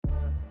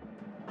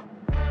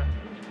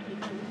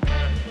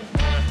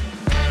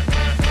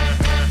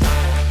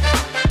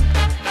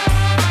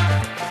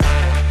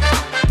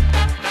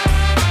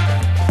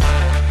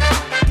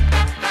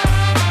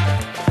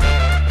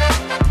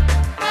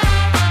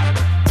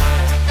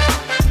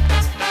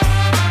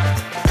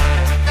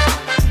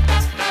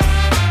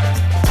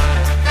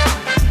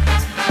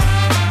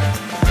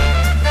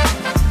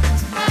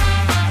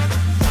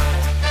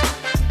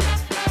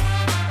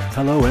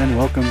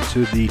welcome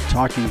to the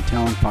Talking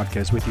Talent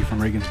Podcast with you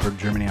from Regensburg,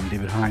 Germany. I'm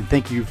David Hein.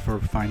 Thank you for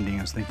finding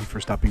us. Thank you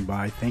for stopping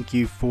by. Thank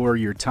you for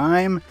your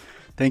time.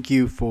 Thank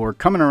you for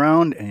coming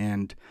around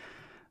and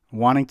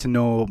wanting to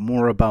know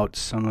more about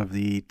some of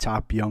the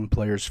top young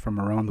players from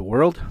around the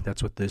world.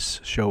 That's what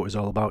this show is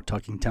all about,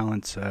 Talking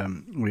Talent.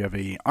 We have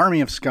an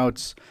army of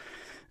scouts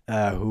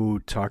who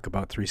talk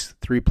about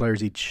three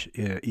players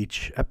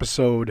each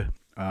episode.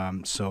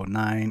 So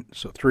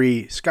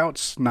 3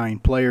 scouts, 9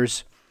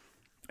 players.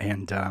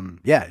 And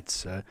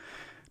it's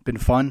been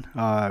fun.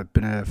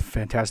 Been a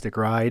fantastic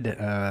ride.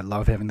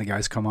 Love having the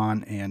guys come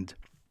on and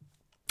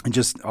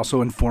just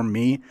also inform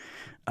me.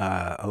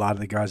 A lot of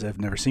the guys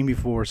I've never seen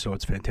before, so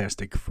it's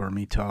fantastic for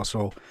me to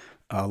also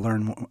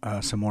learn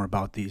some more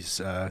about these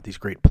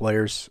great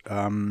players.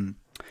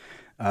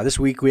 This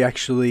week we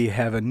actually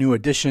have a new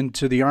addition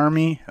to the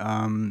Army.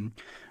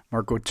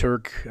 Marco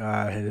Turk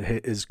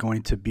is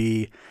going to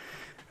be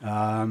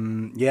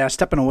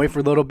stepping away for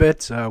a little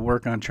bit,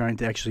 work on trying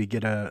to actually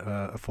get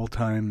a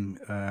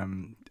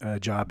full-time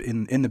job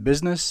in the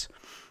business.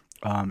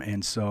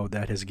 And so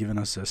that has given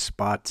us a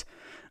spot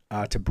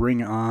to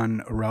bring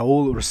on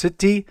Raul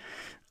Rossetti.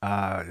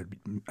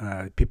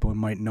 People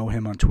might know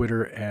him on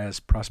Twitter as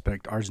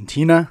Prospect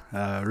Argentina.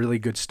 Really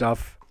good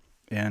stuff.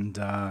 And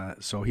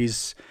so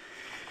he's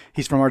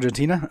from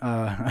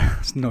Argentina.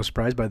 No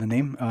surprise by the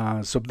name.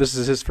 So this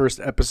is his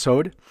first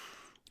episode.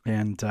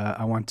 And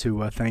I want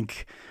to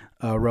thank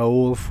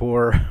Raul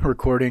for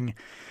recording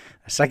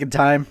a second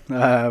time.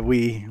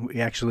 We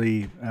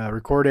actually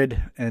recorded,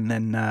 and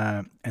then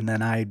I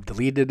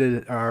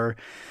deleted our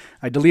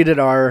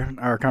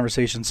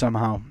conversation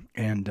somehow,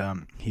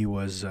 and he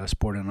was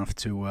sport enough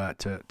to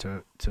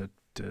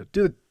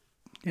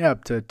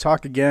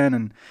talk again,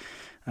 and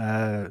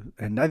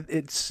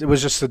it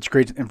was just such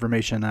great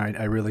information.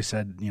 I really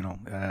said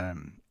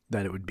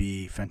that it would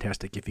be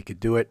fantastic if he could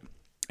do it.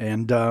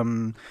 And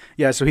so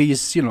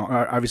he's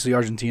obviously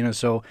Argentina.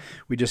 So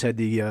we just had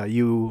the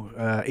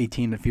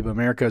U18 at FIBA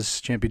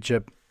Americas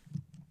Championship,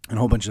 and a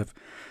whole bunch of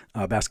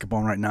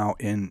basketball right now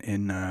in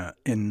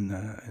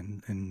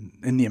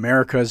the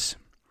Americas.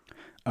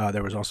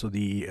 There was also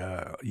the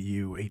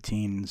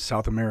U18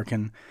 South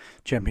American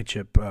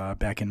Championship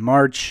back in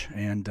March,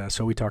 and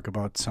so we talk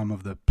about some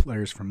of the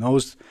players from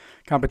those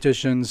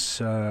competitions.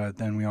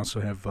 Then we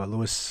also have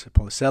Luis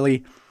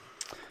Policelli.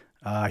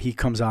 He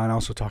comes on,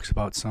 also talks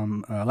about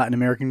some Latin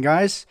American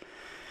guys.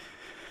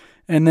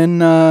 And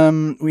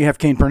then we have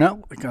Kane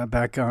Purnell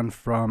back on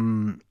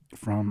from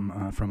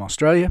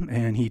Australia,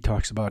 and he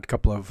talks about a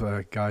couple of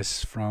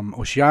guys from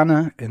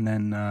Oceania, and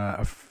then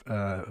a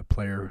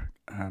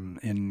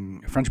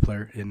French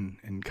player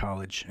in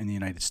college in the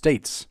United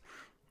States.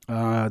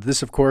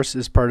 This, of course,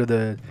 is part of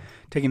the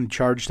Taking the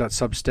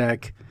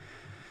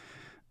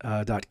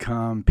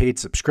Charge.substack.com paid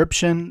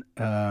subscription.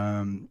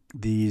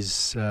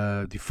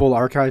 The full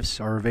archives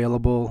are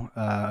available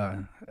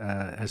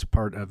as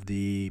part of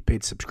the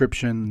paid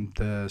subscription.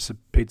 The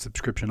paid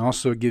subscription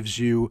also gives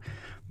you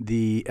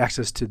the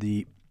access to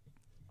the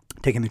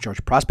Taking the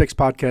Charge Prospects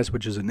podcast,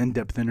 which is an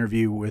in-depth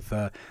interview with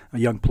a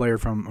young player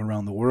from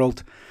around the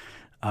world.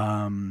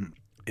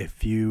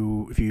 If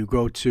you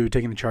go to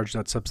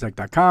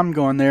takingthecharge.substack.com,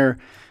 go on there,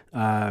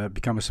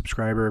 become a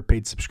subscriber.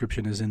 Paid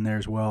subscription is in there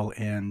as well.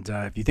 And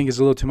if you think it's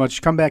a little too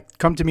much, come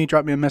to me,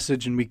 drop me a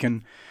message, and we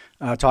can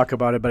talk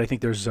about it. But I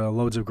think there's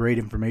loads of great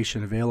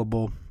information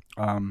available.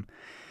 So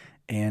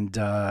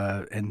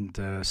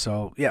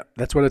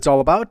that's what it's all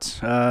about.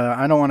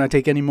 I don't want to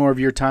take any more of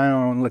your time.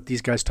 I want to let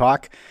these guys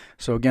talk.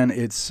 So again,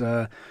 it's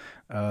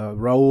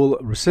Raul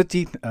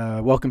Rossetti.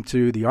 Welcome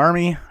to the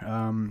Army.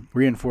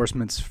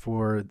 Reinforcements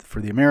for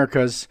the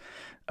Americas.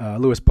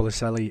 Luis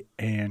Policelli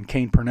and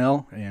Kane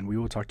Purnell, and we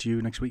will talk to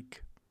you next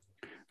week.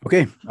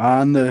 Okay,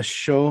 on the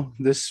show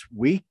this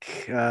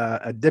week,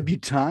 a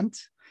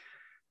debutante,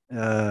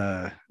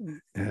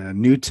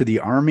 new to the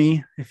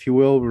Army, if you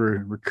will.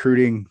 We're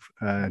recruiting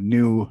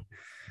new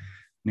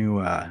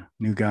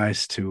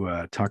guys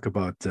to talk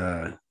about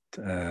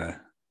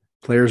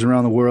players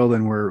around the world,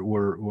 and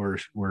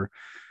we've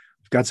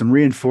got some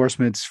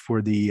reinforcements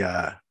for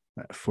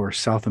for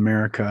South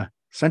America,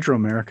 Central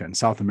America, and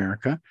South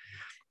America.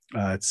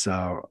 It's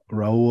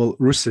Raul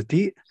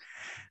Rossetti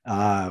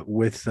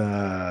with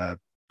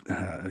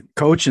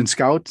coach and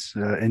scout,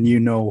 and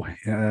you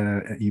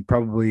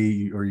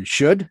probably, or you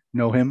should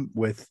know him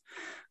with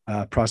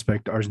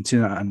Prospect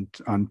Argentina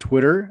on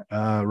Twitter.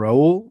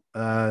 Raul,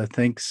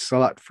 thanks a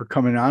lot for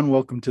coming on.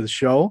 Welcome to the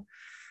show.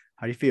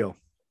 How do you feel?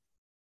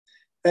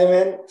 Hey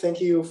man,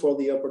 thank you for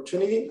the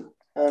opportunity.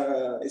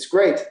 It's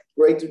great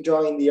to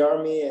join the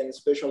Army, and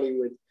especially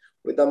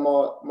with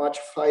much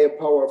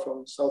firepower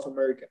from South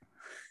America.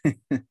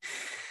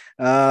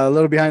 A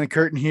little behind the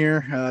curtain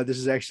here. This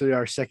is actually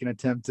our second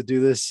attempt to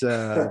do this.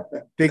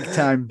 Big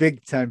time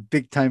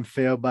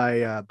fail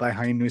by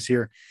Heinus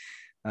here.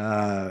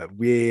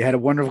 We had a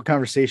wonderful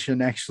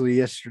conversation actually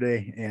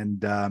yesterday,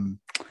 and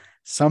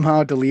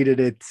somehow deleted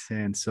it.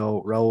 And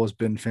so Raul has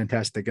been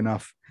fantastic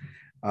enough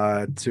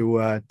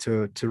to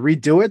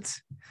redo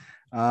it.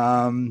 But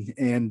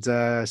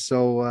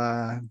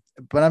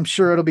I'm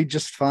sure it'll be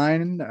just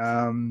fine.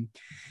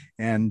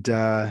 And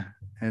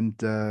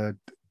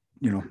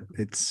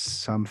it's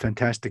some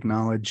fantastic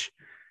knowledge,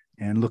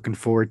 and looking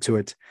forward to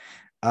it.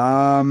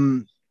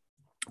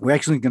 We're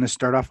actually going to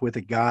start off with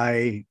a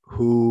guy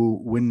who,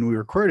 when we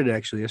recorded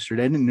actually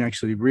yesterday, I didn't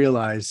actually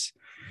realize.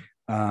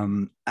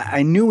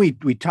 I knew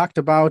we talked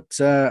about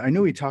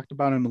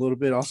him a little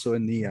bit also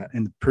in the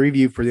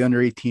preview for the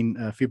under-18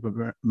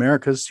 FIBA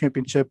Americas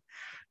Championship.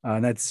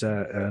 That's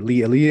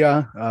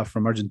Aaliya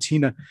from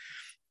Argentina.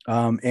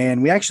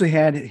 And we actually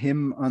had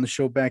him on the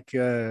show back.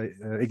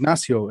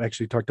 Ignacio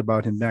actually talked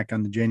about him back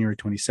on the January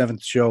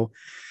 27th show.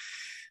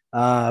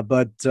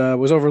 But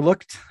was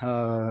overlooked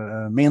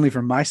mainly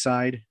from my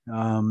side.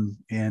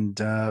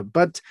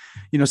 But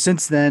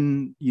since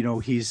then,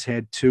 he's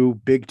had two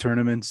big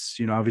tournaments.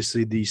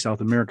 Obviously the South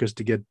Americas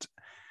to get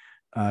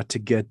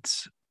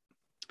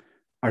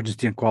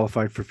Argentina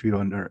qualified for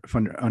FIBA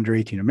under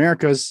 18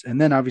 Americas, and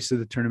then obviously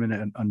the tournament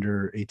at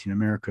under 18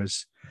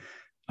 Americas,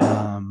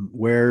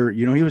 where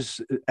he was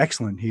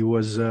excellent. He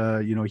was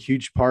a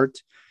huge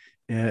part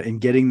in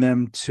getting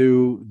them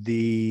to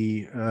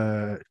the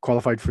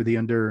qualified for the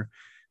under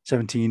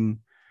 19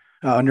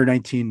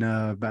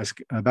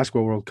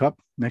 basketball World Cup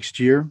next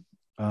year.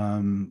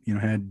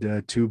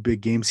 Had two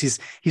big games. He's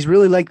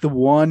really like the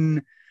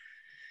one.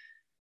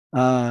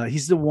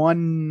 He's the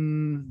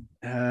one.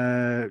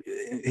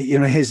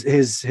 His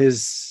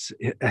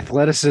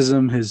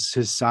athleticism,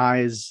 his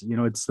size.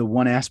 It's the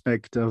one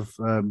aspect of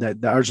that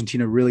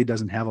Argentina really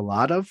doesn't have a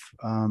lot of.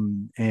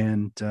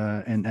 And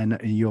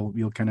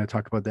you'll kind of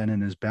talk about that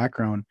in his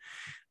background.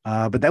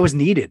 But that was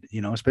needed.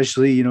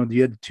 Especially you had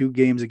the two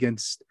games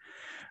against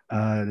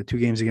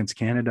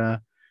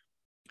Canada.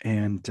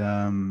 And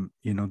the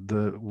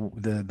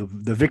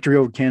victory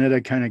over Canada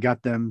kind of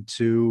got them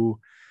to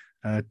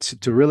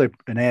really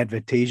an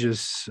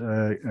advantageous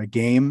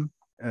game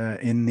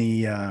in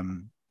the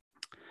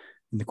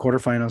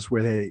quarterfinals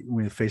where they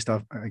faced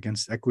off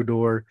against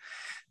Ecuador.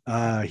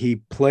 He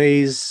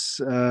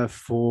plays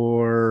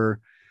for.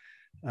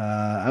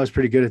 I was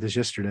pretty good at this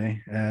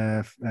yesterday.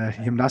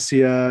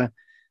 Gimnasia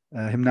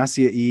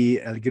y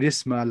El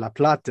Grisma La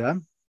Plata.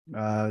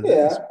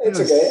 It's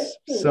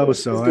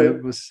okay.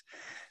 It was.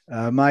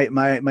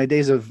 My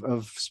days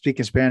of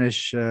speaking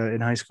Spanish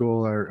in high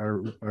school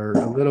are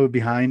a little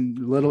behind,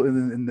 a little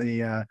in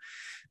the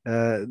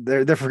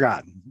they're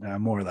forgotten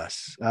more or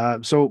less.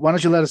 So why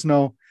don't you let us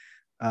know?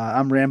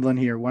 I'm rambling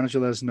here. Why don't you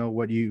let us know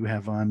what you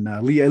have on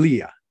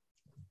Aaliya?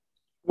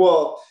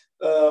 Well,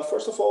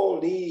 first of all,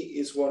 Lee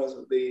is one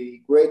of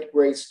the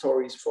great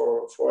stories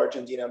for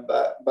Argentinian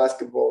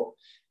basketball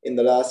in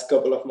the last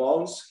couple of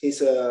months.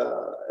 He's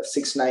a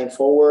 6'9"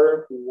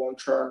 forward who won't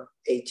turn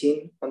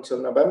 18 until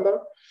November.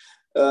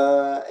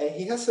 And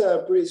he has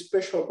a pretty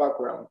special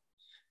background.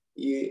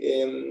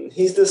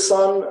 He's the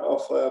son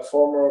of a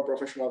former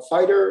professional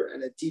fighter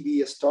and a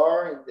TV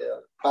star in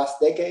the past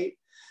decade.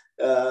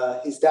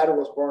 His dad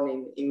was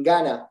born in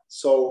Ghana.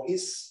 So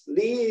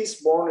Lee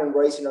is born and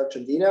raised in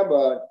Argentina,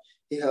 but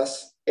he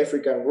has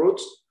African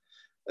roots.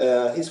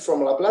 He's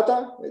from La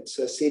Plata. It's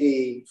a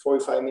city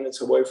 45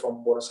 minutes away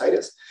from Buenos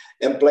Aires,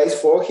 and plays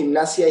for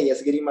Gimnasia y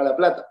Esgrima La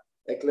Plata,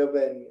 a club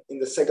in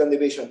the second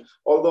division.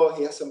 Although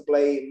he hasn't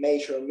played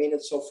major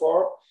minutes so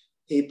far,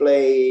 he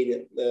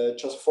played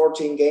just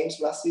 14 games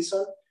last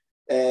season.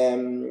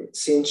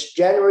 Since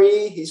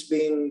January, he's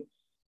been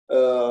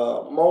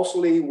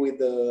mostly with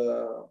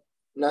the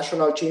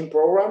national team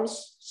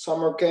programs,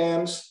 summer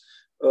camps,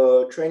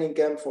 training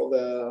camp for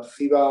the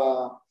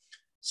FIBA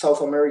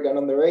South American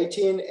under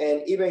 18,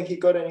 and even he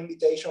got an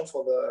invitation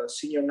for the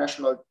senior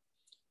national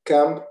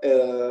camp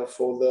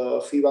for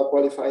the FIBA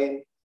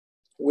qualifying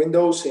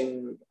windows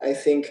in, I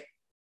think,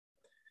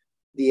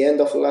 the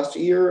end of last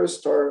year,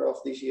 start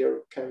of this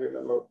year, can't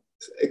remember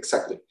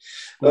exactly.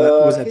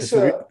 Was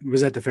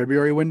that the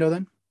February window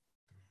then?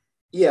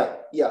 Yeah,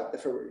 the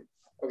February.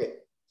 Okay.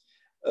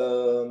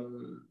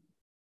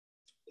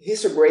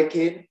 He's a great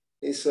kid.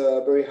 He's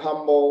very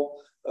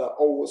humble,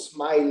 always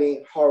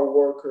smiling, hard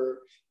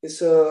worker.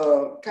 He's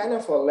a kind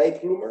of a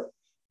late bloomer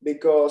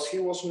because he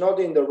was not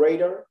in the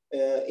radar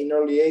in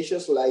early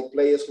ages, like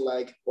players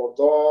like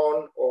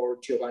Bordon or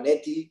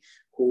Giovanetti,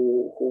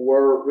 who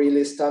were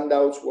really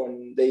standouts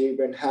when they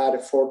even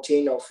had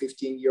 14 or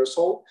 15 years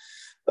old.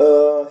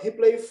 He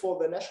played for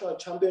the national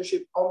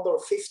championship under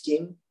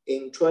 15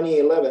 in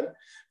 2011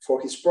 for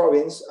his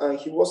province, and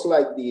he was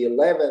like the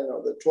 11th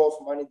or the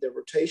 12th man in the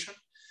rotation.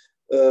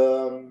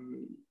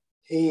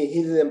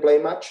 He didn't play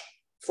much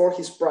for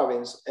his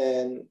province,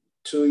 and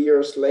 2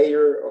 years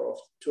later, or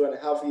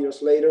 2.5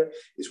 years later,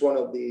 is one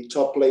of the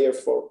top players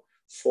for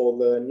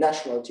the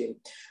national team.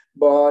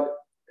 But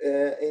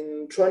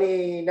in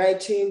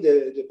 2019,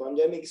 the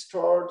pandemic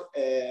started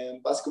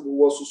and basketball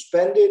was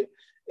suspended.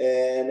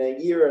 And a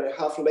year and a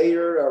half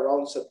later,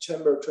 around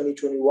September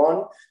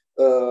 2021,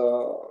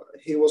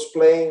 he was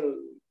playing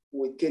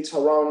with kids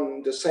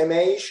around the same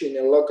age in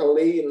a local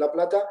league in La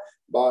Plata,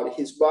 but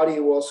his body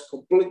was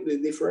completely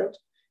different.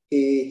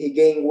 He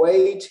gained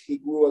weight. He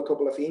grew a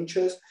couple of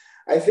inches.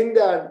 I think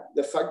that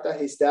the fact that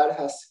his dad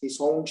has his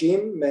own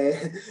gym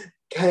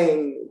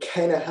can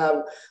kind of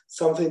have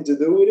something to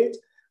do with it.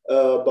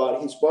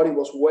 But his body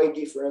was way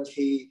different.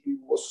 He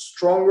was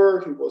stronger.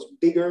 He was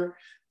bigger.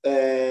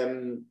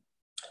 And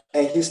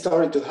he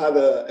started to have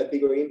a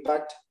bigger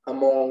impact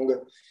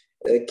among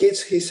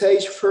kids his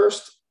age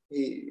first.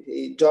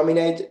 He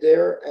dominated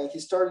there, and he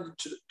started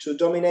to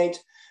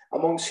dominate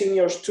among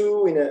seniors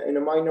too in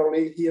a minor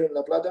league here in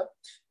La Plata.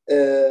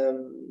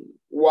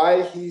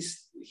 While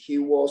he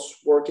was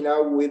working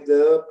out with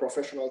the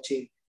professional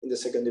team in the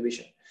second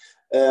division.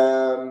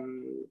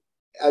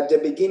 At the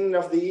beginning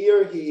of the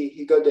year,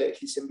 he got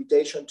his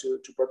invitation to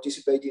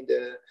participate in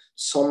the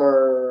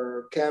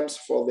summer camps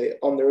for the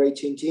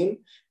under-18 team,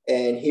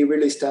 and he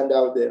really stand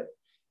out there.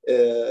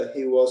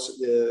 He was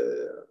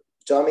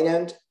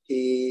dominant.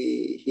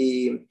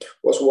 He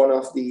was one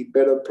of the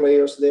better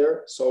players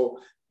there. So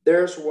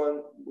there's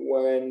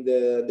when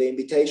the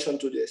invitation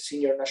to the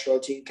senior national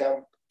team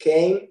camp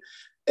came,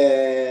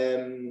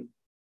 and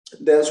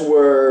that's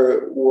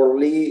where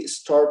Lee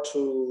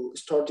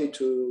started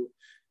to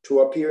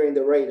appear in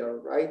the radar,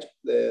 right?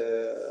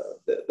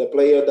 The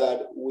player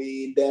that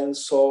we then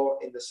saw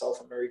in the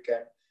South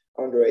American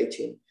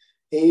under-18.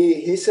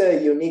 He's a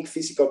unique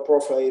physical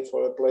profile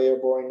for a player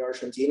born in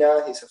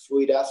Argentina. He's a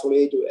fluid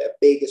athlete with a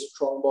big,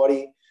 strong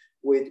body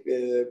with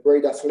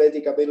great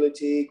athletic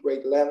ability,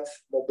 great length,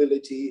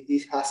 mobility.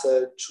 He has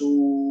a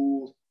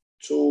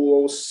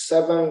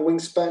 207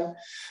 wingspan,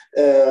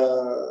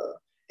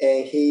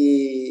 and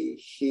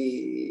he's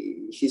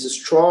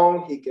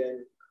strong. He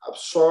can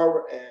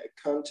absorb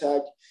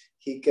contact.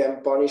 He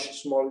can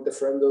punish small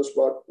defenders.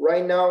 But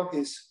right now,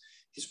 his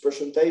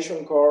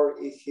presentation card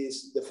is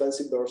his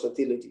defensive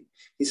versatility.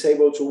 He's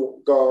able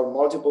to guard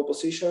multiple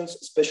positions,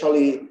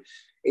 especially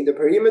in the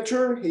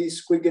perimeter.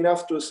 He's quick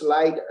enough to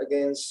slide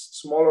against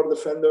smaller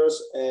defenders,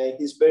 and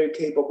he's very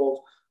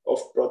capable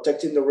of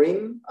protecting the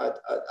rim at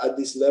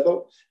this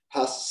level.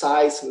 Has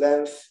size,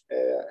 length,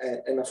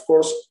 and of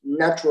course,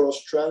 natural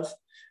strength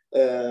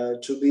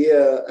to be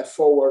a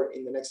forward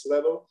in the next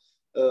level.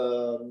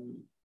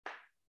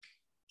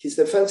 His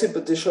defensive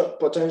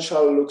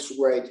potential looks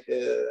great.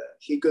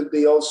 He could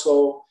be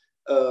also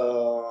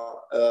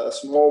a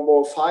small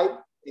ball 5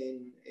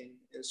 in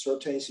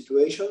certain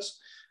situations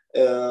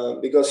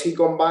because he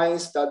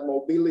combines that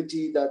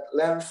mobility, that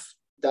length,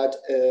 that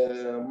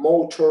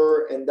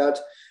motor, and that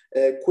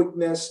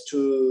quickness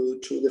to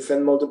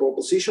defend multiple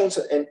positions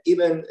and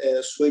even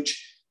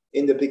switch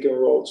in the pick and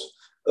rolls.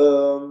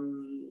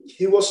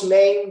 He was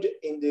named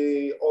in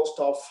the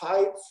All-Star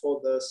 5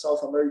 for the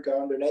South America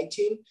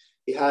Under-19.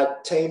 He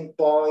had 10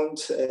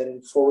 points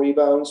and 4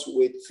 rebounds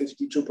with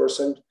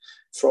 52%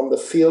 from the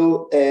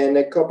field. And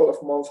a couple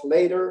of months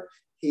later,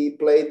 he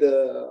played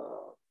the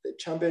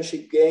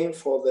championship game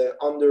for the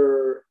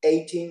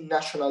Under-18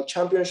 National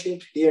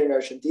Championship here in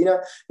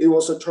Argentina. It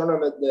was a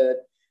tournament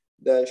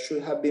that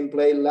should have been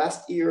played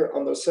last year,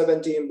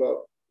 Under-17,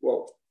 but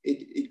well,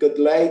 it got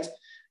late.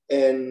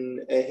 And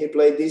he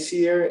played this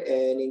year.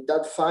 And in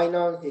that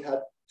final, he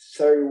had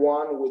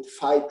 31 with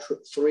 5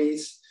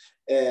 threes.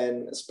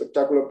 And a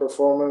spectacular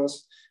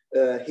performance.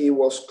 He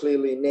was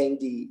clearly named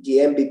the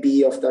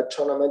MVP of that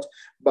tournament.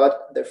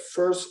 But the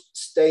first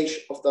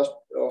stage of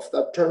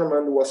that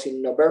tournament was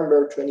in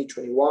November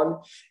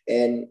 2021,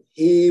 and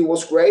he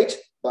was great,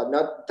 but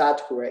not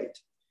that great.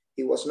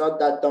 He was not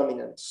that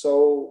dominant.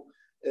 So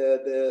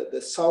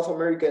the South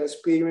American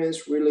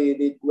experience really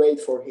did great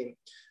for him.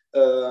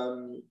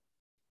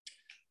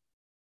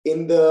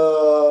 In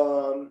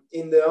the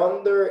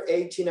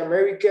under-18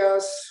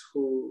 Americas,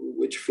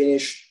 which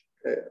finished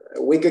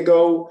a week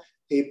ago,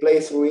 he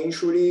played through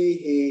injury.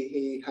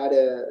 He had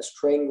a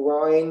strained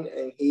groin,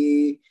 and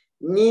he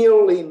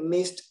nearly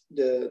missed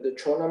the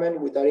tournament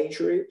with that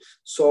injury.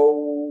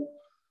 So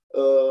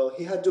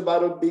he had to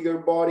battle bigger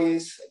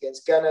bodies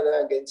against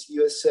Canada, against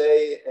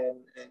USA,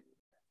 and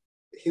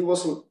he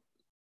was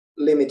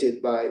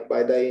limited by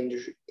that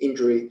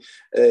injury.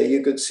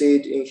 You could see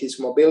it in his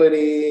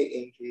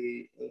mobility,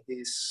 in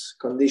his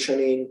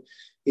conditioning.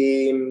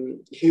 He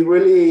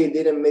really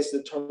didn't miss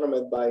the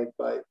tournament by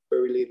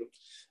very little.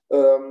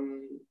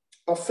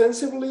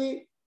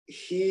 Offensively,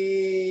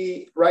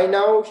 right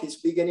now his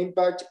biggest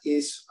impact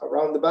is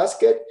around the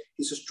basket.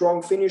 He's a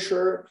strong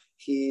finisher.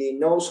 He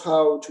knows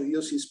how to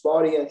use his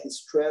body and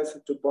his strength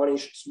to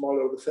punish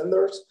smaller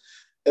defenders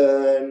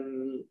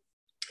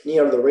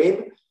near the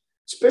rim.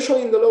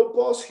 Especially in the low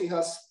post, he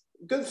has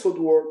good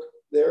footwork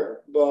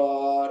there,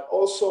 but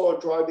also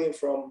driving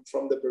from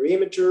the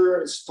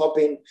perimeter,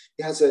 stopping.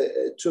 He has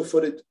a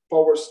 2-footed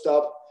power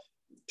stop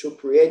to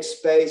create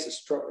space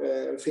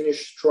and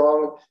finish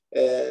strong.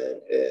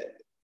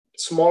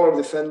 Smaller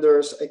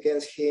defenders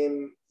against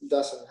him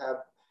doesn't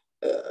have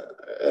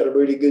a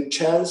really good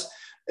chance.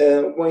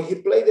 When he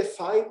played the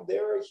 5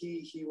 there,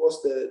 he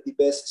was the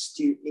best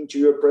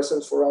interior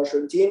presence for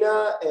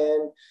Argentina,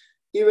 and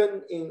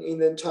even in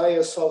the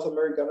entire South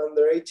American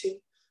under-18,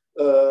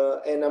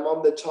 and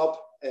among the top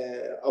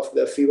of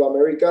the FIBA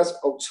Americas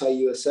outside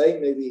USA,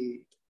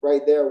 maybe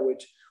right there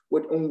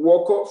with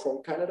Unwoko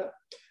from Canada.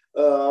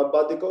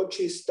 But the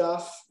coaching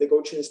staff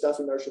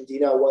in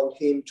Argentina want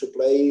him to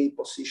play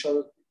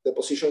the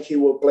position he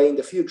will play in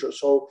the future.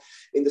 So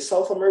in the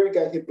South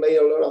America, he played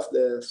a lot of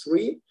the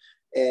 3,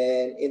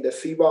 and in the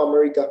FIBA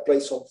America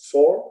plays on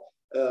 4.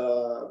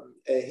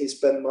 And he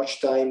spent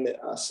much time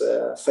as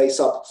a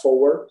face-up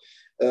forward.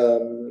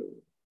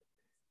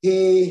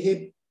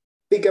 He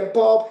pick and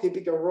pop, he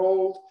pick and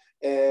roll,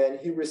 and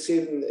he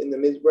received in the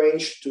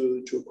mid-range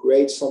to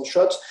create some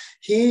shots.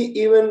 He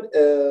even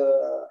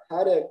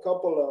had a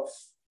couple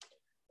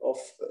of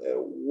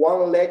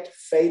one-leg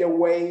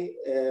fadeaway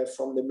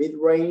from the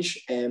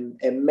mid-range and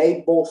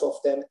made both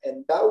of them,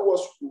 and that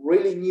was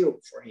really new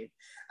for him.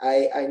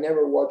 I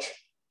never watched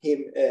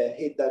him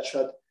hit that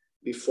shot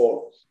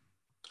before.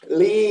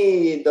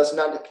 Lee does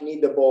not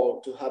need the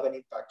ball to have an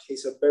impact.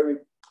 He's a very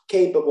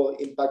capable,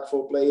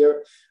 impactful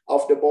player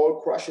off the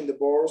ball, crushing the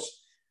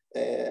balls,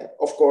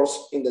 of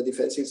course, in the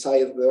defensive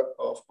side of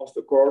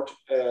the court.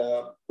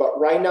 But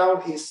right now,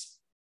 he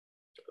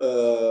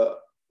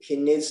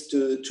needs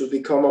to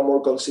become a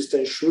more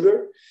consistent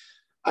shooter.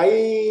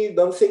 I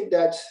don't think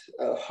that's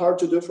hard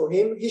to do for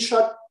him. He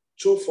shot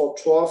 2 for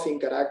 12 in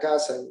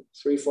Caracas and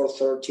 3 for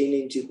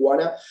 13 in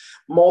Tijuana,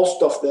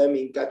 most of them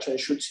in catch and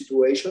shoot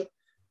situation.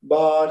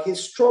 But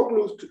his stroke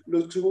looked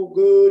too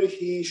good.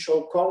 He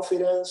showed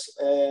confidence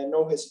and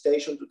no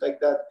hesitation to take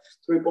that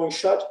 3-point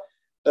shot.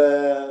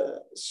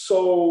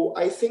 So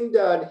I think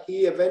that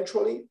he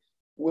eventually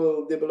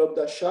will develop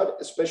that shot,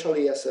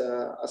 especially as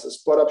a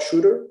spot-up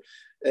shooter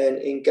and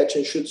in catch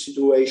and shoot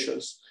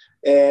situations.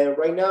 And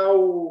right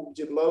now,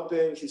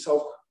 developing his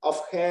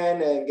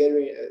offhand and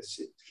getting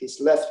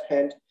his left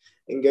hand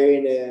and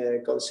getting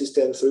a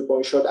consistent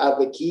 3-point shot at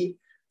the key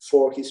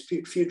for his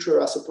future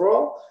as a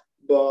pro.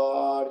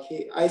 But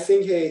I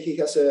think he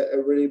has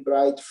a really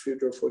bright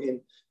future for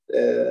him.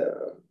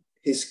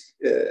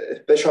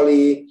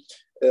 Especially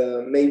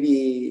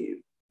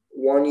maybe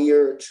 1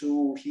 year or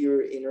 2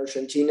 here in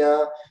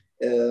Argentina,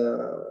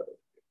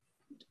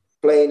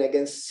 playing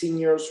against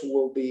seniors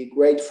will be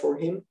great for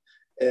him.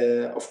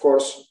 Of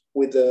course,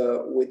 with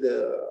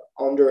the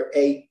under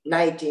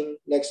 19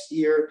 next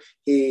year,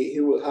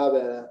 he will have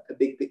a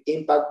big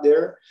impact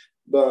there.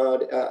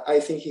 But I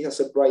think he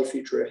has a bright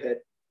future ahead.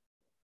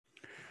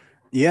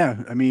 Yeah,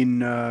 I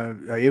mean,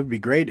 it would be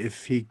great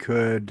if he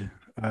could,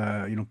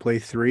 play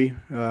 3,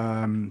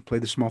 play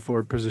the small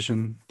forward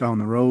position down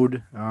the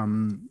road,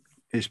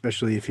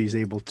 especially if he's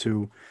able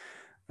to,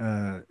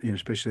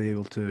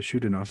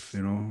 shoot enough,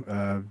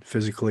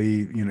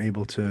 physically,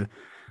 able to,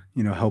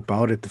 help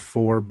out at the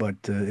 4. But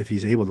if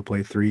he's able to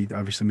play 3,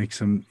 obviously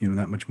makes him,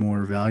 that much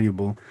more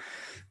valuable.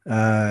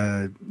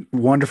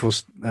 Wonderful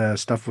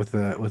stuff with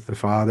the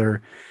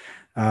father,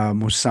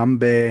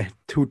 Musambe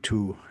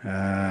Tutu.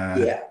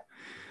 Yeah.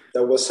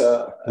 That was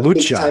a Lucha,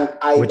 big time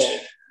eyeball.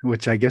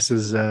 Which I guess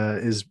is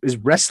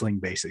wrestling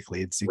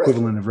basically. It's the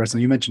equivalent of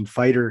wrestling. You mentioned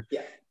fighter,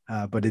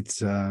 but it's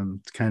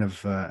kind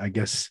of I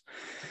guess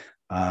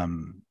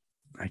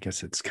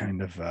it's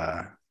kind of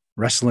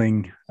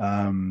wrestling.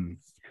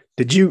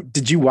 Did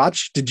you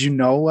watch? Did you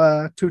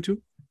know Tutu?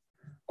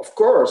 Of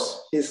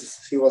course, he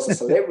was a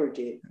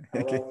celebrity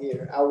around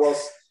here. I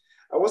was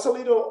a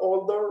little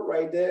older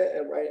right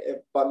there,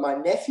 but my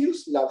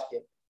nephews loved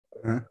him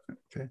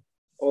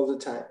all the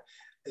time.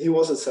 He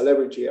was a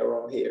celebrity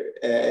around here.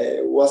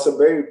 It was a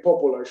very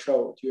popular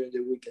show during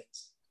the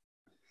weekends.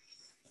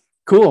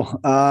 Cool.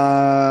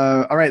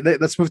 All right,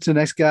 let's move to the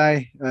next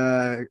guy.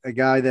 A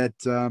guy that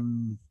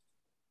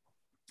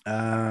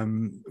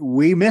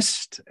we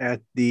missed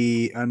at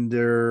the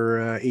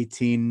under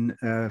 18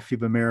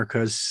 FIBA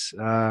Americas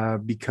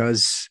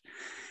because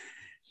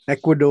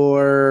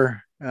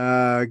Ecuador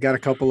got a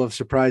couple of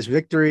surprise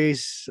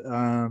victories.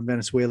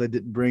 Venezuela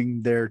didn't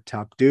bring their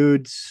top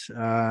dudes,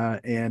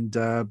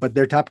 but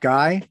their top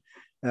guy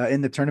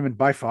in the tournament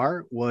by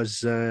far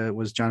was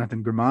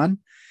Jonathan Griman.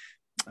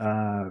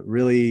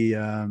 Really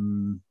a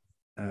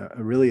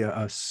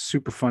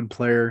super fun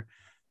player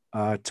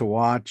to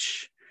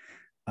watch.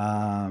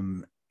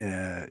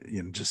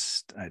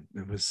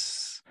 It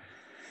was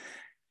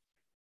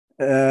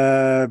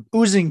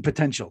oozing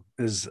potential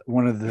is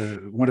one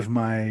of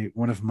my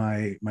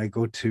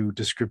go-to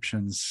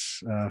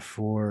descriptions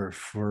for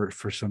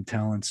some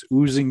talents.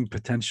 Oozing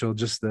potential,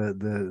 just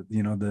the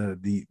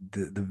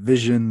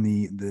vision,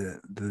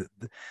 the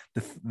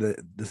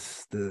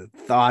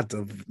thought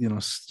of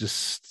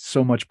just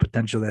so much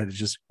potential that is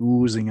just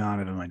oozing out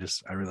of him. I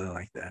really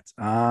like that.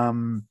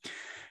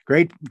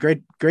 Great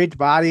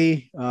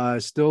body,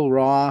 still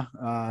raw,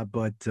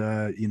 but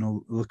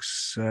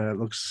looks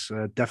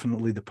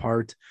definitely the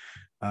part.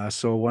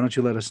 So why don't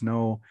you let us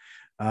know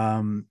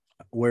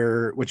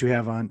what you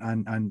have on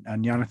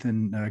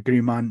Jonathan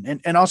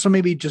Griman, and also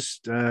maybe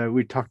just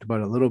we talked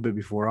about it a little bit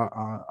before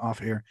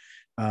off air,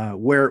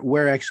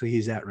 where actually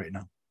he's at right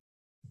now.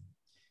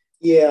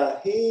 Yeah,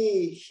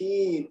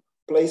 he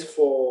plays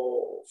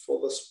for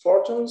the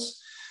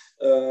Spartans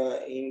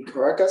in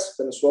Caracas,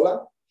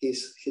 Venezuela.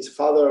 his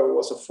father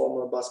was a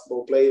former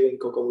basketball player in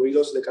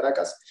Cocodrilos de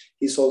Caracas.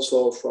 He's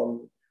also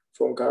from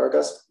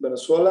Caracas,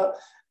 Venezuela.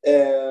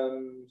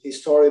 He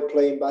started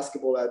playing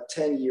basketball at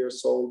 10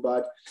 years old,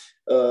 but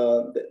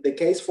the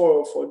case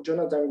for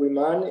Jonathan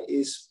Griman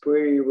is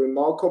pretty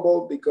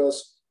remarkable,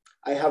 because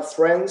I have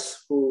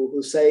friends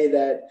who say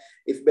that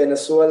if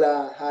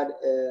Venezuela had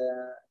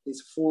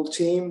his full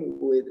team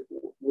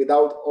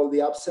without all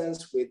the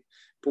absence, with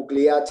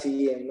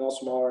Pugliati and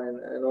Osmar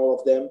and all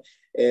of them,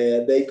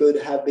 they could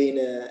have been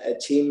a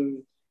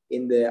team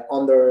in the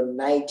under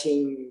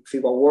 19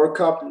 FIBA World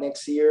Cup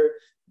next year.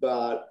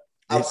 But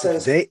if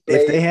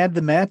they had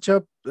the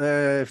matchup,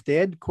 if they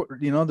had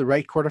the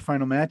right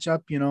quarterfinal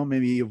matchup,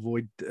 maybe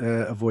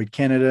avoid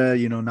Canada,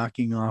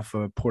 knocking off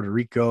Puerto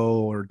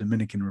Rico or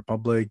Dominican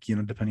Republic,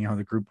 depending on how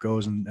the group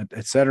goes, and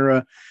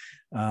etc.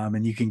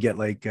 And you can get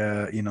like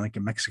a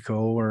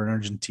Mexico or an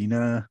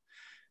Argentina.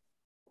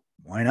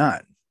 Why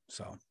not?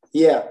 So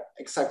yeah,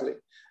 exactly.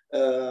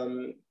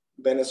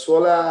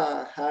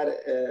 Venezuela had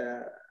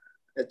a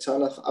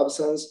ton of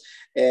absence,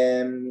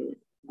 and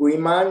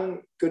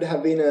Griman could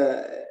have been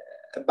a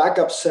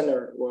backup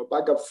center or a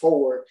backup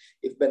forward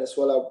if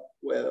Venezuela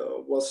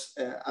was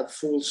at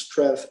full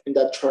strength in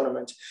that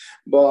tournament.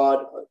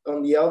 But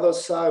on the other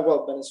side,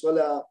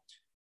 Venezuela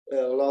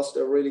lost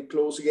a really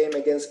close game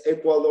against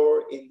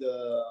Ecuador in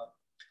the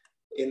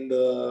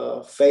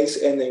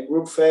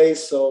group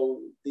phase, so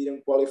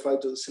didn't qualify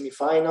to the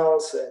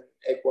semifinals, and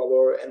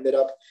Ecuador ended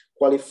up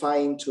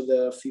qualifying to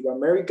the FIBA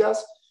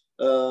Americas.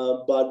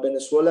 But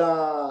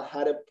Venezuela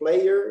had a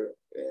player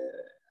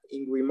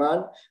in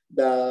Griman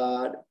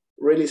that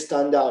really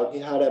stand out. He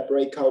had a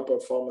breakout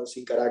performance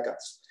in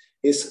Caracas.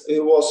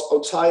 It was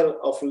outside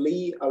of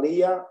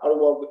Aaliya,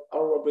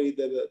 arguably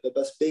the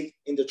best big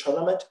in the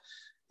tournament,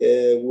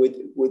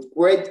 with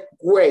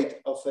great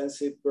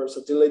offensive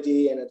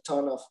versatility and a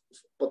ton of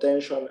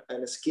potential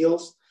and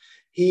skills.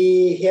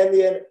 He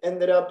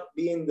ended up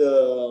being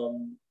the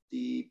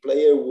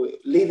player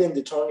leading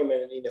the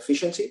tournament in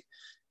efficiency.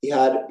 He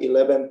had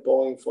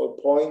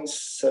 11.4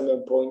 points,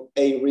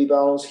 7.8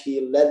 rebounds. He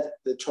led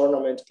the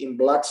tournament in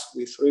blocks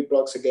with 3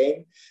 blocks a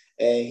game.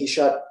 And he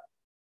shot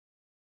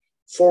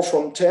 4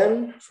 from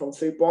 10 from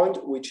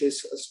 3-point, which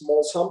is a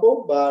small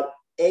sample, but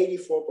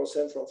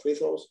 84% from free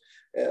throws.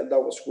 That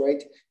was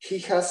great.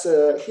 He's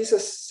a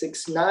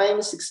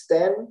 6'9",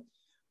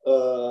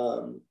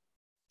 6'10",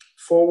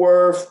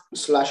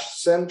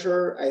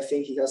 forward/center. I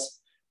think he has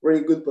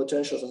really good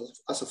potential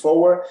as a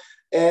forward.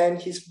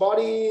 And his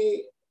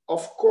body,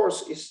 of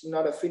course, is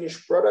not a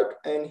finished product,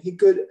 and he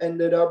could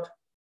ended up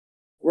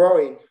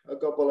growing a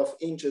couple of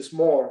inches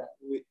more,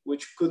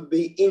 which could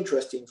be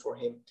interesting for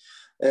him.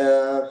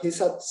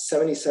 He's at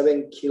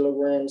 77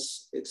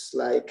 kilograms. It's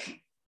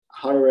like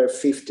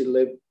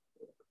 150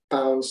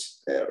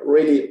 pounds,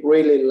 really,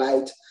 really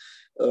light,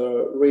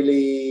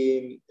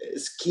 really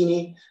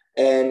skinny.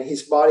 And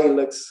his body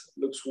looks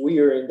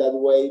weird in that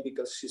way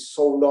because he's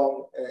so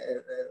long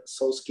and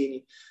so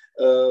skinny.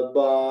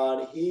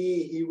 But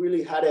he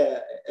really had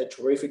a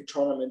terrific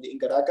tournament in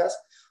Caracas.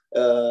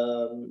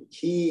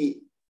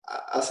 He,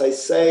 as I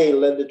say,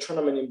 led the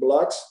tournament in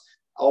blocks,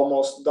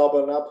 almost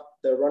doubling up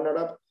the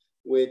runner-up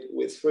with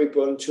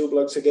 3.2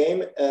 blocks a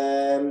game,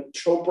 and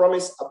showed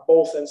promise at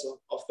both ends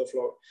of the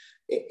floor.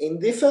 In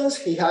defense,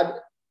 he had,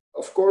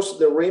 of course,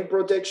 the rim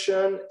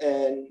protection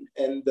and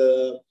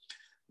the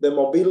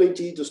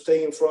mobility to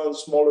stay in front of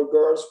smaller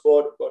guards,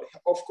 but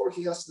of course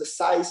he has the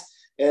size.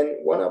 And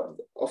one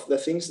of the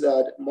things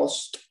that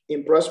most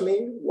impressed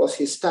me was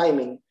his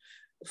timing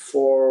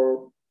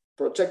for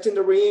protecting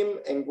the rim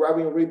and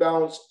grabbing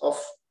rebounds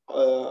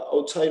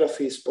outside of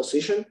his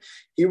position.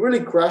 He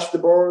really crashed the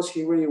boards.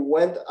 He really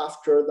went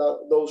after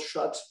those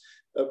shots,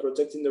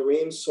 protecting the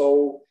rim.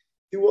 So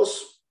he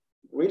was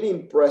really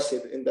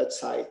impressive in that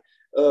side.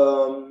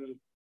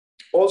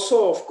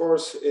 Also, of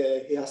course,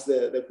 he has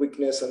the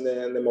quickness and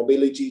the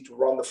mobility to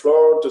run the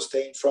floor, to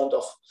stay in front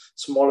of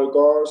smaller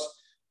guards.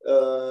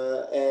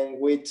 And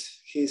with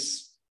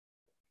his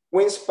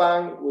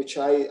wingspan, which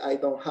I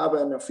don't have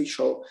an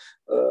official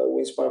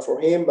wingspan for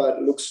him,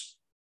 but looks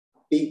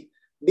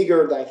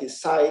bigger than his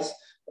size,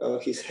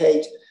 his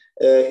height.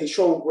 He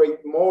showed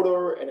great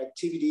motor and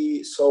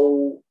activity.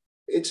 So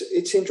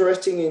it's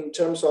interesting in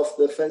terms of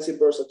defensive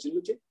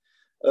versatility.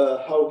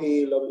 How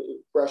he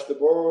crashed the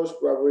boards,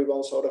 grab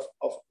rebounds out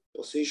of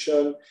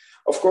position.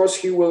 Of course,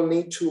 he will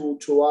need to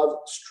add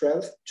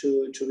strength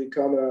to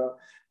become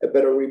a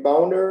better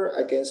rebounder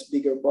against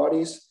bigger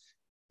bodies.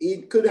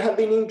 It could have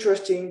been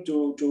interesting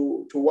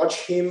to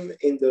watch him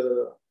in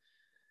the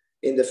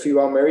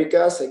FIBA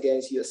Americas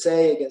against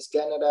USA, against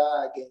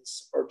Canada,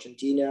 against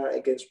Argentina,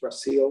 against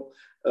Brazil.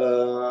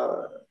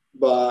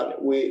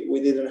 But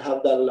we didn't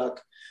have that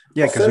luck.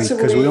 Yeah,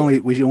 because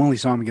we only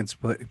saw him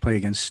play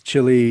against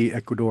Chile,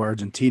 Ecuador,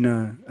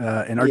 Argentina,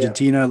 and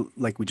Argentina,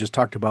 like we just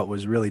talked about,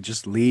 was really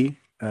just Lee,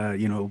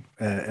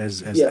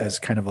 as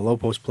kind of a low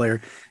post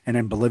player, and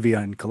then Bolivia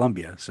and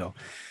Colombia. So,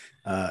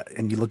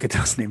 and you look at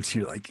those names,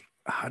 you're like,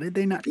 how did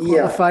they not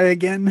qualify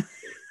again?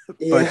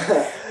 but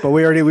Yeah.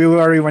 we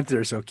already went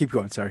there. So keep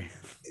going. Sorry.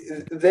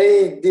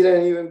 They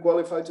didn't even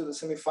qualify to the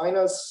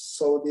semifinals,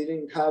 so they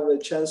didn't have a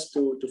chance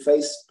to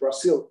face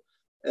Brazil.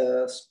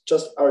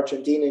 Just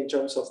Argentina in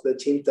terms of the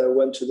team that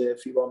went to the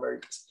FIBA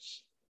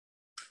Americas.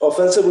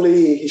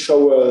 Offensively, he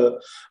showed,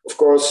 of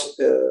course,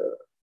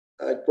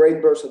 a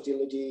great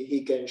versatility.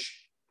 He can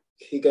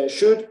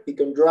shoot, he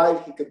can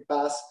drive, he can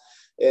pass.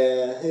 He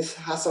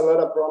has a lot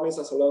of promise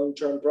as a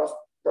long-term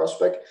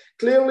prospect.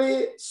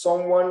 Clearly,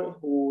 someone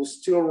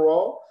who's still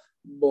raw,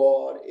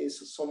 but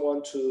is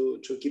someone to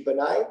keep an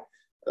eye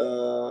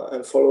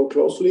and follow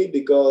closely,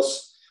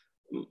 because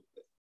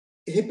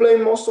he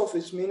played most of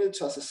his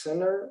minutes as a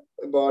center,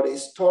 but he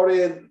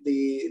started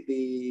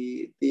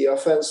the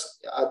offense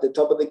at the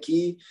top of the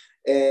key,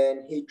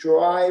 and he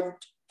drove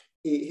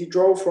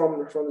from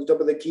the top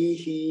of the key.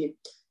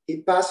 He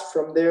passed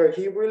from there.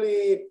 He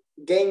really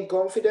gained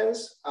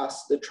confidence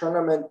as the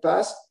tournament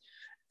passed,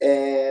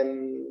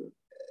 and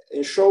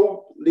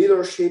show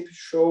leadership,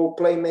 show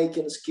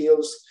playmaking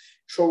skills,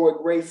 show a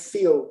great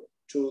feel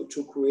to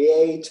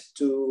create,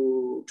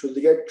 to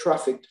direct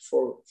traffic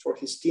for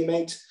his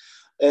teammates.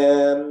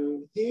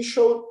 He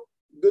showed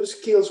good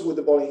skills with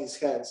the ball in his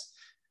hands,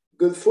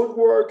 good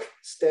footwork,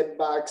 step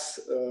backs,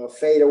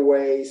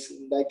 fadeaways,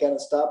 that kind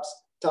of stuff.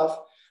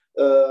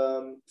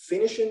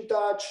 Finishing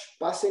touch,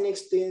 passing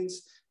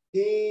instincts.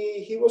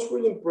 He was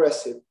really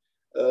impressive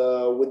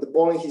with the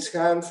ball in his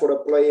hand for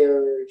a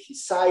player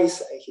his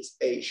size and his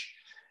age.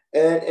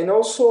 And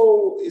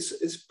also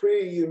it's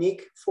pretty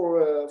unique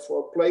for a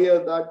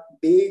player that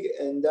big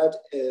and that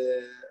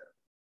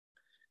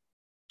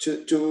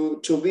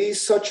to be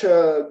such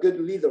a good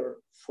leader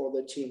for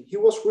the team. He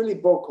was really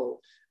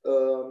vocal,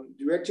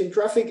 directing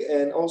traffic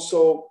and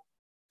also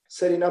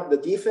setting up the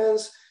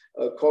defense,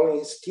 calling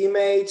his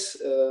teammates,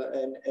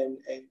 and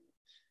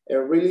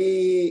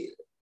really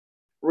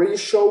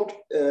showed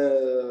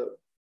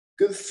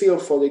good feel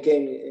for the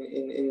game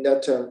in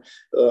that term.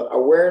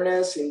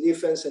 Awareness in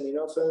defense and in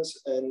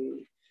offense,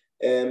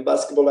 and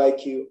basketball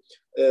IQ.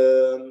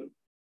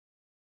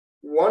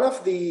 One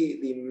of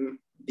the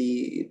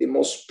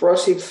most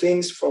impressive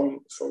things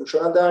from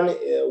Jonathan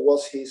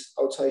was his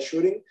outside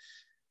shooting.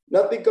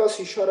 Not because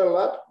he shot a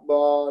lot,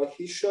 but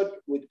he shot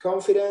with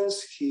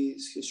confidence.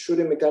 His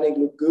shooting mechanic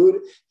looked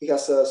good. He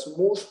has a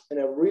smooth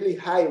and a really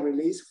high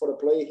release for a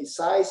player his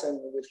size, and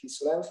with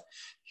his length,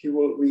 he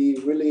will be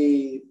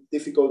really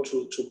difficult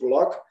to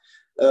block.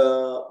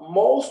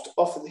 Most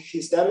of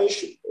his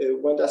damage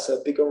went as a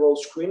pick and roll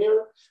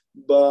screener,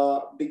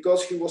 but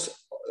because he was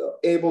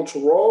able to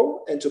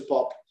roll and to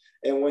pop.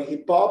 And when he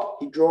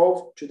popped, he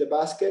drove to the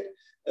basket.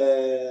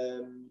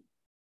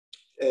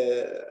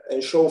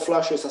 And show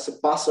flashes as a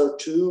passer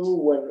too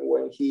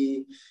when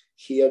he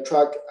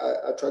attract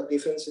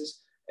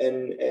defenses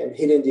and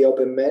hitting the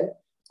open man.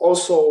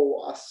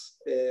 Also as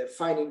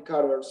finding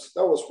cutters.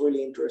 That was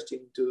really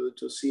interesting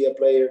to see a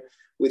player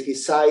with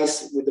his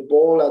size, with the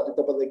ball at the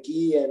top of the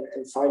key,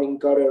 and finding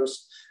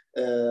cutters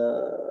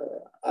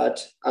at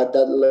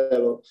that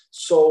level.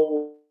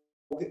 So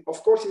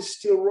of course he's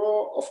still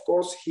raw. Of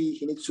course he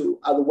needs to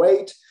add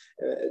weight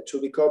to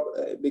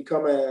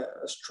become a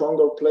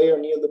stronger player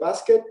near the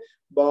basket,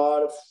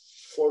 but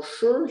for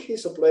sure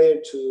he's a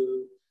player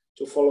to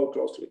follow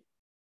closely.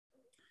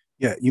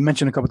 Yeah, you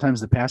mentioned a couple of times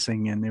the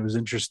passing, and it was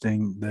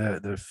interesting.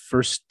 The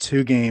first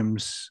two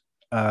games,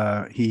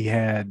 he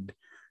had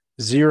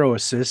 0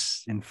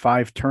 assists and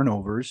 5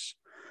 turnovers,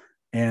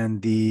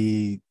 and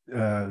the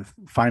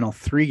final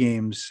 3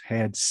 games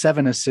had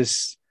 7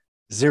 assists,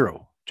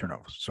 0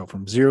 turnovers. So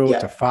from 0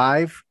 to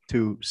 5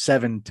 to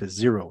 7 to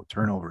 0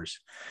 turnovers.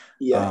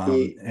 Yeah,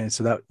 and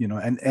so that,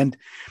 and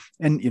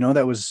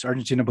that was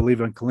Argentina,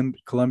 Bolivia, and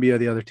Colombia.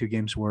 The other 2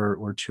 games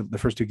were the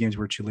first 2 games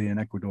were Chile and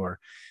Ecuador.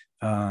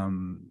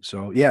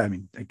 So yeah, I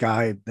mean, a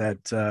guy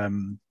that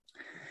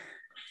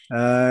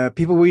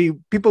people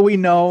we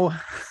know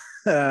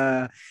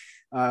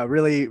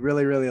really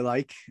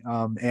like,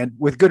 and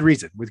with good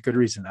reason.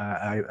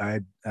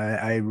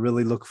 I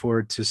really look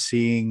forward to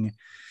seeing.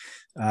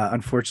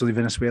 Unfortunately,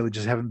 Venezuela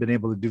just haven't been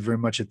able to do very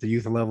much at the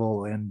youth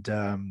level, and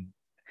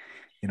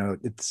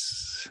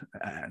it's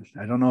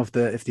I don't know if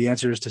the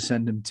answer is to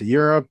send him to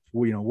Europe.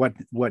 What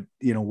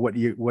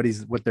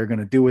they're going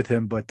to do with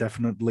him, but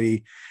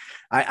definitely,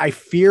 I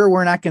fear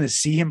we're not going to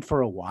see him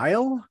for a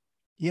while.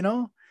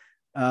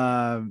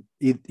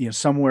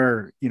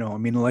 Somewhere, I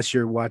mean, unless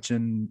you're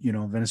watching,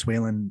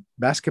 Venezuelan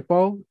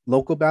basketball,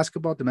 local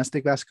basketball,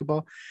 domestic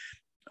basketball,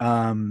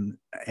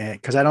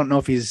 because I don't know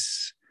if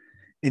he's.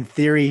 In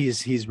theory,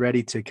 he's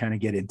ready to kind of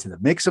get into the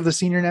mix of the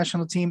senior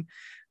national team,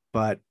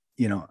 but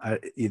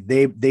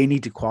they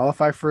need to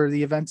qualify for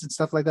the events and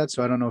stuff like that.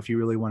 So I don't know if you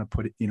really want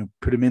to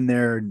put him in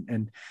there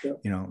and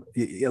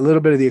a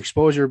little bit of the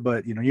exposure,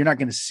 but you're not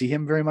going to see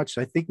him very much.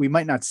 So I think we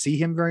might not see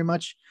him very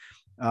much.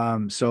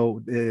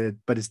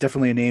 But it's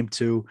definitely a name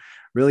to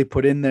really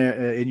put in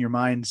there in your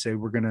mind. Say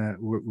we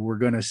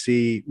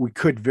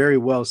could very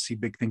well see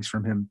big things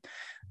from him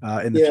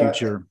in the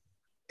future.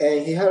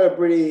 And he had a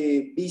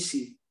pretty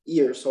busy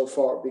year so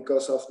far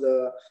because of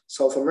the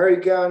South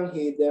American.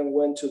 He then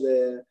went to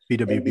the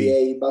BWB.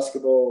 NBA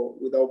Basketball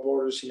Without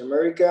Borders in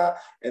America,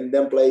 and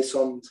then played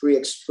some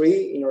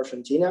 3x3 in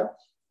Argentina,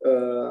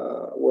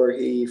 where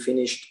he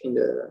finished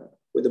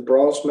with the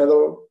bronze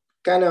medal.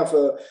 Kind of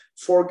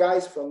 4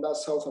 guys from that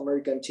South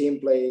American team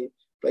played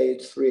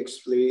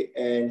 3x3,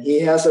 and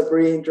he has a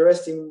pretty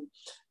interesting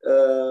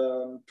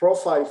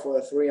profile for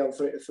a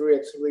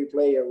 3x3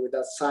 player with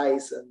that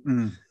size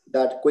and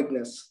that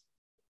quickness.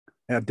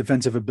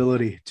 Defensive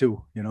ability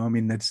too. I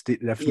mean, that's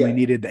definitely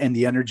needed, and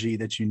the energy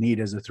that you need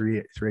as a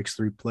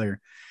 3x3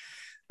 player.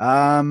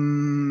 All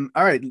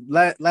right.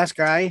 Last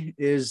guy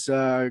is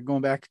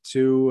going back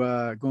to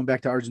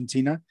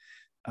Argentina.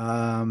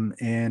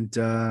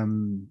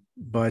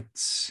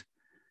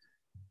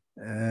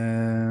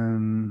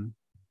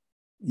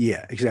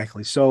 Yeah,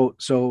 exactly. So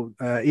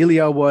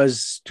Aaliya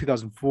was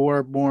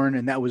 2004 born,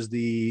 and that was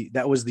the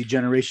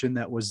generation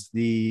that was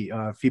the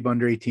FIBA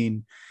under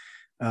 18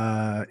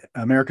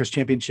 America's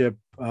Championship.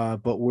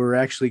 But we're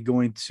actually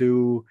going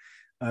to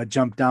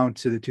jump down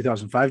to the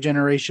 2005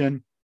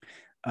 generation,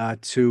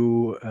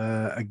 to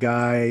a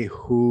guy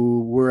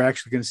who we're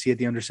actually going to see at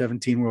the under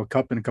 17 World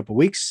Cup in a couple of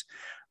weeks.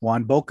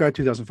 Juan Bocca,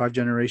 2005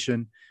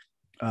 generation,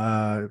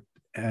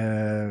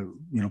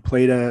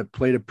 played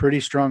a pretty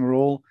strong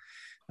role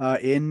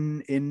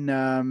in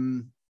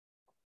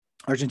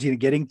Argentina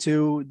getting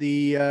to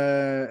the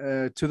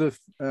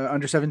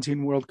under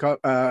 17 World Cup,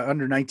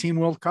 under 19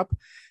 World Cup.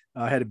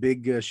 Had a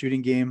big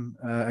shooting game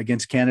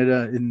against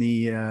Canada in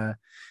the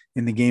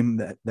game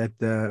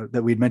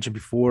that we'd mentioned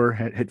before.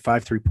 Hit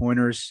 5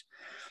 3-pointers,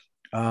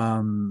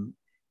 and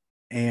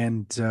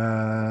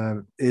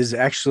is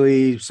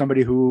actually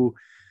somebody who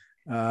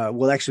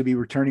will actually be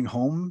returning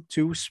home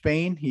to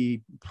Spain.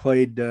 He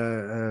played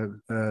a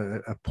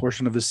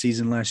portion of the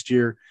season last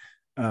year,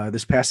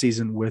 this past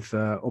season with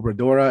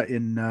Obradora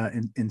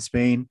in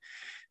Spain.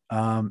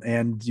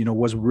 And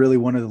was really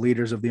one of the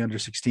leaders of the under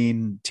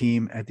 16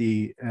 team at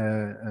the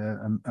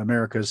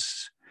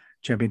America's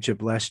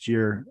Championship last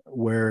year,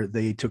 where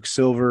they took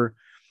silver,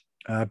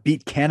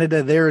 beat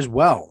Canada there as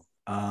well.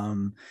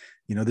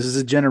 This is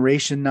a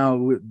generation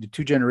now,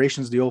 2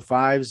 generations, the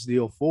 05s, the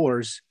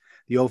 04s,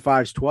 the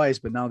 05s twice,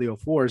 but now the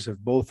 04s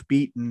have both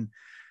beaten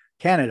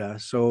Canada.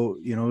 So,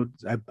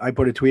 I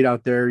put a tweet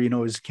out there,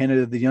 is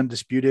Canada the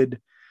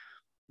undisputed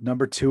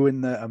number 2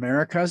 in the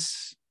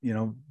Americas?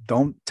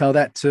 Don't tell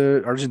that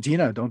to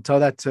Argentina. Don't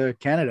tell that to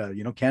Canada.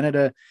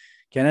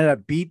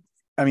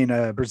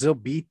 Brazil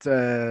beat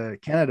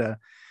Canada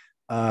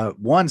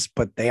once,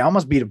 but they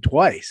almost beat them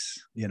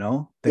twice.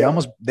 They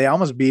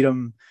almost beat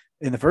them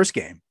in the first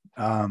game.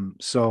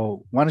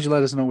 So why don't you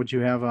let us know what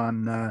you have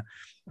on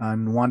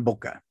Juan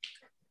Bocca?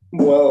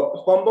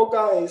 Well, Juan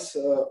Bocca is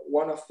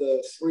one of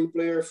the 3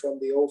 players from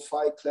the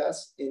 05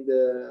 class in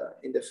the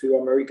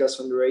FIBA Americas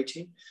under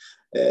 18.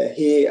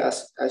 He,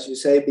 as you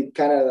say, beat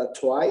Canada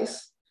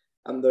twice,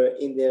 in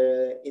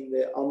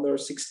the under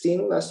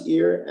 16 last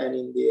year and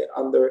in the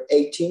under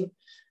 18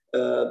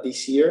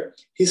 this year.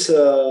 He's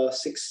a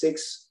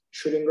 6'6"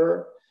 shooting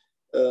guard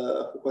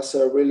who has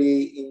a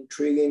really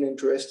intriguing,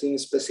 interesting,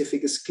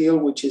 specific skill,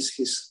 which is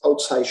his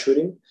outside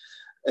shooting.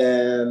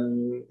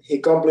 He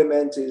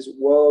complements it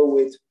well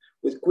with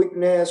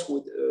quickness,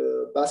 with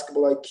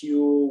basketball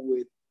IQ,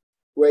 with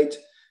great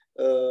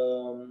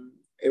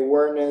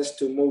awareness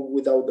to move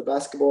without the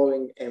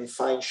basketball and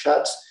find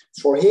shots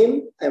for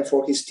him and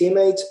for his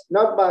teammates,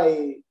 not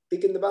by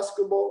picking the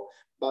basketball,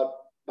 but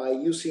by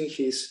using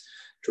his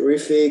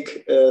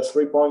terrific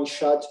 3-point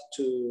shot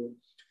to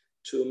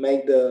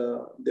make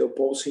the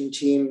opposing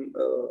team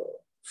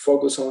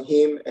focus on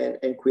him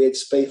and create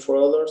space for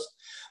others.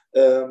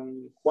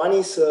 Juan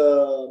is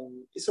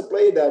a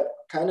player that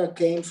kind of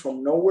came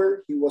from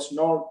nowhere. He was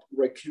not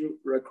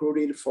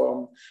recruited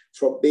from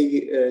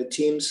big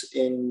teams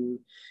in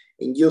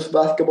youth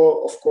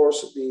basketball. Of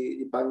course,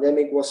 the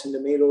pandemic was in the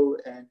middle,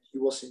 and he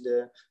was in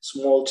the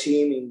small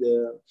team in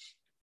the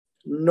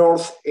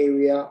north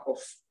area of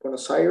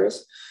Buenos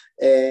Aires.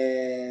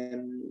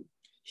 And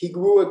he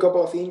grew a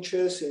couple of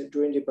inches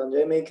during the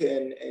pandemic,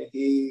 and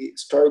he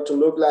started to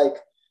look like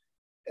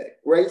a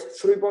great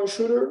 3-point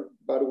shooter,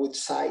 but with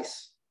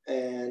size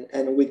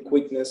and with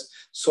quickness.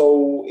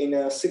 So in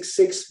a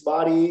 6'6"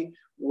 body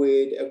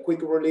with a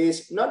quick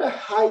release, not a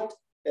high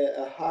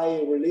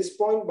release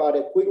point, but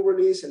a quick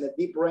release and a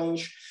deep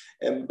range,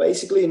 and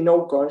basically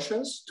no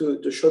conscience to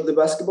shoot the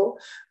basketball.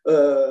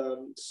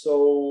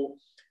 So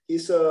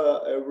he's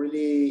a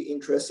really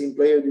interesting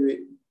player,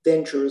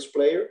 dangerous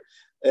player.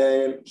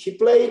 And he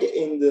played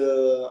in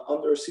the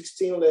under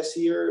 16 last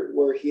year,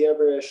 where he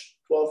averaged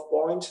 12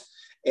 points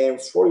and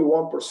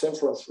 41%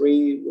 from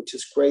 3, which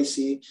is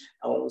crazy,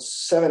 on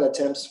 7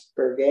 attempts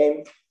per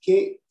game.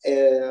 He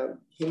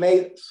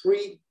made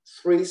 3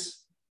 threes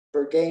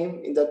per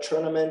game in that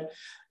tournament,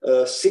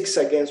 6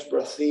 against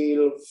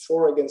Brazil,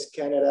 4 against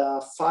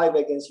Canada, 5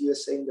 against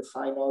USA in the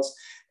finals.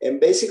 And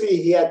basically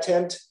he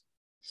attempted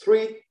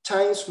 3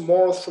 times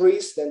more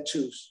threes than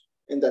twos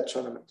in that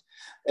tournament.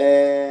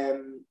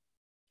 And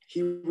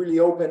he really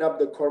opened up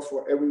the court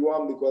for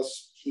everyone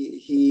because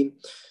he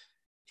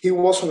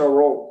was on a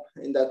roll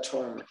in that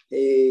tournament.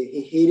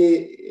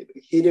 He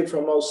hit it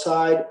from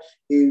outside.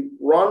 He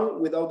ran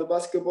without the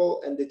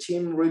basketball, and the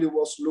team really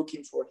was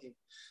looking for him.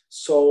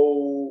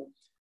 So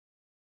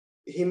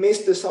he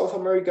missed the South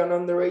American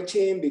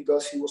under-18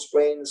 because he was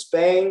playing in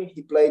Spain.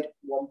 He played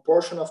one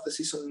portion of the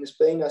season in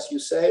Spain, as you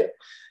said,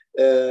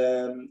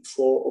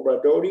 for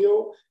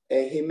Obradorio,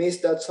 and he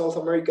missed that South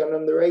American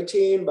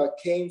under-18, but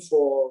came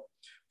for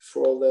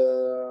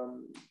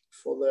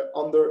the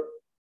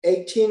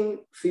under-18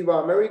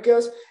 FIBA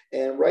Americas.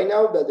 And right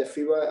now that the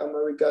FIBA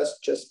Americas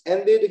just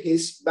ended,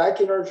 he's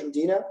back in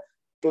Argentina,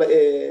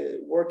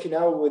 working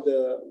out with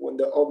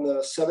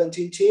the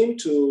 17 team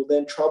to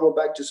then travel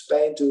back to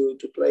Spain to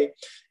play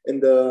in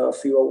the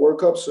FIBA World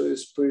Cup. So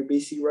he's pretty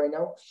busy right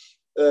now.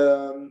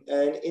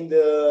 And in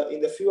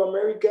the FIBA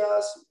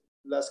Americas,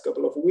 last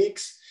couple of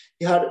weeks,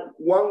 he had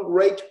one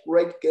great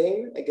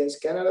game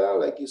against Canada,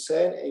 like you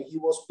said, and he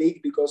was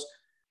big because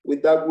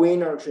with that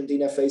win,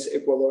 Argentina faced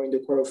Ecuador in the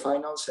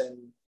quarterfinals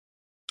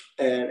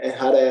and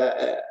had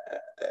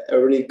a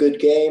really good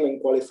game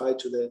and qualified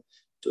to the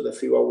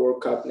FIBA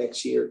World Cup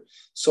next year.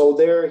 So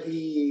there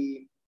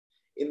in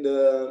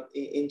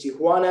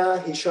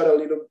Tijuana, he shot a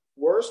little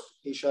worse.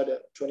 He shot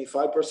at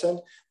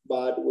 25%,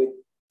 but with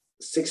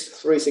 6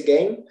 threes a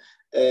game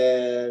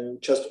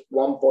and just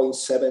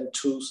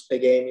 1.72 a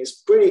game.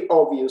 It's pretty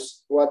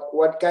obvious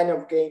what kind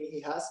of game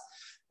he has.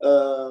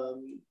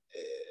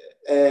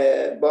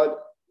 But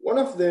one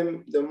of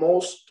the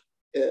most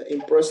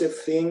impressive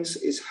things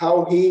is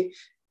how he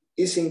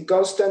is in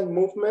constant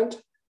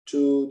movement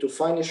to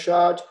find a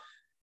shot.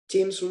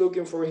 Teams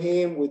looking for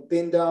him with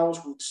pin downs,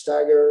 with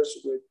staggers,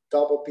 with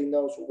double pin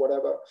downs, or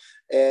whatever.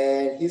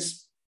 And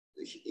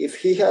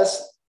he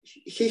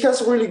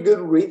has really good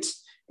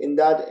reads in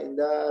that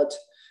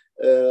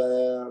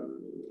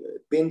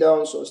pin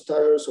downs or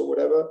staggers or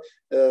whatever.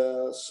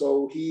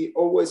 So he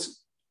always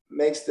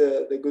makes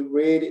the good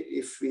read.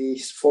 If he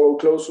follow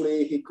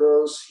closely, he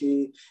curls.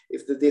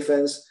 If the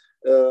defense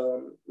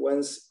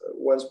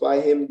went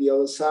by him the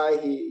other side,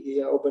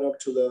 he open up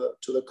to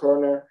the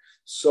corner.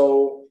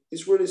 So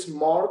he's really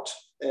smart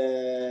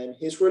and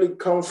he's really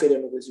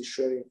confident with his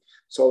shooting.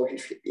 So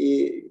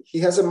he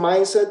has a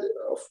mindset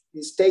of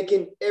he's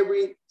taking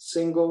every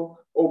single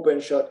open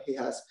shot he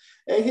has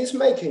and he's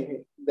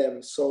making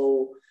them.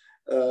 So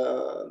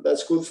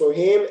that's good for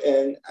him.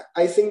 And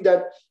I think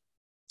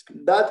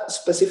that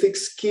specific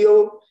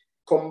skill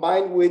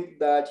combined with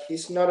that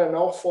he's not an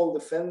awful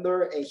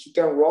defender and he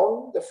can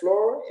run the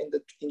floor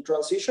in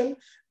transition,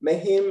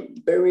 make him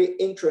very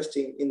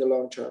interesting in the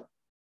long term.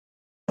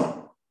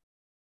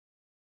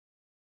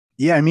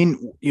 Yeah, I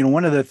mean,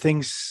 one of the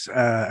things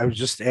I was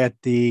just at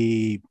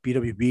the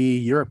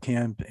BWB Europe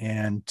camp,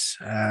 and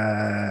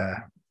I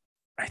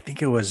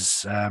think it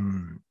was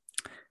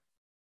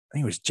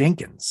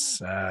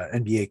Jenkins,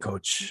 NBA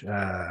coach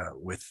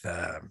with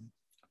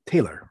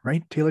Taylor,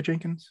 right? Taylor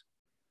Jenkins.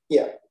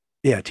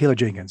 Yeah, Taylor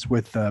Jenkins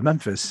with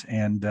Memphis,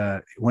 and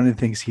one of the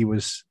things it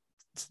was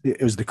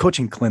the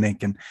coaching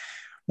clinic, and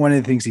one of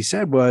the things he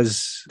said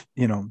was,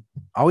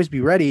 always be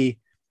ready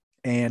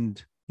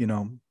and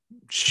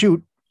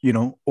shoot.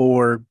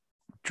 Or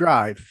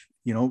drive,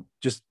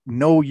 just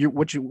know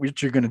what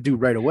you're going to do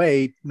right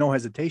away. No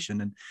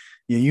hesitation. And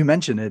you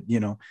mentioned it,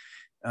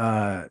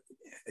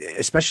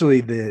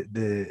 especially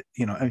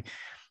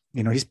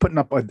he's putting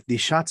up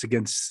these shots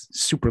against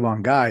super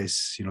long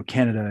guys,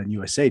 Canada and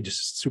USA,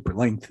 just super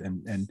length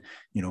and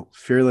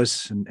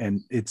fearless. And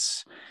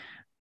it's,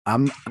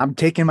 I'm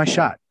taking my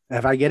shot.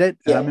 If I get it,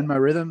 I'm in my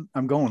rhythm,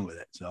 I'm going with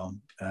it. So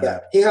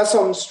he has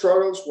some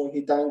struggles when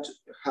he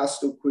has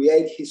to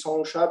create his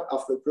own shot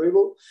off the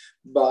dribble,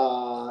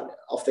 but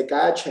off the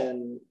catch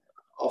and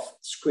off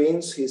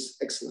screens, he's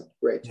excellent.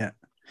 Great. Yeah.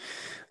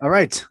 All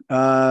right.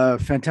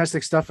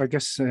 Fantastic stuff. I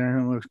guess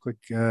real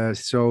quick.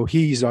 So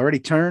he's already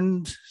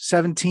turned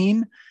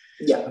 17.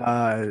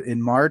 Yeah.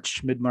 In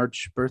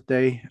mid-March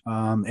birthday.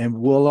 And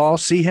we'll all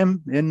see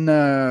him in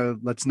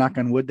let's knock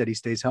on wood that he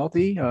stays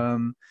healthy.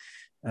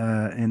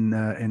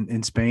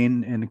 In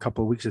Spain in a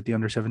couple of weeks at the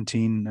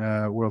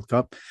under-17 World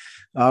Cup.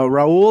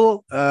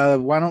 Raul,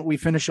 why don't we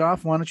finish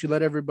off? Why don't you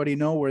let everybody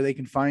know where they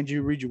can find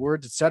you, read your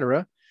words,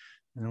 etc.,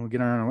 and then we'll get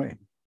on our way.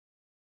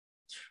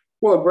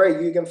 Well, great.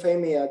 You can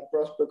find me at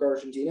Prospect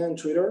Argentina on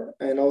Twitter,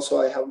 and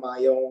also I have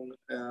my own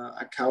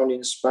account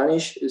in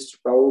Spanish. It's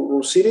Raul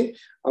Rusiti,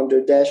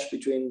 under dash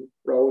between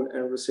Raul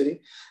and Rusiti.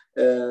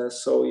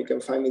 So you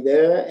can find me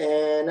there.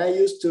 And I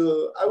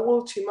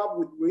will team up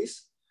with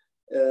Luis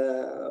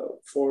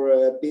for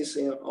a piece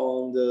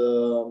on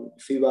the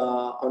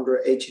FIBA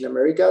under-18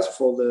 Americas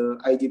for the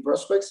ID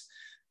prospects.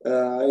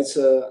 It's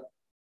a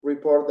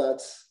report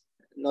that's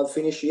not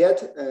finished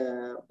yet,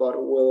 but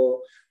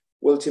we'll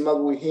team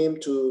up with him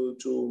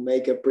to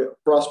make a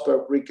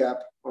prospect recap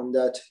on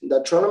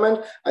that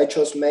tournament. I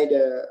just made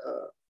a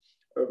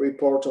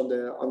report on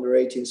the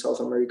under-18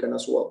 South American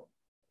as well.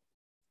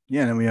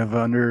 Yeah, and then we have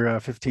under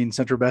 15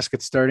 Central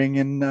Baskets starting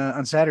in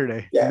on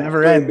Saturday. Yeah,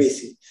 Never pretty ends,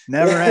 busy.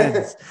 never Yeah.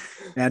 ends.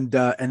 And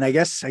I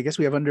guess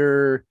we have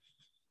under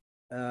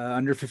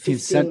 15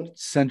 15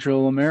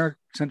 Central America,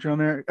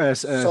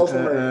 South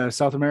America.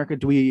 South America.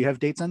 Do we have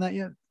dates on that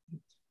yet?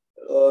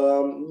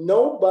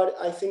 No, but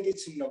I think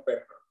it's in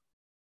November.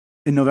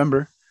 In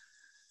November.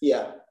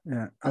 Yeah,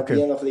 Yeah. at Okay.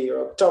 the end of the year,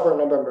 October,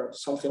 November,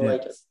 something Yeah.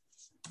 like that.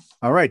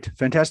 All right.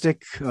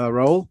 Fantastic,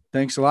 Raul.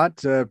 Thanks a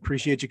lot.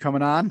 Appreciate you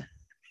coming on.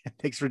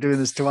 Thanks for doing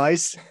this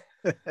twice.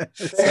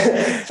 Thanks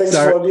sorry, for the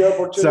sorry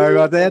opportunity.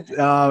 about that.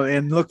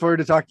 And look forward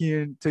to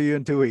talking to you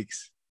in 2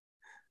 weeks.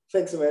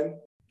 Thanks, man.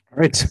 All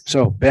right.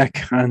 So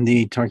back on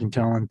the Talking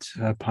Talent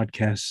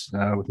podcast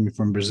with me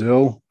from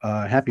Brazil,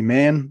 happy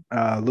man,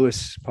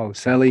 Luis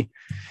Paulicelli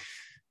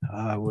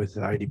with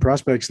ID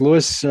Prospects.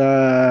 Luis,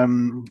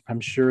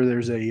 I'm sure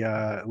there's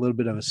a little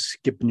bit of a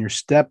skip in your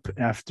step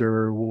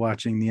after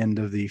watching the end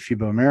of the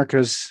FIBA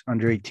Americas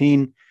under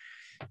 18,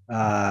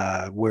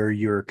 where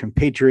your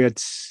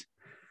compatriots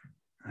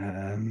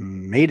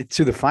made it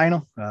to the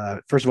final.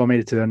 First of all,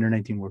 made it to the under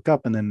 19 World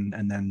Cup, and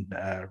then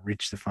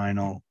reached the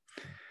final,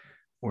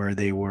 where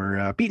they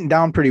were beaten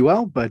down pretty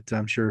well, but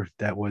I'm sure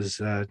that was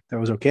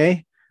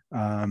okay.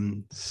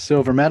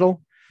 Silver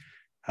medal.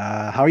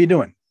 How are you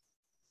doing?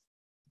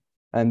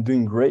 I'm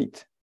doing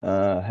great.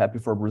 Happy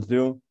for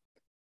Brazil.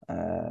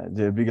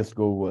 The biggest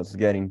goal was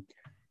getting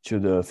to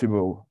the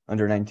FIBA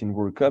Under 19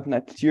 World Cup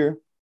next year.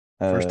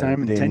 First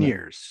time in 10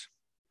 years.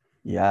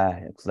 Yeah,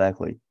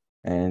 exactly.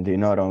 And they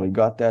not only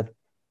got that,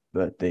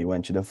 but they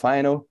went to the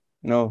final.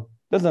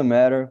 Doesn't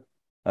matter.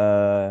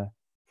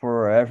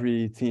 For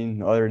every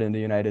team other than the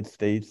United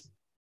States,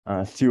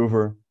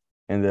 silver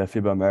in the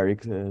FIBA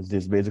Americas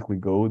is basically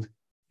gold,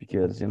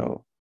 because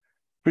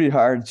pretty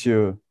hard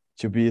to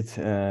beat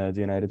the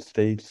United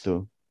States.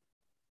 So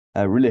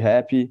I'm really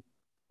happy.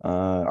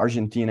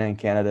 Argentina and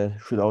Canada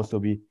should also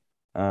be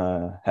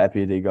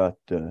happy they got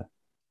the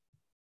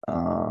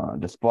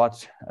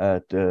spot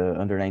at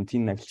under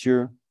 19 next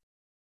year.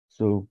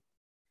 So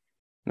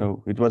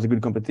it was a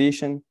good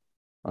competition.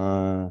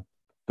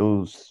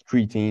 Those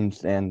three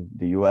teams and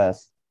the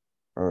US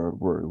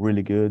were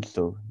really good.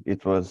 So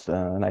it was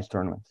a nice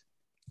tournament.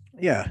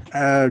 Yeah,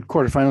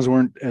 quarterfinals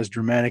weren't as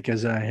dramatic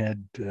as I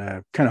had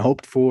kind of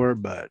hoped for,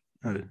 but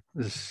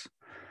this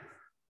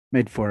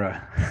made for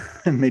a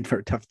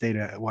tough day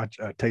to watch,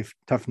 a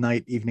tough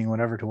night, evening,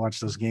 whatever, to watch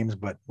those games.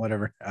 But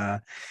whatever.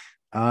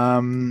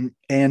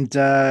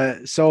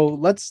 So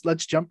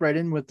let's jump right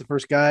in with the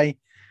first guy.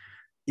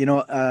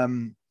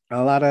 A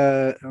lot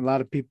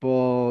of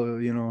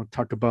people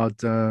talk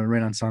about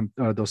Renan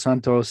dos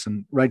Santos,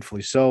 and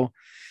rightfully so.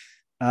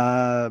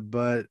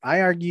 But I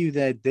argue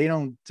that they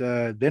don't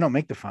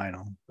make the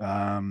final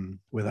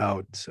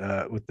without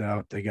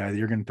the guy that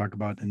you're going to talk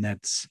about, and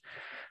that's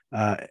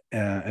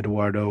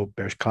Eduardo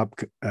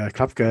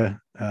Klafke.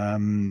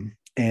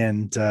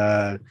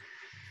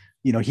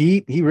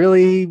 He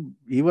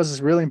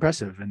was really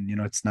impressive, and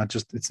it's not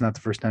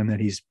the first time that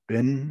he's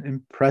been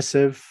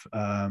impressive.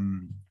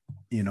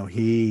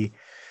 He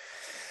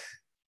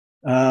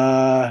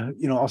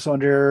also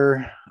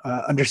under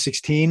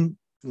 16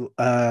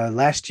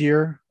 last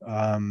year,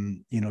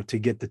 to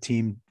get the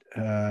team.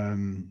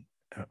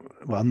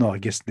 Well, no, I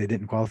guess they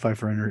didn't qualify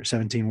for under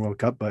 17 World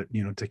Cup, but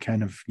to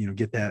kind of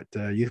get that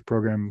youth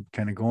program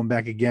kind of going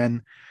back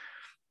again,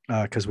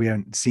 because we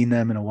haven't seen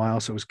them in a while,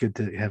 so it was good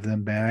to have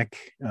them back.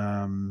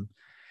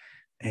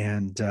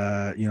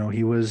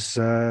 He was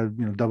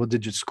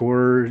double-digit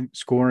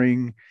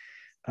scoring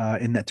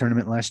in that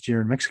tournament last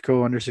year in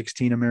Mexico under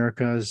 16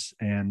 Americas,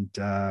 and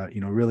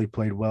really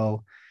played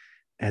well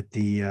at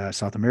the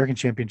South American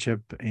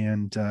Championship,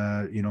 and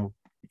I'm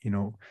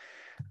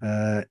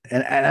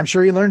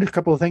sure he learned a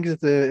couple of things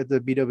at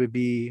the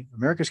BWB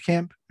Americas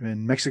camp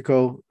in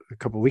Mexico a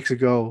couple of weeks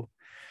ago.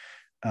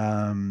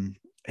 So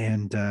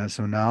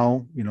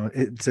now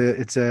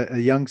it's a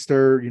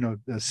youngster,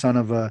 the son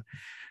of a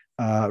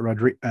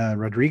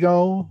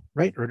Rodrigo,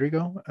 right?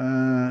 Rodrigo,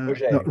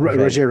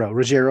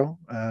 Rogero,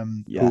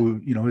 Yeah.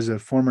 who is a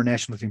former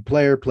national team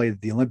player, played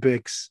at the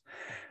Olympics,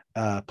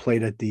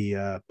 played at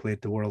the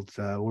World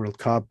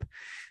Cup,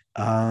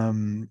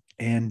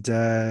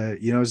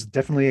 is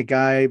definitely a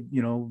guy.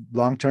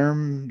 Long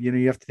term,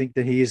 you have to think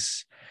that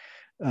he's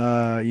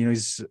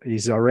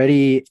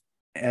already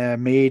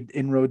made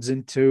inroads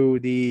into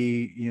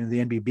the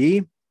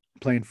NBB,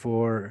 playing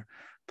for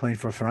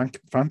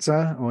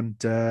Franza.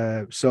 And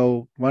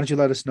so why don't you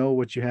let us know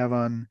what you have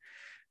on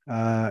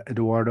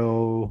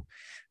Eduardo?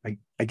 I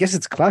guess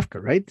it's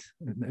Klafke, right?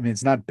 I mean,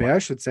 it's not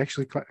Bersch, it's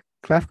actually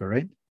Klafke,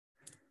 right?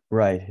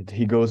 Right.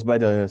 He goes by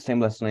the same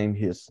last name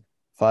his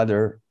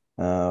father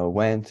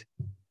went,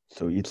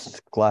 so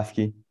it's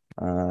Klafke.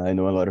 I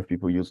know a lot of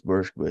people use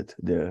Bersch, but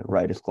the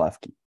right is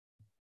Klafke.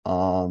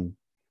 I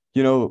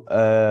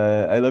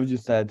loved you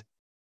said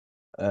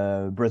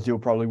Brazil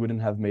probably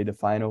wouldn't have made the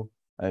final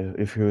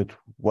if it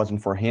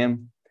wasn't for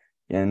him,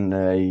 and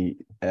I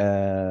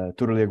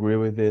totally agree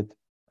with it.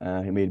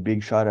 He made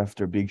big shot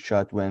after big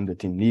shot when the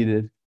team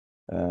needed.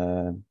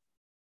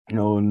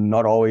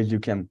 not always you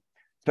can,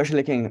 especially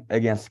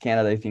against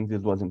Canada. I think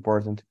this was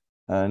important.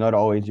 Not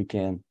always you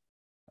can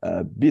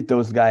beat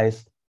those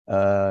guys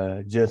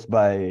just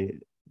by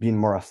being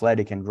more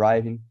athletic and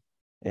driving.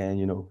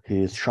 And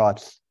his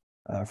shots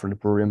from the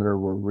perimeter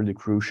were really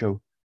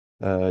crucial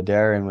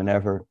there. And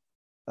whenever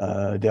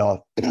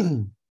the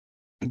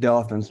the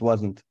offense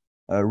wasn't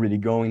really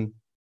going,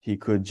 he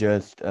could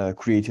just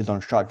create his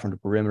own shot from the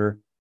perimeter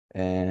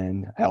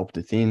and help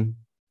the team.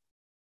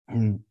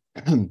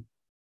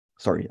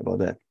 Sorry about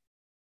that.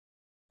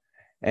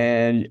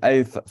 And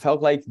I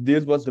felt like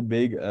this was the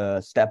big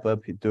step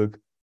up he took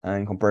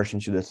in comparison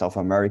to the South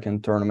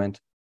American tournament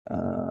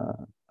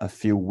a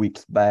few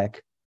weeks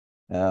back.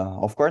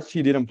 Of course,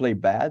 he didn't play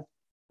bad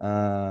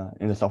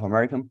in the South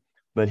American,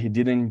 but he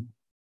didn't.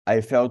 I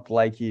felt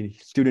like he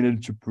still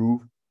needed to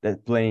prove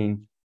that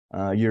playing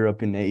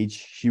European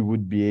age, he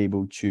would be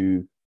able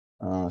to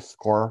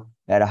score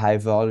at a high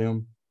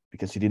volume,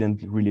 because he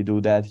didn't really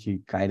do that. He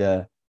kind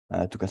of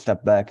took a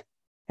step back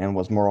and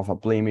was more of a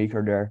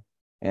playmaker there.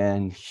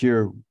 And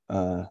here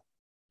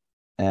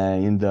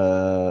in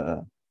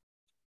the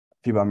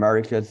FIBA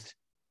Americas,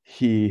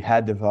 he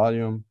had the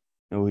volume,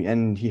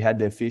 and he had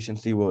the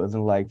efficiency. It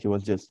wasn't like he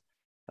was just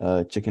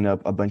checking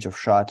up a bunch of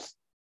shots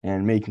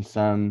and making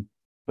some,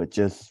 but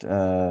just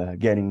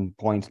getting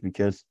points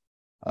because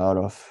out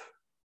of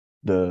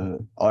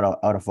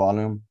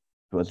volume.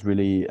 It was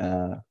really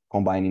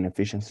combining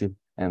efficiency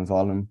and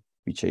volume,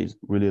 which I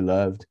really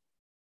loved.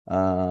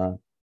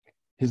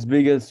 His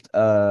biggest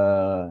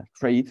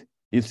trait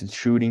is his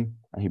shooting.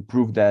 He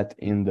proved that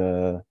in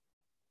the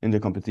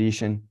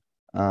competition.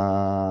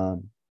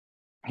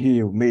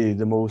 He made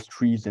the most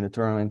threes in the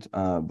tournament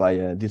by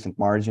a decent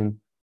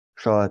margin.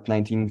 Shot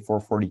 19 for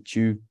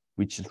 42,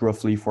 which is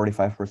roughly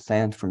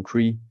 45% from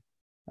three.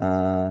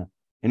 And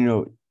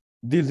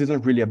this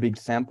isn't really a big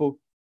sample.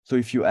 So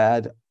if you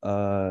add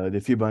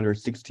the FIBA under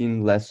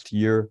 16 last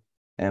year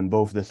and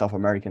both the South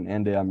American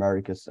and the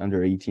Americas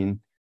under 18,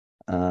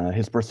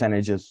 his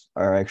percentages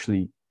are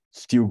actually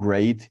still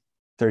great.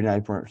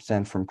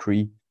 39% from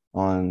three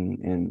on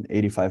an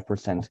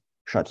 85%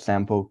 shot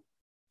sample.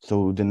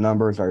 So the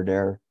numbers are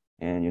there.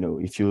 And,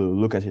 if you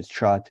look at his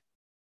shot,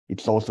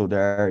 it's also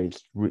there.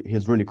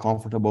 He's really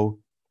comfortable.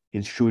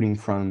 He's shooting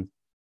from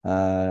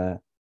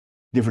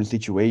different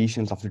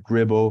situations of the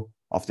dribble,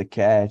 of the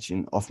catch,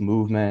 and of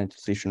movement,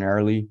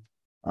 stationarily.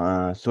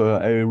 So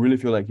I really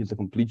feel like he's a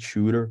complete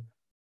shooter,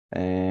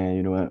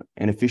 and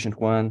an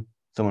efficient one,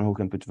 someone who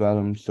can put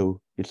volume.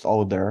 So it's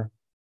all there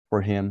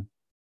for him.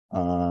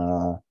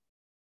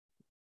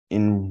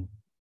 In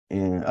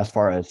as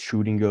far as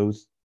shooting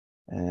goes,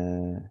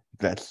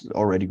 that's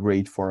already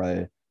great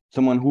for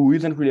someone who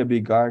isn't really a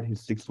big guard.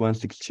 He's 6'1",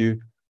 6'2",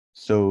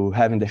 so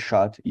having the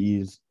shot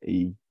is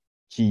a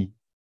key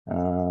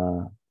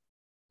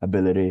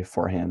ability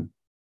for him.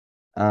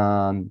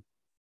 I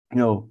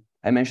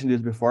mentioned this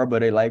before,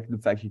 but I like the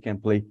fact he can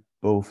play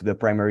both the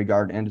primary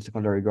guard and the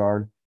secondary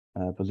guard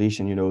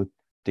position,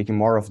 taking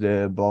more of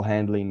the ball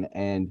handling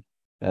and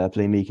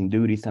playmaking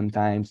duty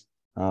sometimes,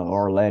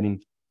 or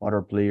letting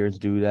other players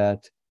do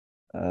that.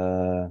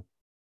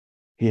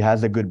 He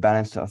has a good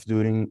balance of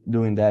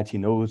doing that. He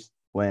knows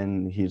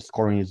when his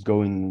scoring is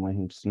going,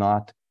 when it's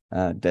not.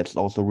 That's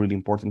also really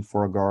important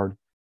for a guard,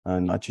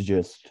 not to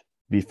just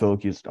be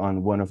focused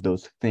on one of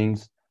those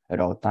things at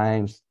all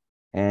times.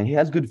 And he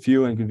has good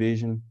feel and good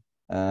vision.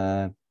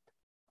 I'm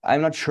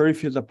not sure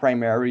if he's a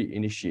primary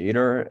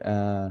initiator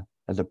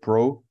as a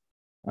pro,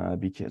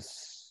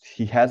 because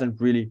he hasn't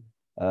really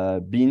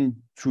been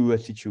through a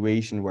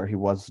situation where he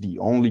was the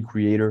only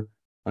creator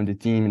on the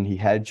team and he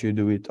had to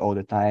do it all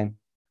the time.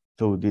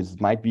 So this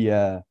might be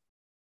a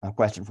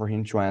question for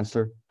him to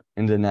answer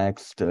in the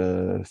next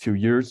few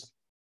years.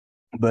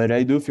 But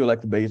I do feel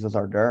like the bases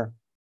are there.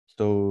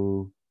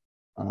 So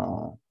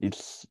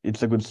it's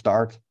a good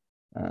start.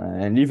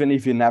 And even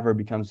if he never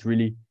becomes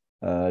really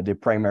the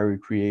primary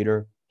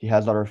creator, he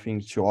has other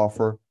things to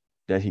offer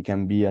that he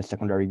can be a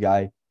secondary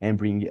guy and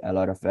bring a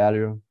lot of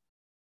value.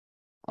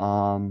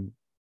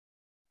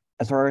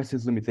 As far as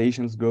his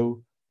limitations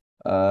go,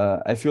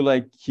 I feel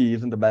like he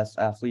isn't the best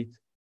athlete.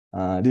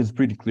 This is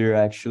pretty clear,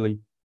 actually.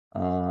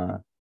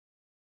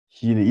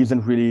 He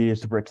isn't really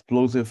super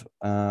explosive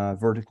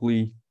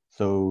vertically,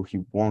 so he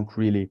won't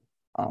really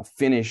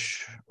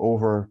finish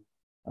over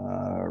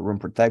rim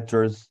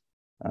protectors.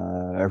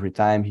 Every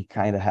time he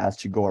kind of has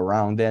to go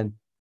around them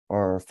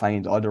or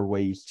find other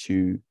ways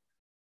to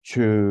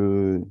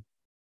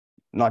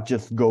not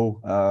just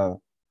go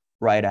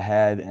right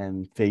ahead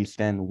and face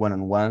them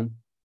one-on-one.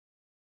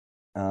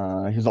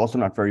 He's also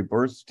not very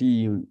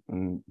bursty,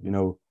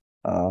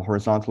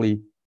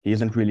 horizontally. He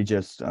isn't really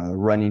just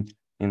running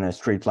in a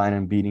straight line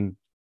and beating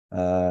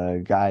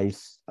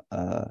guys.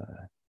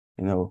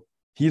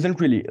 He isn't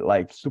really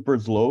like super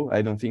slow.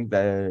 I don't think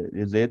that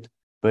is it,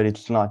 but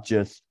it's not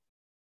just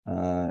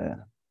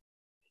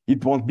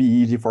it won't be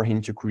easy for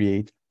him to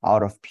create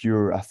out of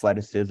pure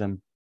athleticism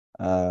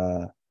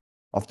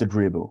of the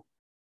dribble.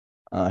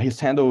 His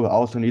handle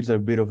also needs a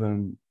bit of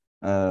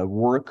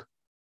work.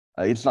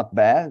 It's not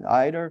bad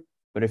either,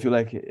 but I feel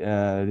like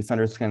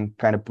defenders can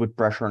kind of put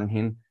pressure on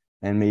him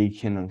and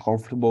make him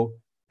uncomfortable,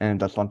 and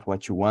that's not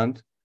what you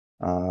want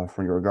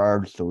from your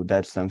guard. So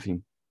that's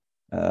something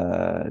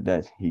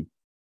that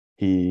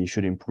he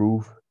should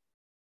improve.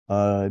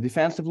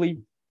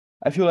 Defensively,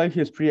 I feel like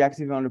he's pretty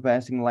active on the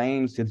passing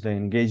lanes. He's an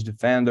engaged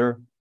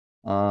defender.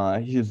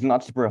 He's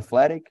not super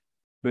athletic,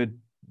 but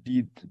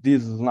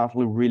this is not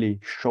really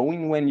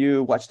showing when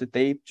you watch the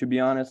tape, to be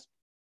honest.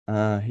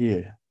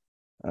 He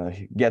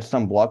gets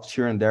some blocks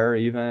here and there,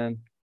 even.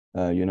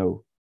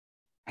 He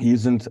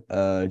isn't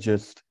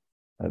just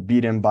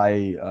beaten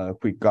by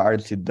quick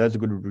guards. He does a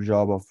good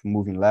job of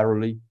moving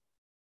laterally.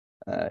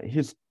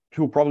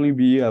 He'll probably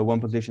be a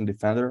one-position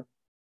defender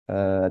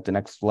at the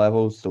next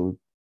level, so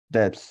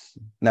that's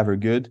never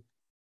good.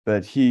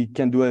 But he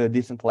can do a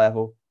decent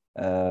level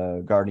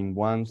guarding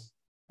ones,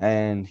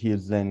 and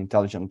he's an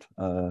intelligent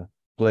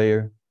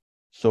player.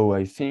 So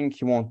I think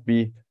he won't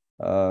be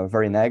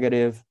very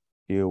negative.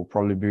 He'll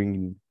probably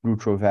bring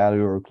neutral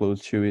value or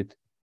close to it,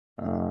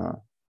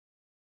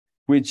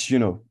 which,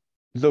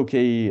 is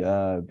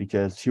okay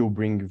because he'll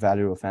bring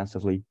value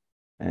offensively,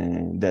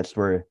 and that's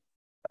where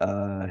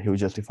he'll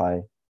justify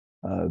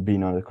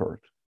being on the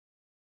court.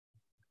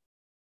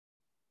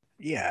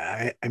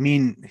 Yeah, I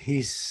mean,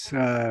 he's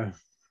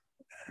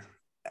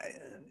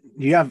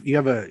you have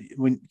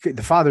when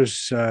the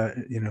father's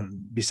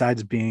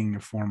besides being a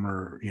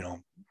former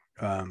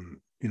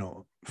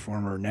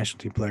former national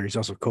team player, he's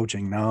also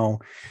coaching now,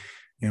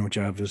 which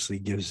obviously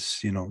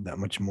gives that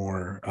much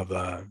more of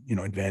a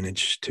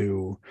advantage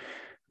to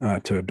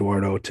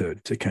Eduardo to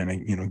kind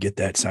of get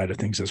that side of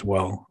things as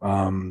well.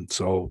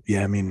 So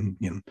yeah, I mean,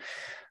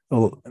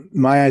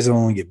 my eyes will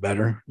only get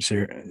better,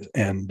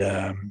 and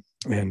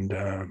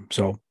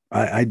so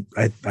I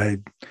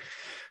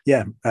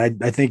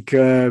think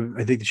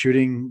the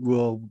shooting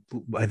will.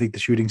 I think the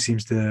shooting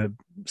seems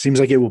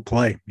like it will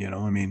play.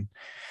 I mean,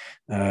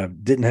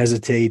 didn't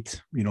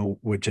hesitate.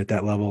 Which at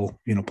that level,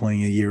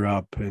 playing a year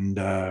up and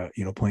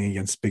playing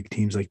against big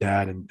teams like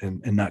that,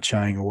 and not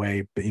shying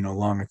away, but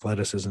long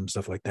athleticism,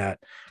 stuff like that.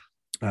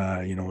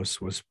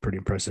 Was pretty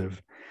impressive.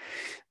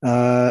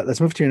 Let's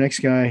move to your next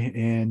guy,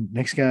 and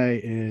next guy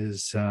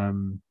is a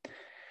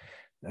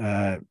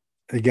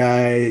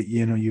guy.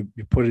 You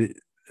put it.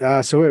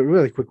 So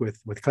really quick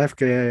with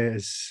Klafke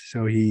is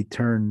so he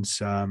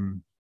turns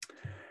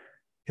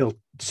he'll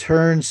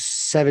turn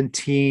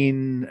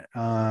 17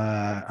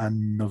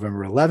 on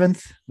November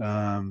 11th,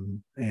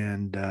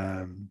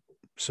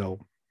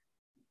 so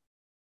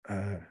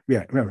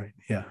yeah, right,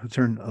 yeah,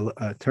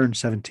 turn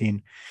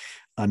 17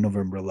 on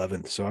November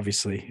 11th. So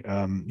obviously,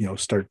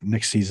 start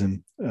next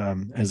season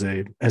as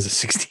a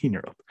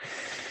 16-year-old.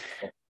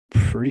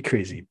 Pretty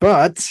crazy,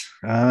 but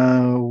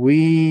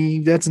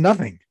that's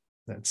nothing.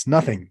 That's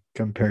nothing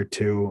compared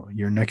to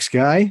your next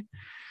guy,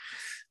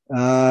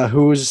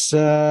 who's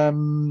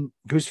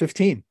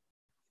 15,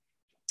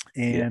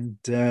 and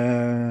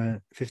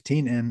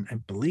 15, and I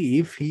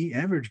believe he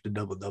averaged a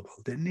double,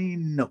 didn't he?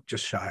 No,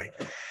 just shy.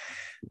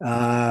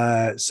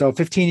 So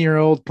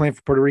 15-year-old playing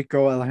for Puerto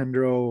Rico,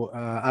 Alejandro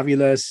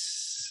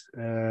Aviles,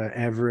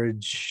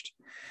 averaged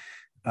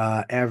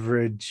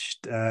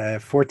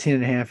 14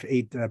 and a half,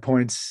 8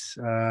 points,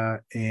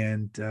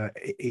 and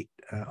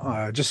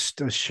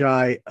just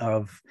shy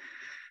of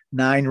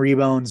 9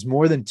 rebounds,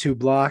 more than 2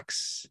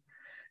 blocks.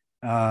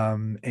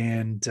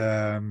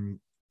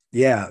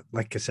 Yeah,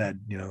 like I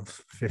said,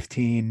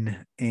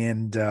 15,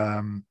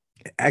 and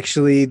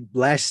actually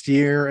last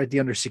year at the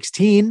under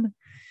 16,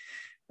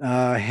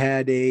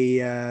 had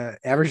a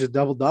average of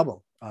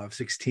double of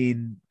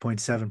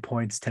 16.7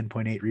 points,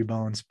 10.8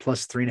 rebounds,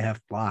 plus 3.5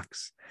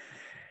 blocks.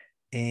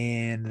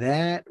 And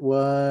that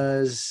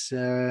was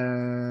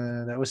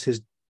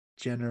his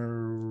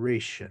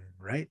generation,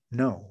 right?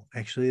 No,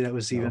 actually that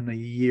was even a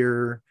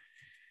year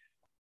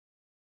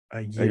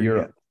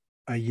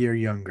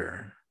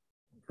younger.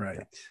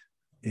 Right.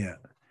 Yeah.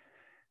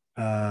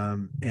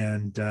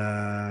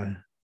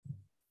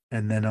 And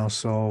then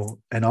also,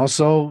 at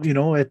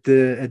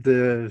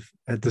the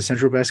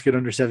Central Basket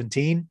under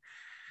 17,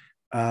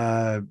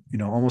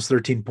 almost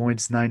 13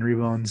 points, 9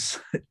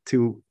 rebounds,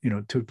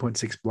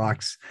 2.6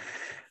 blocks.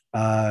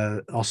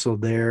 Also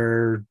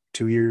there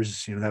 2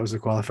 years, that was the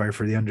qualifier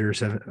for the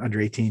under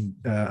 18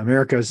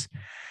 Americas.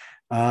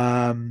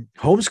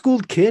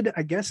 Homeschooled kid,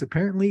 I guess,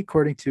 apparently,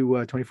 according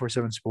to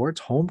 24/7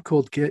 Sports,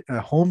 homeschooled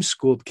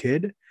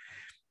kid,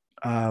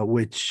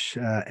 which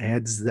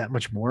adds that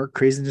much more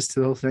craziness to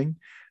the whole thing.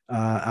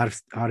 Out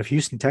of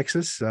Houston,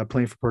 Texas,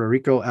 playing for Puerto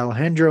Rico,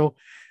 Alejandro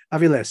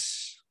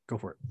Aviles. Go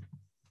for it.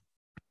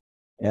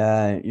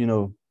 Yeah,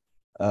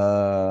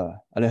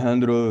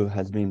 Alejandro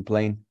has been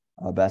playing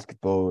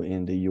basketball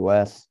in the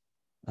US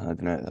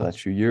the last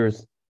few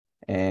years,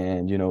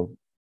 and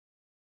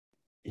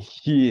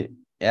he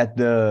at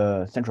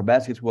the Central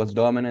Basket was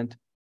dominant,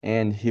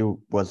 and he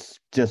was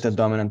just as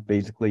dominant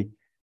basically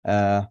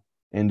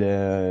in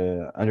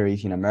the under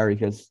 18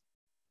 Americas.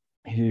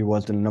 He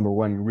was the number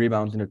 1 in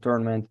rebounds in the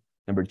tournament,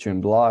 number 2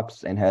 in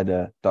blocks, and had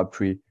a top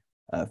 3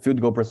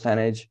 field goal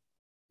percentage.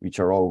 which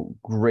are all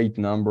great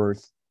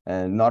numbers,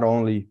 and not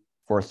only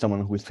for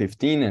someone who is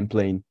 15 and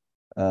playing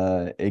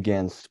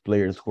against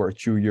players who are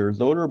 2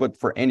 years older, but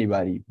for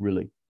anybody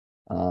really.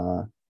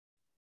 I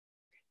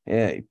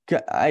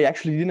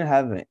actually didn't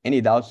have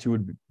any doubts he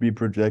would be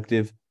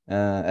productive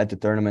at the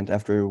tournament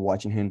after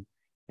watching him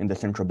in the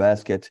central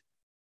basket,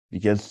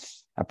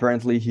 because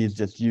apparently he's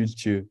just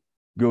used to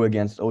go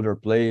against older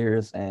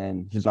players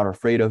and he's not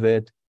afraid of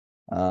it.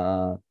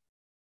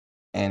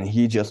 And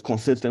he just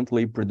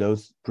consistently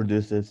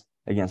produces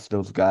against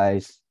those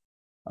guys.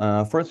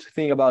 First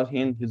thing about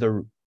him, he's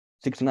a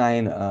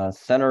 6'9"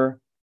 center.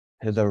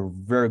 He's a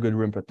very good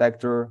rim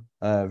protector,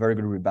 very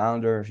good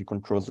rebounder. He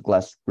controls the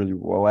glass really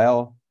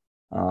well.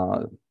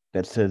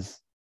 That's his.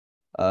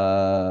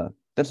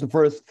 That's the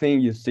first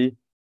thing you see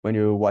when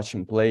you watch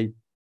him play.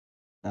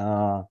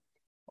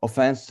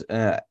 Offense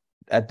at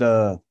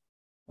the.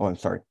 Oh, I'm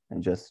sorry.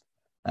 I'm just.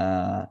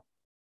 As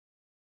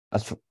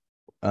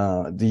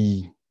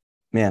the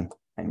man,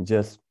 I'm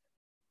just.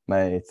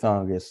 My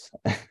tongue is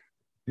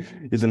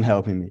isn't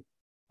helping me.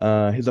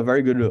 He's a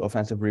very good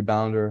offensive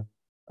rebounder.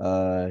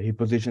 He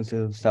positions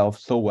himself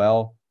so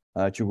well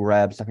to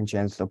grab second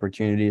chance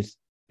opportunities.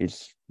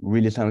 It's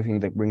really something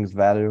that brings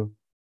value.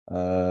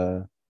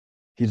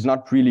 He's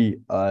not really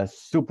a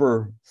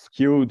super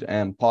skilled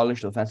and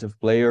polished offensive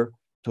player,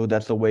 so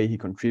that's the way he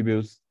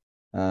contributes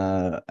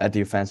at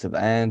the offensive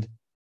end.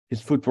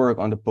 His footwork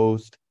on the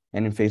post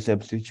and in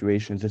face-up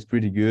situations is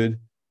pretty good.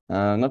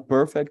 Not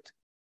perfect,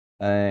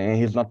 and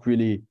he's not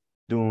really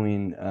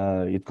doing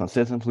it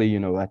consistently,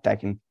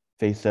 attacking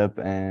face-up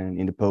and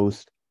in the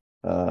post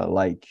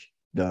like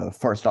the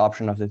first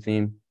option of the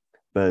team.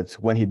 But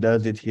when he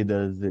does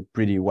it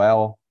pretty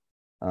well.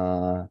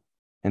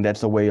 And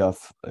that's a way of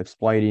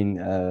exploiting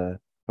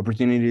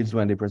opportunities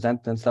when they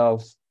present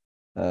themselves.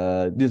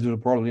 This will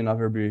probably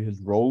never be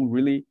his role,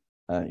 really.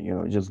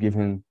 Just give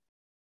him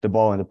the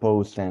ball in the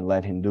post and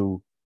let him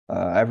do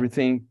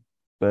everything.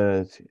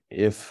 But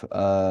if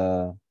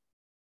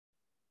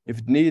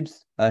it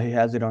needs, he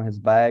has it on his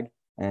bag,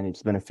 and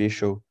it's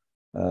beneficial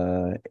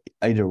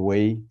either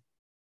way.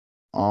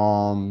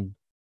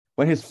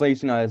 When he's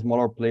facing a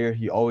smaller player,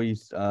 he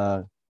always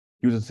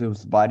uses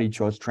his body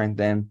to strengthen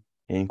them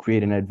and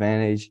create an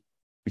advantage,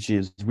 which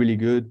is really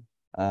good.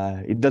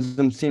 It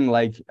doesn't seem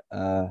like,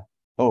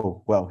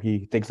 oh, well,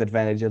 he takes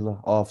advantage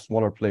of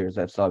smaller players.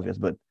 That's obvious,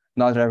 but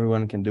not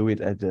everyone can do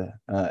it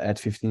at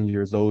 15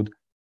 years old.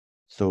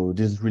 So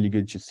this is really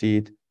good to see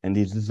it, and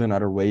this is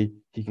another way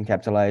he can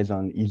capitalize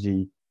on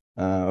easy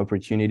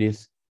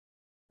opportunities.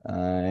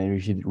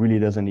 And he really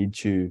doesn't need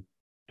to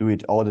do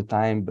it all the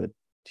time, but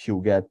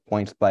he'll get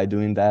points by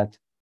doing that.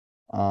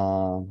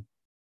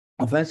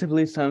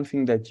 Offensively,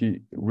 something that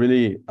you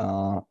really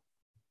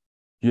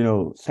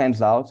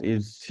stands out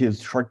is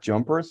his short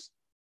jumpers.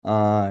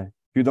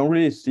 You don't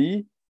really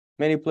see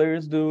many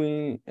players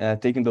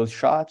taking those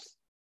shots,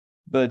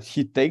 but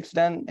he takes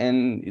them,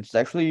 and it's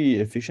actually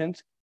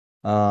efficient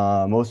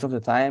most of the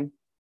time.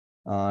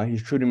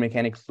 His shooting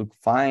mechanics look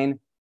fine,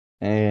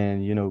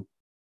 and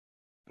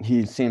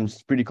he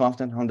seems pretty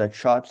confident on that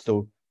shot.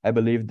 So I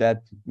believe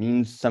that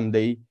means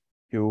someday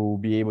he'll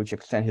be able to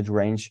extend his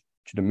range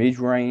to the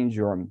mid-range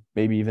or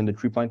maybe even the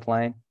three-point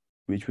line,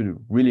 which would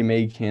really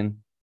make him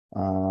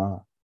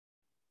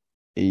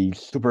a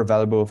super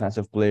valuable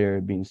offensive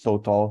player, being so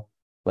tall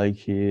like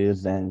he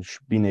is and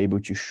being able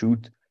to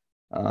shoot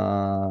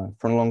from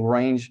long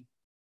range.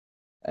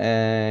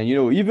 And,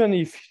 even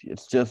if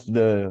it's just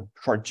the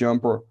short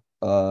jumper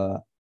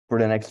for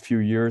the next few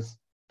years,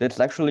 that's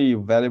actually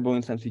valuable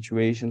in some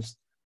situations.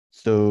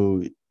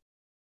 So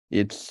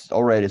it's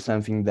already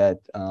something that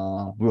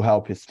will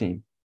help his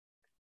team.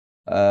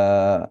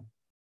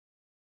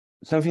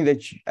 Something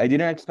that I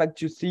didn't expect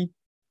to see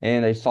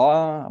and I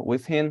saw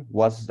with him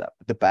was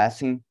the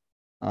passing.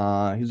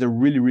 He's a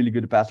really, really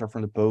good passer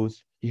from the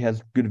post. He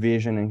has good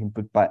vision and can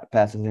put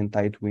passes in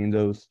tight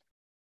windows.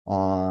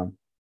 A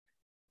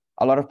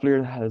lot of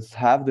players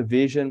have the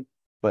vision,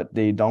 but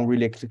they don't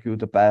really execute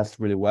the pass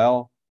really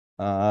well.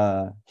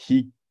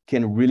 He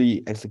can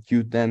really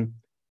execute them.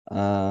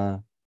 I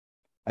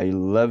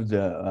loved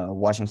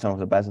watching some of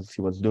the passes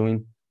he was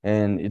doing,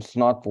 and it's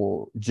not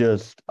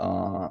just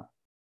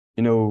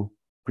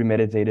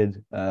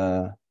premeditated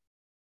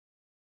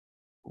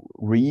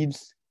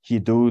reads. He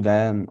do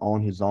them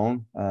on his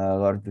own. A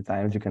lot of the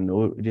times you can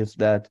notice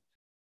that.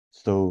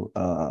 So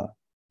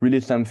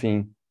really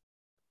something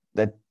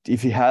that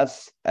if he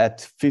has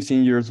at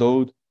 15 years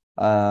old,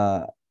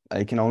 I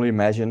can only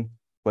imagine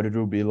what it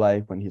will be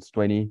like when he's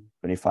 20,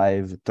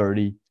 25,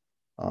 30.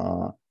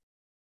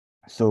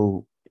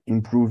 So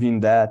improving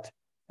that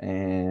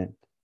and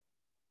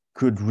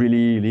could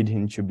really lead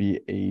him to be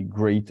a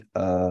great,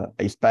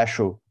 a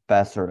special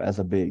passer as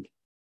a big.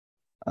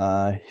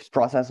 His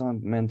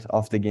processment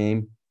of the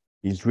game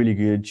is really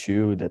good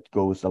too. That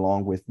goes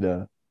along with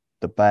the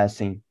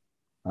passing.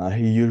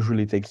 He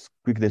usually takes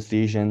quick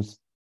decisions,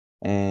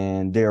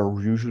 and they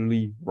are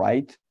usually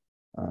right.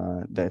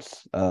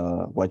 That's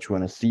what you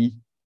want to see.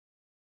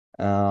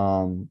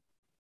 And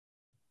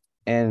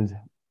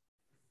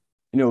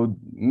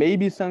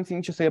maybe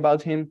something to say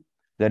about him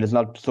that is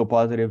not so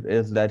positive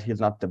is that he's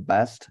not the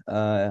best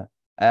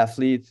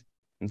athlete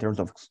in terms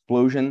of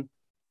explosion.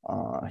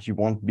 He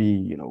won't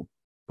be,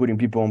 putting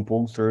people on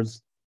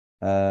posters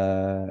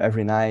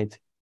every night.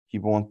 He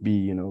won't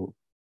be,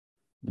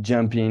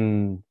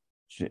 jumping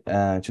to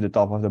the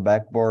top of the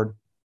backboard.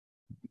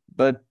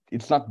 But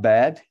it's not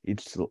bad.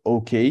 It's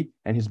okay.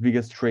 And his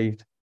biggest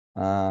trait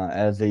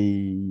as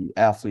a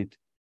athlete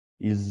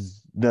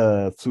is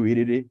the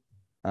fluidity.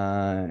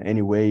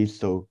 Anyway,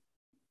 so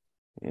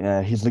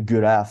he's a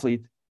good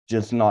athlete,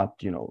 just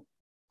not,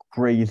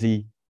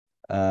 crazy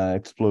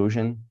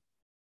explosion,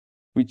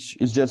 which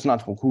is just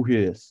not who he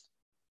is.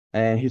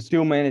 And he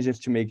still manages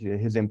to make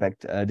his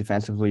impact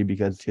defensively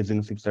because his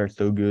instincts are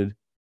so good,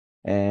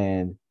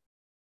 and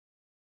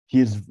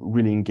he's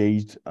really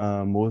engaged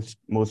most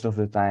of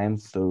the time.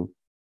 So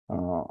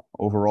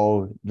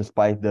overall,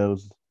 despite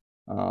those,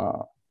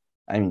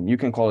 you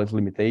can call it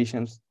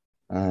limitations,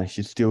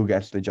 she still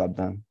gets the job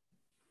done.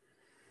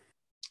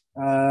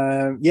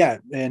 Yeah,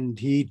 and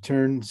he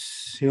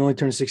only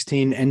turns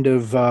 16 end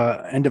of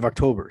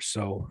October,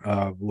 so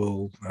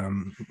we'll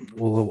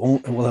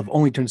have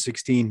only turned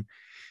 16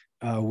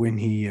 when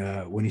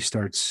he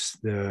starts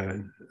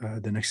the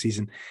next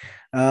season.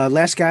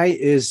 Last guy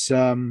is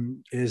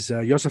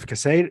Joseph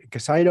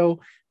Caicedo,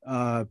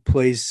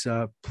 plays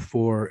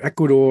for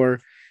Ecuador.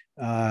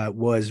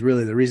 Was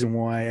really the reason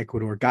why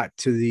Ecuador got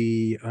to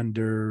the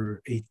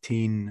under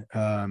 18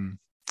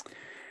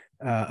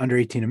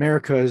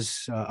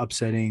 Americas,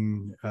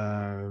 upsetting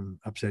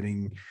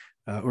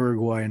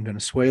Uruguay and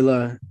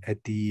Venezuela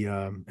at the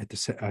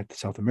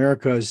South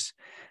Americas.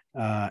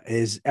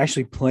 Is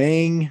actually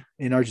playing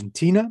in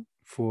Argentina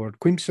for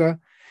Quimsa.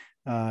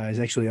 Is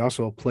actually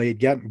also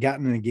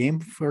gotten in a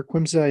game for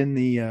Quimsa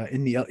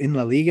in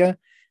La Liga,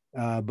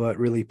 but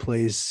really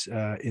plays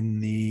in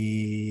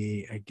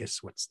the, I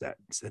guess, what's that?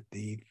 Is that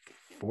the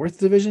fourth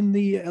division,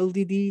 the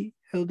LDD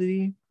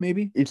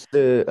maybe? It's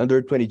the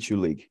under 22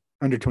 league.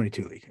 Under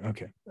 22 league.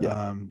 Okay.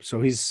 Yeah.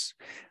 So he's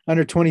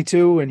under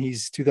 22 and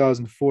he's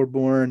 2004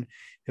 born.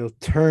 He'll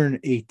turn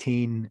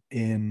 18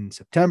 in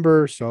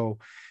September. So,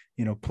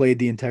 played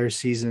the entire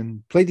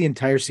season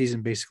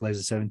basically as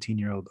a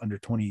 17-year-old under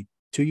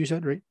 22, you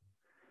said, right?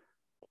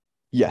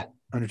 Yeah.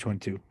 Under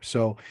 22.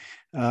 So,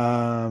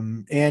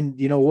 and,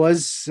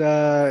 was,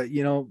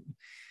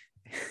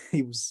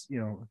 he was,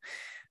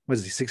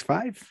 was he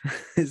 6'5"?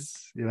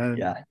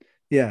 Yeah.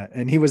 Yeah,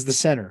 and he was the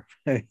center,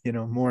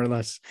 more or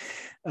less,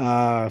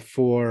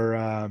 for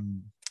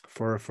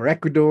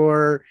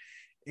Ecuador,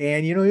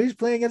 and he was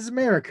playing against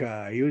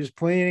America. He was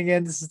playing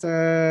against,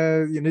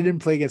 didn't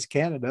play against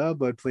Canada,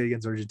 but played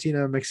against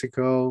Argentina,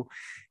 Mexico,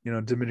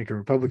 Dominican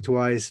Republic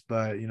twice.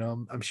 But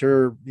I'm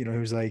sure he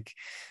was like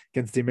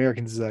against the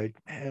Americans, like,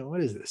 man,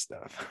 what is this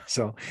stuff?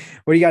 So,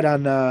 what do you got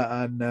on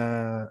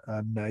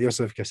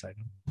Josef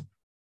Caicedo?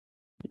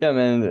 Yeah,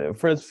 man.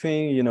 First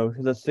thing, he's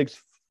a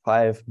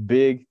 6'5"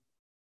 big.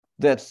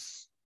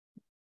 That's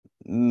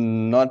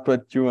not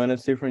what you want to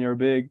see from your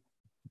big.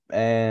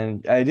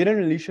 And I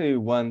didn't initially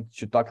want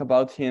to talk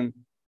about him,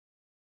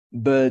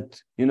 but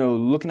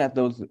looking at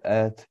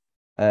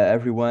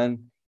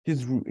everyone,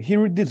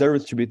 he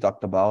deserves to be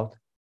talked about.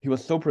 He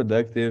was so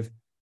productive,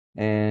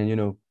 and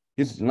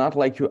it's not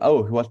like he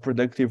was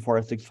productive for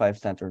a 6'5"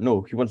 center.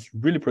 No, he was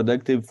really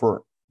productive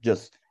for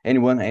just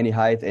anyone, any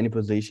height, any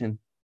position.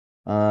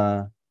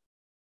 And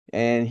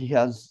he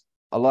has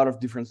a lot of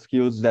different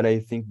skills that I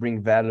think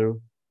bring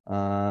value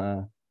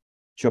to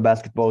a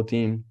basketball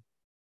team,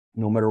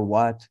 no matter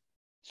what.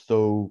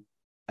 So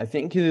I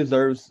think he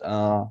deserves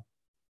to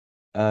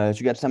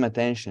get some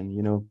attention.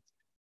 He'll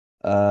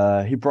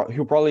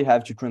probably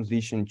have to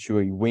transition to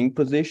a wing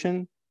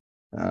position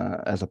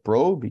as a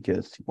pro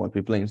because he won't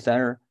be playing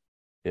center.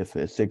 If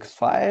it's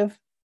 6'5",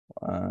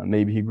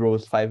 maybe he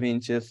grows 5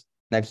 inches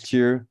next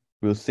year.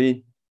 We'll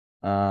see.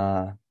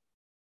 But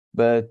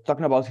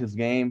talking about his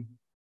game,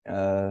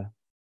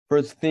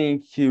 first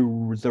thing, he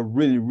was a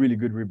really, really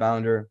good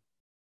rebounder.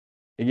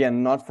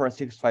 Again, not for a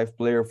 6'5"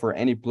 player, for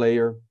any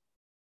player.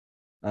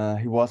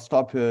 He was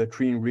top 3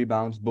 in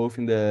rebounds, both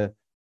in the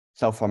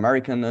South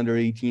American under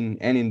 18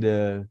 and in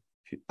the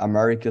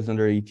Americas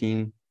under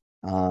 18.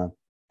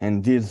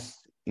 And this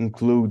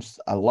includes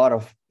a lot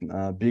of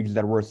bigs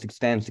that were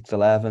 6'10",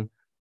 6'11",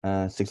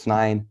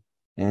 6'9",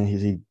 and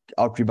he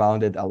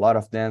out-rebounded a lot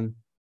of them.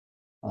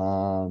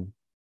 I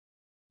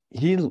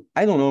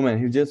don't know, man.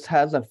 He just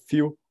has a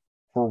feel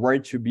for where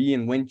to be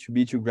and when to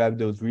be to grab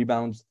those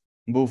rebounds,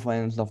 both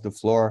ends of the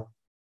floor,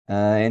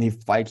 and he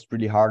fights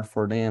pretty hard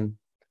for them.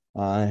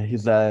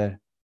 He's a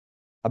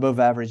above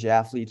average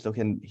athlete, so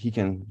he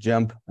can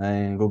jump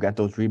and go get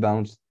those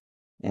rebounds,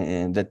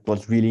 and that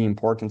was really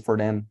important for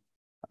them.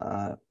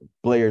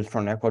 Players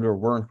from Ecuador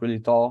weren't really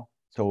tall,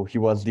 so he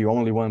was the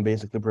only one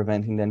basically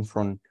preventing them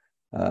from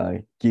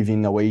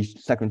giving away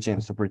second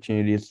chance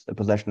opportunities,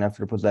 possession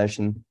after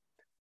possession.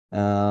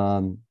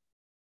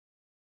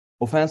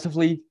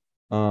 Offensively,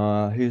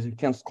 he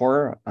can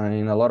score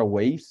in a lot of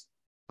ways.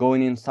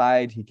 Going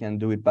inside, he can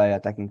do it by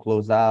attacking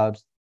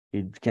closeouts.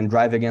 He can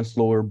drive against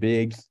lower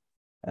bigs.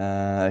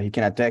 He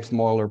can attack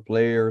smaller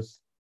players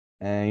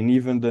and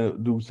even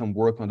do some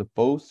work on the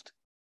post,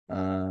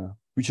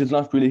 which is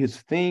not really his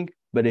thing.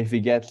 But if he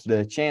gets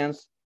the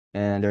chance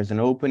and there's an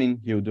opening,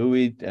 he'll do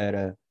it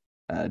at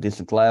a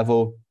decent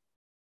level.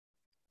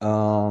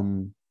 I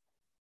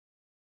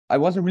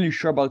wasn't really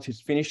sure about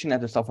his finishing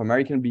at the South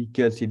American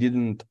because he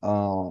didn't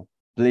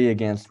play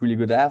against really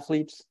good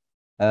athletes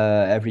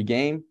every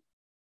game.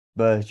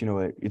 But,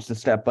 it's a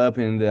step up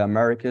in the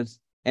Americas,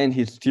 and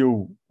he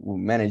still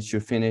managed to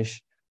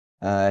finish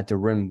at the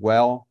rim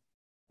well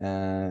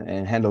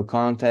and handle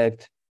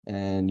contact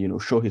and,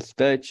 show his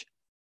touch.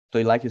 So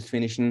I like his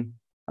finishing.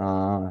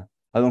 I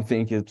don't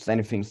think it's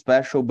anything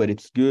special, but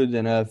it's good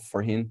enough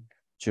for him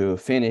to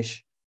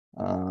finish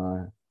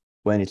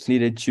when it's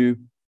needed to.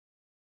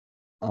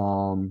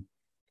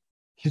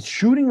 His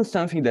shooting was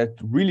something that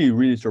really,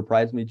 really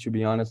surprised me, to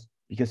be honest,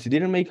 because he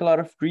didn't make a lot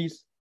of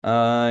threes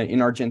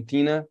in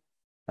Argentina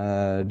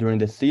during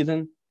the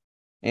season,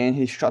 and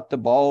he shot the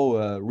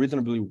ball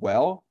reasonably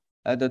well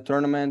at the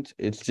tournament.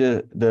 It's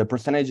just the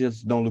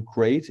percentages don't look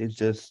great. It's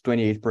just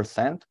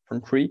 28%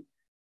 from three,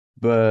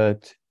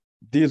 but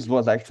this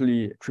was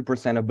actually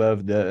 3%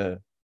 above the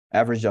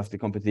average of the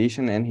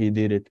competition, and he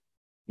did it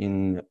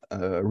in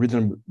a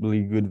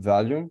reasonably good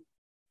volume.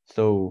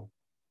 So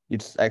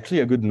it's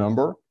actually a good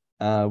number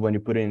when you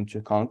put it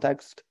into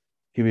context.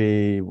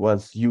 He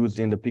was used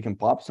in the pick and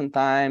pop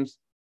sometimes,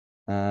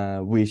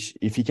 which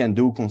if he can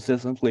do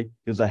consistently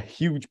is a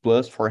huge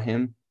plus for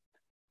him.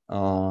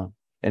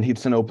 And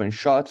hits an open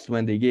shots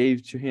when they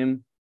gave to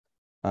him,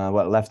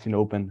 left him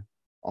open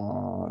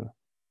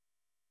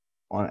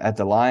at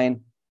the line.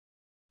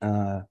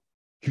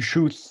 He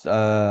shoots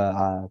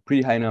a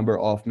pretty high number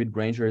of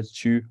mid-rangers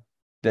too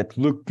that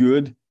look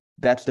good.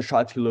 That's the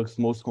shot he looks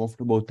most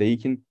comfortable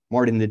taking,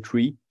 more than the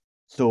three.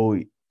 So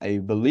I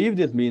believe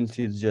this means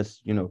he's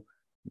just,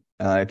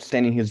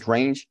 extending his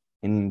range,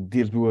 and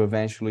this will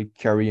eventually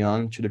carry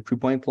on to the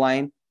 3-point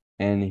line,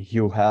 and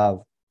he'll have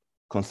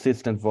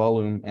consistent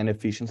volume and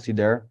efficiency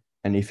there.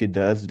 And if he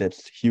does,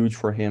 that's huge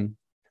for him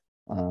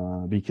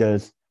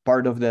because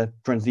part of the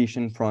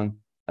transition from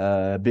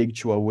big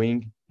to a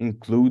wing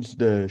includes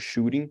the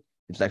shooting.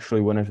 It's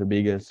actually one of the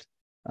biggest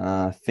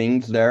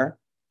things there.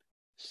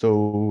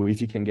 So if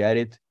he can get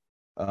it,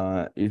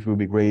 it will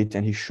be great.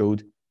 And he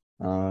showed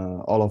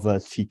all of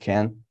us he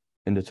can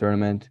in the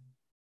tournament,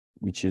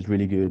 which is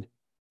really good.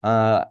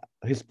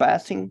 His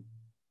passing,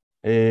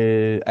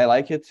 I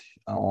like it.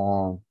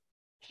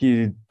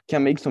 He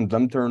can make some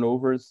dumb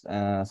turnovers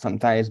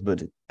sometimes,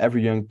 but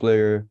every young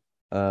player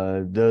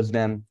does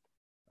them.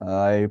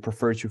 I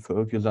prefer to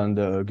focus on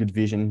the good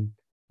vision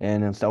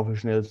and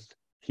unselfishness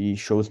he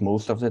shows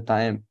most of the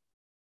time.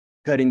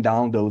 Cutting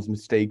down those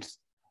mistakes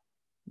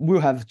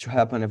will have to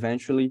happen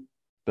eventually,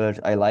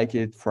 but I like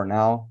it for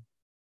now.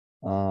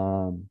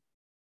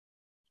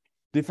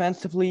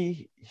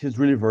 Defensively, he's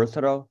really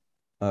versatile.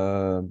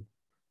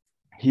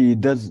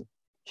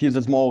 He's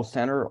a small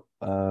center,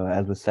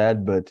 as we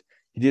said, but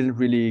he didn't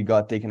really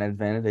got taken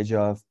advantage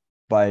of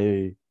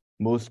by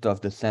most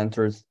of the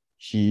centers.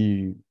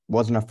 He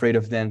wasn't afraid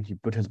of them. He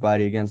put his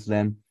body against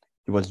them.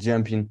 He was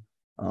jumping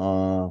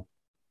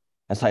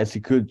as high as he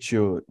could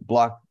to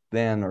block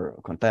them or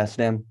contest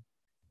them.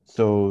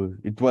 So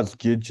it was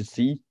good to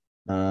see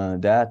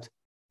that.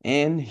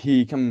 And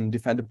he can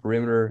defend the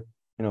perimeter.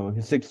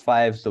 He's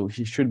 6'5", so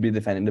he should be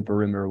defending the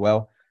perimeter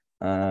well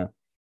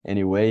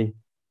anyway.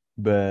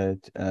 But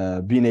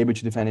being able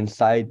to defend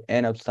inside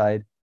and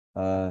outside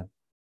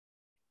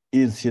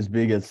is his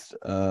biggest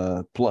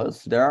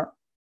plus there.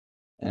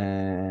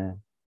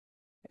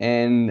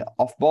 And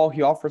off ball,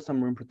 he offers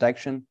some rim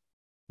protection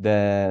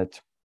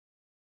that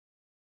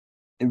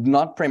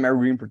not primary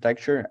rim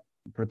protection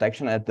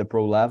at the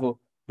pro level,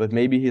 but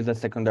maybe he's a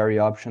secondary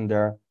option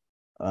there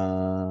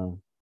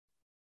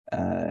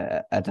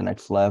at the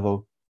next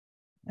level.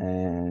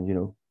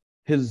 And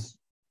his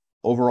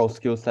overall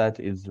skill set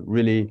is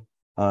really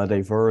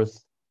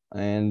diverse,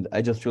 and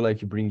I just feel like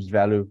he brings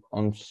value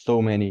on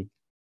so many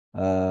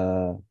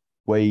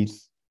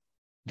ways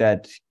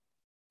that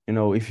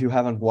if you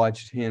haven't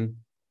watched him,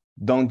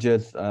 don't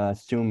just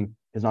assume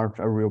he's not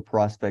a real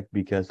prospect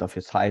because of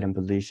his height and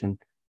position.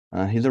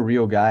 He's a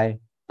real guy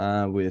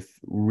with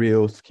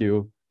real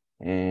skill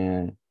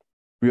and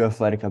real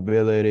athletic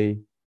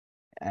ability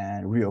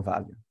and real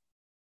value.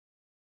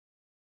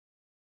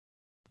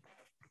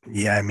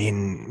 Yeah, I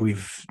mean,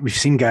 we've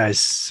seen guys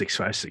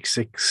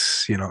 6'5",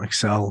 6'6",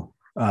 excel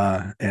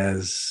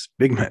as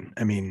big men.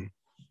 I mean,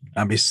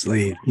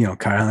 obviously,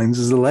 Kyle Hines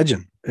is a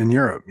legend in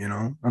Europe.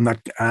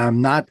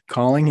 I'm not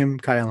calling him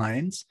Kyle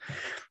Hines.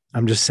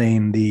 I'm just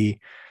saying the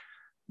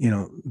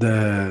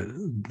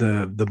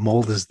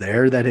mold is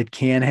there that it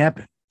can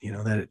happen.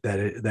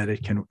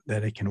 That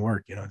it can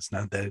work.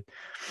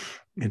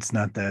 It's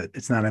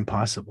not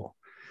impossible.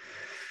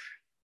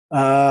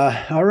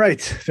 All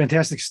right.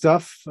 Fantastic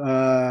stuff.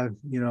 I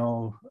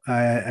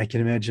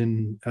can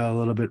imagine a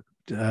little bit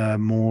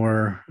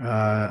more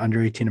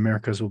under 18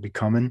 Americas will be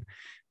coming.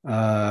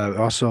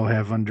 Also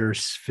have under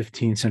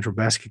 15 Central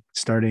Basket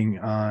starting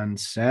on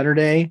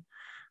Saturday.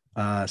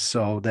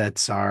 So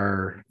that's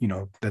our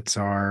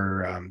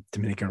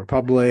Dominican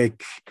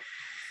Republic,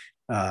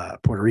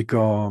 Puerto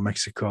Rico,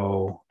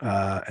 Mexico,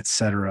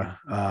 etc.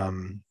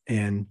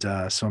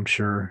 So I'm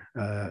sure,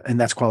 and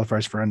that's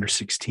qualifiers for under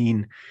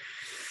 16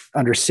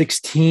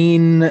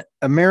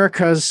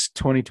 Americas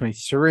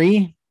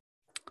 2023,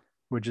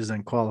 which is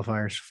then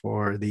qualifiers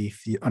for the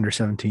under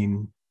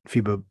 17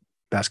 FIBA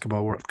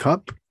Basketball World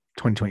Cup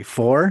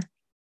 2024.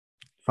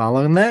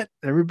 Following that,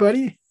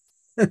 everybody.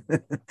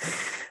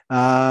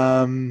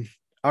 All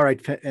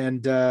right,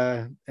 and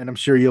I'm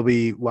sure you'll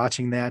be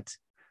watching that.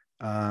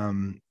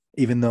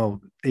 Even though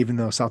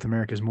South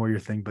America is more your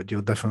thing, but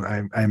you'll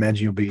definitely, I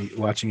imagine you'll be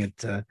watching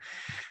it a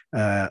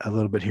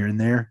little bit here and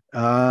there.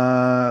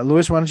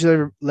 Louis, why don't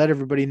you let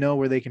everybody know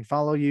where they can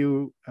follow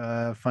you,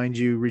 find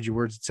you, read your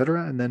words,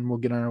 etc., and then we'll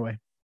get on our way.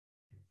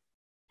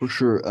 For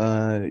sure.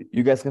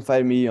 You guys can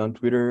find me on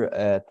Twitter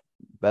at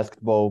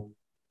basketball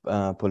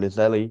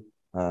Polizelli.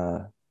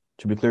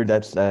 To be clear,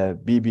 that's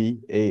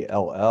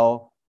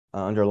BBALL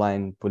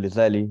underline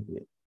Polizelli.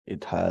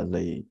 It has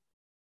a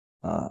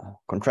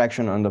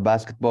contraction on the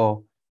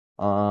basketball.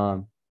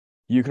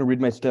 You can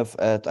read my stuff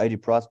at ID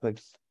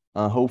Prospects.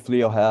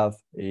 Hopefully, I'll have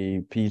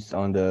a piece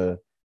on the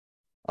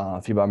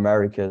FIBA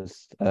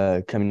Americas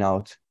coming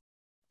out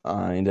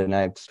in the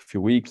next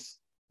few weeks.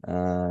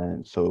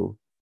 So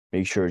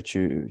make sure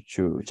to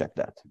check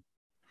that.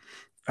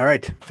 All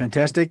right,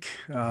 fantastic.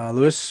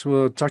 Louis,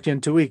 we'll talk to you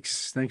in 2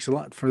 weeks. Thanks a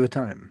lot for the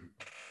time.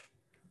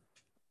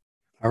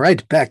 All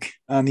right, back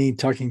on the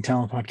Talking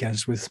Talent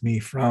podcast with me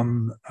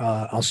from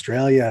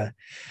Australia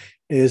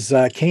is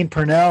Kane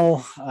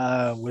Purnell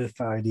with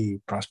ID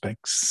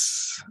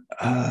Prospects.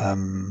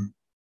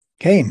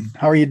 Kane,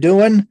 how are you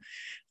doing?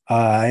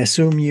 I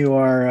assume you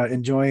are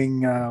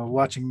enjoying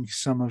watching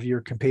some of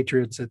your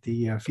compatriots at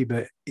the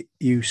FIBA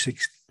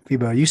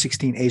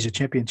U16 Asia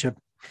Championship.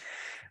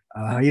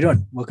 How you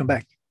doing? Welcome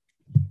back.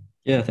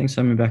 Yeah, thanks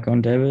for having me back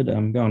on, David.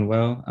 I'm going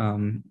well.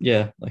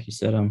 Yeah, like you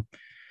said, I'm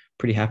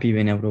pretty happy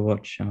being able to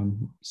watch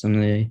some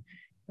of the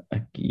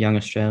young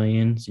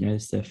Australians.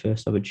 It's their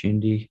first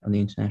opportunity on the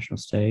international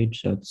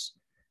stage. So it's,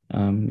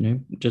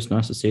 just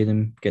nice to see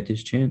them get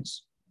this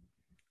chance.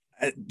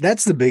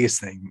 That's the biggest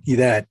thing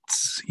that,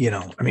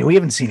 we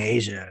haven't seen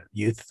Asia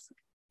youth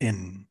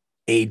in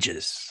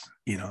ages.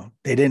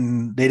 They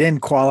didn't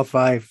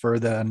qualify for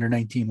the under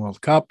 19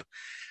 World Cup.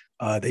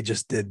 They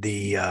just did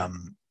the,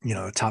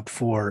 top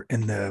four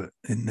in the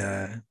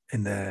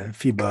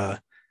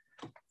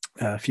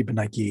FIBA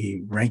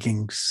Nike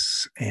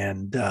rankings.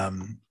 And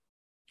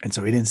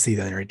so we didn't see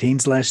the under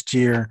 18s last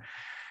year.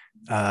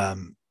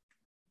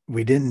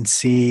 We didn't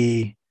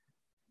see,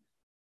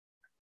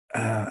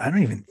 I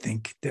don't even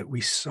think that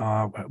we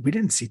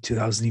didn't see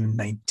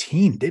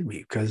 2019, did we?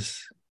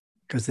 Because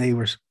they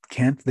were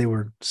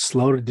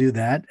slow to do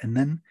that. And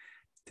then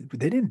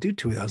they didn't do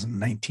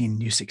 2019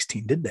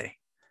 U16, did they?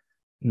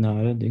 No,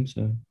 I don't think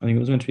so. I think it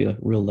was meant to be like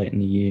real late in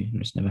the year and it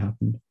just never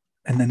happened.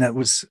 And then that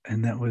was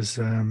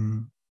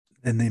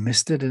then they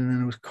missed it, and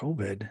then it was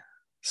COVID.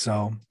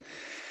 So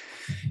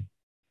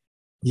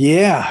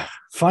yeah,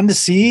 fun to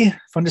see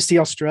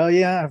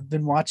Australia. I've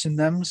been watching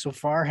them so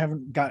far.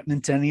 Haven't gotten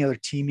into any other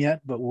team yet,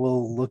 but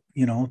we'll look,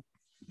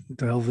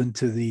 delve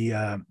into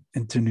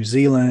into New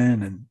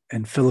Zealand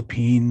and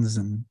Philippines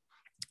and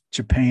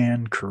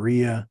Japan,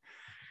 Korea.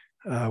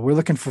 We're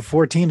looking for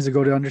 4 teams to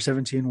go to under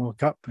 17 World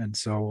Cup. And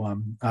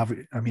so,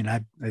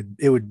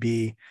 it would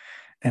be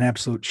an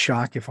absolute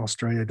shock if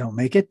Australia don't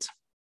make it.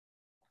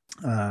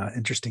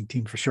 Interesting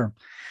team for sure.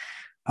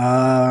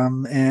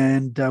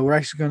 And we're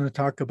actually going to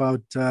talk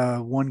about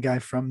one guy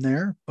from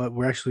there, but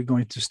we're actually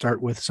going to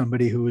start with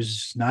somebody who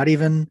is not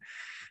even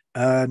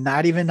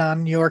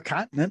on your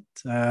continent.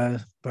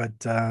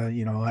 But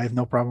I have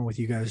no problem with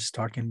you guys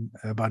talking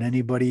about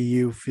anybody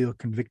you feel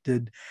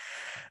convicted,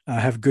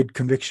 have good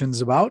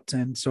convictions about.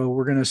 And so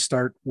we're going to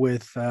start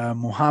with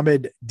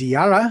Mohamed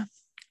Diarra,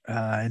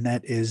 and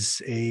that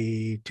is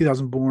a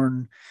 2000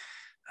 born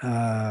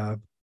power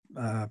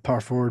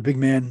forward, big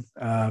man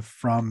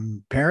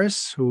from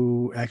Paris,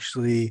 who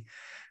actually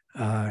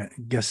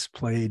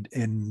played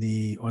in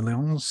the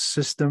Orleans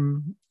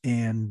system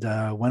and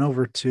went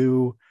over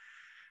to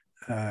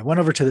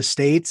the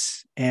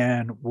States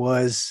and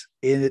was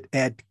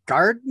at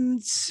Garden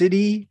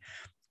City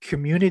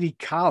Community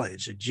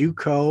College, a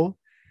JUCO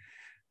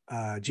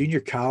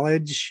junior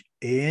college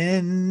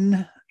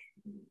in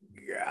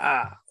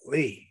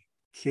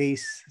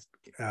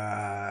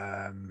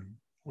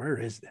where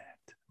is that?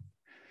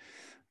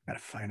 Got to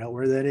find out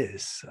where that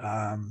is.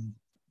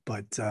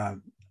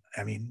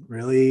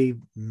 Really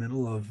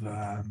middle of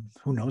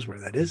who knows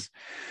where that is.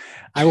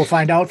 I will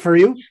find out for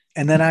you.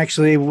 And then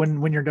actually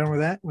when you're done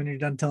with that, when you're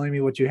done telling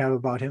me what you have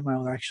about him,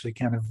 I'll actually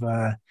kind of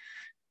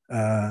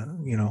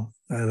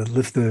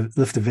lift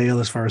the veil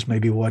as far as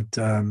maybe what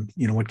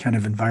kind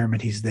of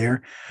environment he's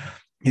there.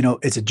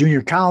 It's a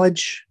junior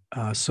college.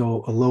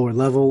 so a lower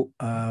level,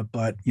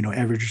 but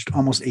averaged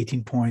almost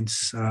 18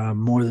 points,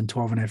 more than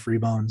 12 and a half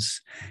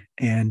rebounds,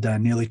 and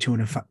nearly two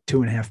and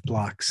a half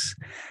blocks.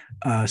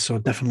 So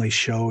definitely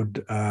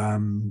showed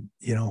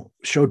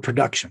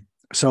production.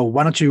 So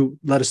why don't you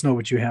let us know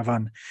what you have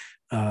on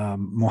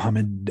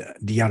Mohamed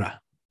Diarra?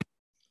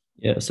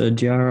 Yeah, so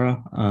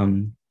Diarra,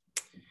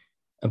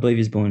 I believe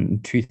he's born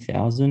in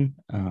 2000.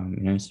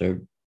 So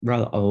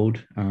rather old.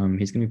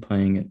 He's going to be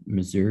playing at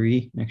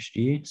Missouri next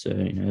year, so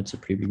it's a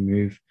pretty big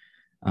move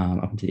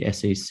up into the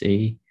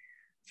SEC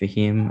for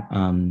him.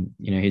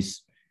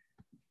 He's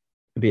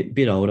a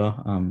bit older,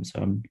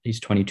 so he's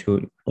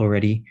 22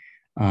 already,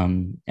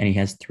 and he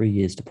has 3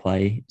 years to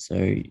play. So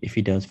if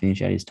he does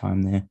finish out his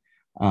time there,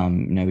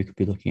 we could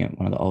be looking at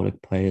one of the older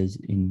players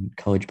in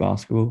college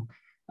basketball.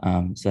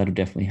 So that'll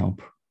definitely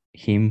help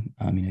him,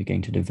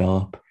 getting to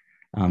develop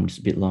just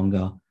a bit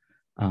longer,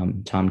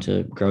 time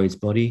to grow his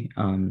body.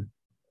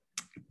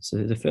 So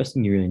the first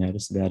thing you really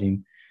notice about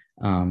him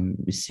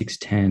is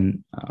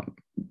 6'10",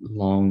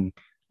 long,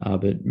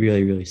 but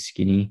really, really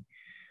skinny.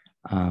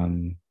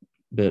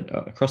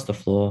 But across the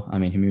floor,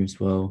 he moves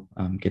well,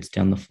 gets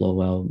down the floor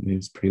well,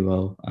 moves pretty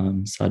well,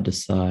 side to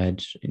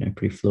side,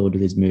 pretty fluid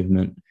with his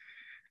movement.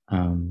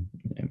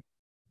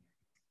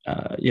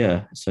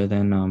 So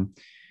then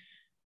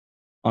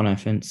on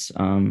offense,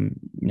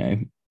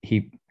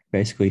 he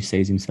basically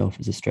sees himself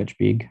as a stretch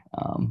big.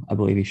 I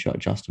believe he shot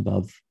just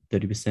above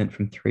 30%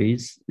 from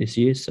threes this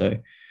year. So,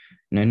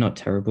 not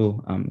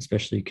terrible,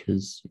 especially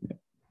because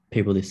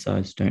people this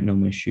size don't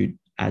normally shoot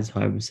as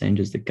high of a percentage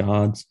as the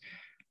guards.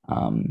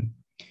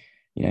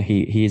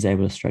 He is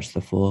able to stretch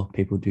the floor.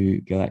 People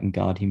do go out and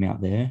guard him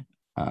out there.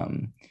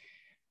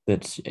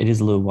 But it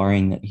is a little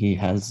worrying that he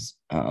has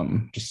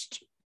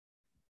just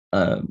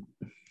a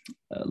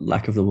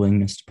lack of the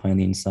willingness to play on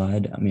the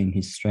inside.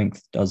 His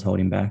strength does hold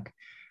him back.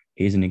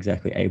 He isn't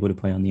exactly able to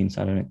play on the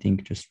inside, I don't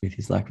think, just with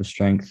his lack of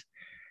strength,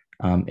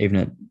 even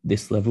at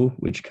this level,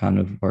 which kind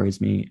of worries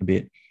me a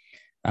bit.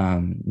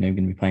 Going to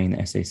be playing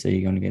the SEC,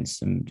 going against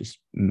some just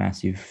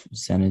massive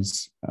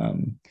centers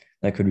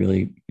that could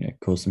really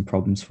cause some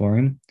problems for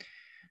him.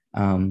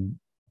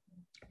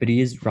 But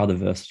he is rather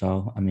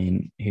versatile.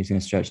 He's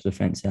going to stretch the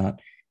defense out.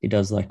 He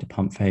does like to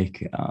pump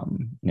fake,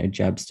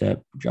 jab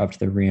step, drive to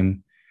the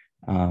rim.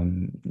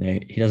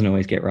 He doesn't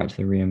always get right to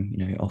the rim.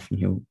 Often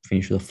he'll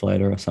finish with a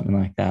floater or something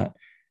like that.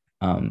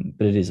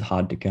 But it is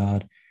hard to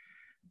guard.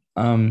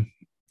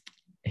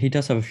 He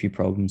does have a few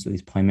problems with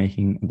his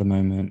playmaking at the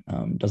moment.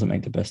 Doesn't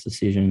make the best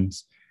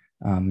decisions.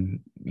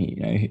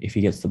 If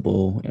he gets the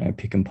ball,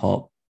 pick and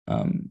pop,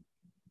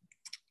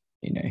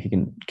 he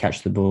can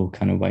catch the ball,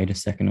 kind of wait a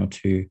second or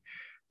two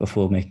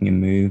before making a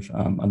move.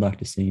 I'd like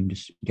to see him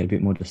just get a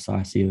bit more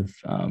decisive,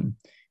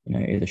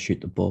 either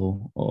shoot the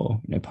ball or,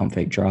 pump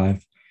fake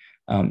drive,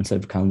 instead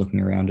of kind of looking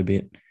around a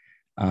bit.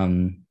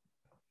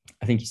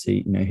 I think you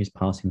see, his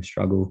passing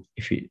struggle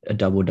if a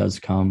double does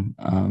come,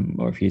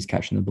 or if he's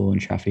catching the ball in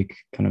traffic,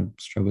 kind of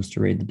struggles to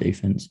read the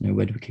defense.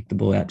 Where do we kick the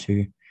ball out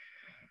to?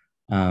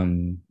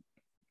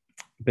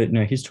 But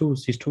no, his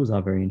tools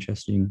are very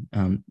interesting.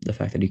 The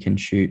fact that he can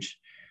shoot,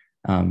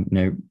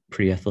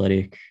 pretty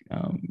athletic,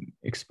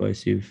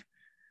 explosive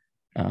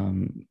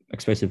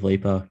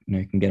leaper.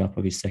 Can get up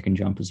of his second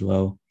jump as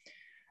well.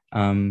 So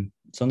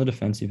on the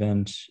defensive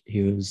end,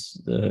 he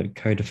was the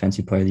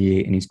co-defensive player of the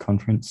year in his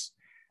conference,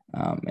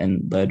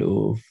 and led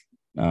all of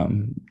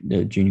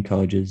the junior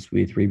colleges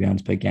with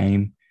rebounds per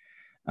game.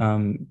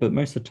 But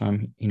most of the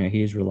time,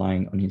 he is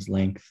relying on his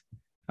length.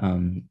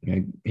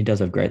 He does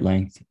have great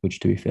length, which,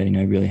 to be fair,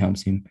 really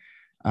helps him.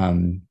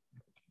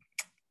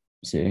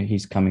 So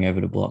he's coming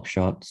over to block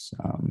shots.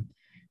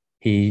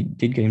 He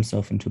did get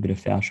himself into a bit of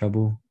foul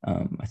trouble.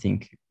 I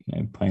think,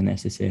 playing the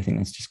SEC, I think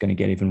that's just going to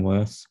get even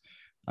worse.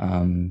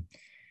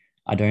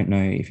 I don't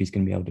know if he's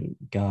going to be able to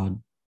guard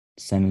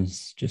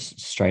centers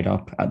just straight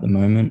up at the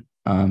moment.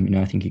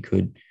 I think he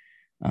could,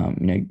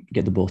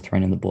 get the ball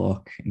thrown in the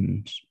block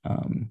and,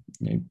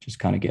 just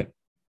kind of get,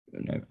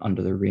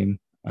 under the rim,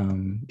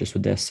 just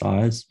with their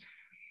size.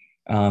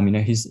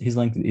 His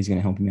length is going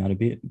to help him out a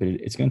bit, but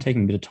it's going to take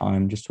him a bit of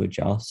time just to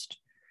adjust.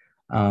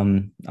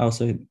 I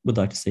also would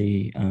like to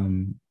see,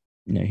 I'm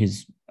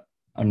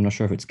not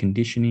sure if it's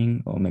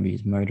conditioning or maybe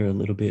his motor a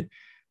little bit,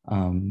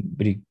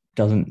 but he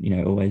doesn't,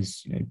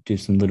 always do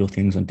some little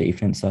things on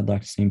defense. So I'd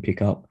like to see him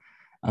pick up,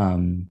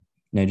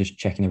 just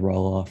checking the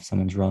roll off,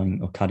 someone's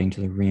rolling or cutting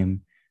to the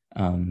rim,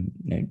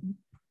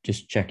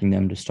 just checking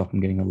them to stop him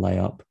getting a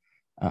layup.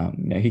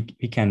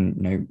 He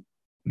can,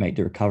 make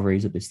the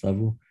recoveries at this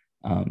level,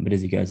 but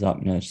as he goes up,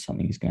 it's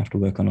something he's going to have to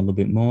work on a little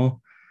bit more.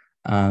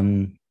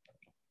 I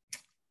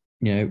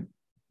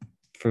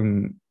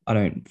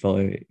don't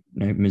follow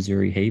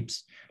Missouri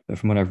heaps, but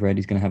from what I've read,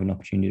 he's going to have an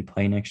opportunity to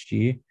play next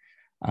year.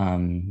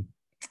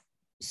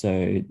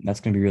 So that's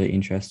going to be really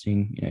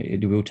interesting.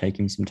 It will take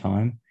him some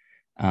time,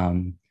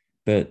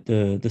 but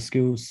the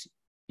skills,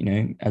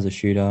 as a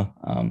shooter,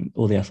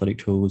 all the athletic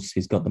tools,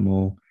 he's got them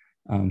all.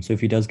 So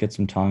if he does get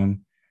some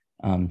time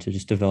to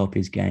just develop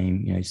his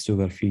game, he's still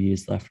got a few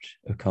years left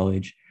of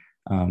college.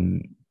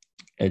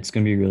 it's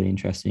going to be really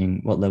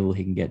interesting what level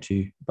he can get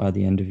to by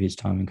the end of his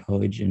time in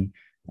college, and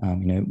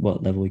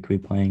what level he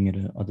could be playing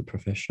at the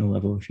professional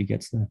level if he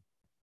gets there.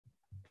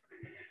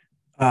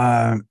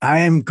 I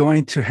am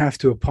going to have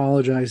to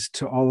apologize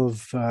to all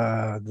of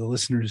the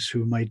listeners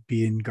who might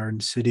be in Garden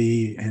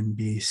City and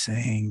be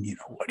saying,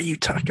 what are you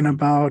talking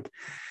about?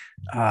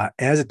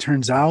 As it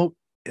turns out,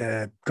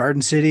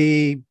 Garden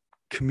City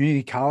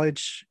Community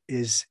College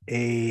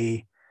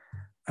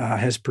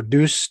has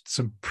produced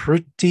some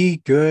pretty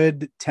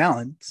good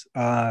talent,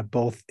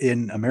 both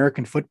in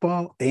American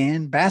football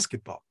and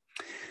basketball.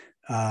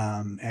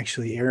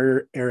 Actually,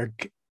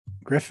 Eric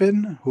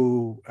Griffin,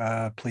 who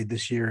played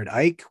this year at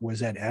Ike,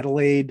 was at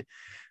Adelaide,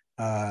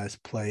 has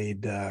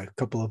played a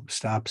couple of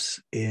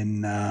stops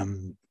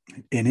in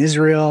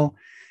Israel.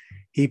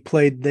 He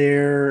played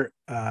there,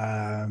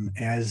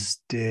 as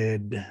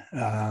did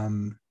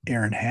Aaron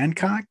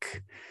Hancock,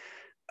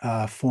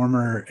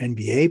 former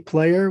NBA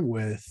player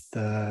with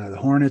the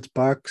Hornets,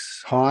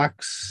 Bucks,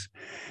 Hawks.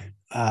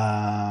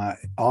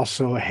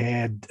 Also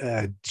had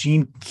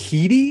Gene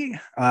Keady,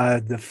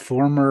 the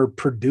former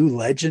Purdue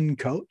legend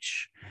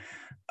coach,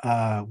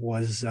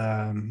 was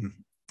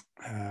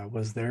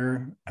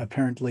there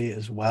apparently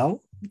as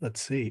well.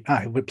 Let's see.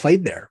 He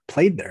played there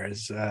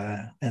as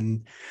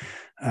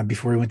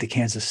before he went to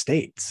Kansas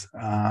State.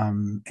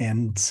 And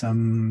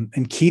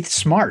Keith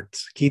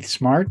Smart,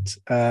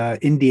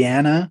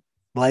 Indiana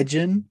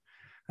legend,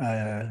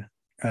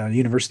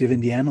 University of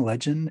Indiana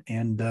legend,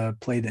 and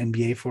played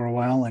NBA for a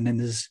while, and then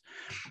is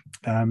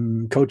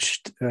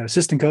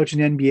assistant coach in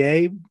the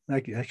NBA.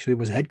 Actually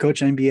was head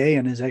coach in NBA,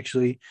 and is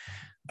actually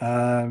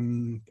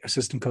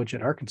assistant coach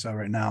at Arkansas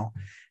right now.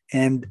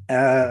 And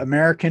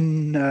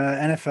American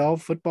NFL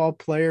football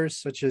players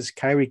such as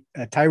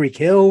Tyreek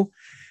Hill,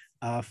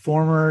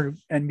 former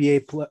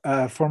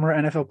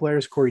NFL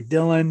players, Corey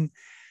Dillon.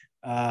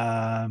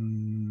 Let's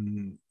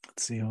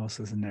see who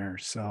else is in there.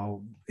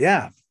 So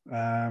yeah,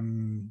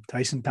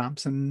 Tyson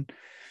Thompson.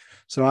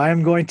 So I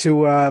am going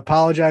to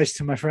apologize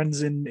to my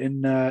friends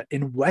in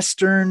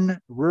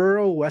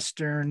rural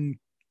Western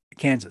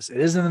Kansas. It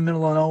is in the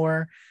middle of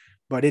nowhere,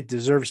 but it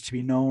deserves to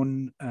be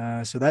known.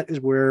 So that is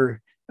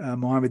where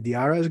Mohamed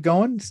Diarra is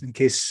going, in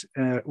case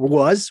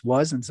was,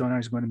 and so now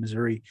he's going to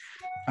Missouri.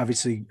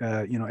 Obviously,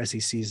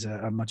 SEC is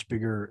a much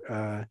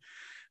bigger,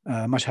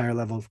 much higher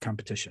level of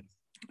competition.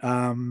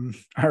 All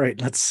right,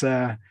 let's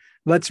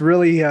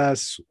really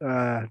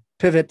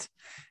pivot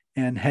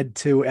and head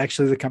to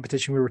actually the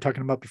competition we were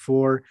talking about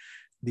before,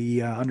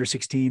 the under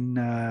 16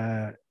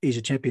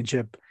 Asia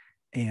Championship,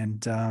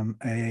 and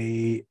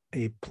a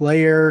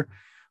player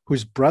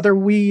whose brother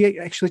we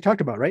actually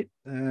talked about, right?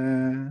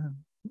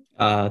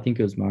 I think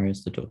it was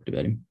Marius that talked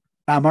about him.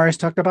 Marius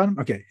talked about him.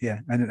 Okay, yeah,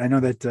 I know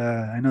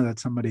that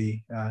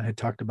somebody had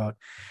talked about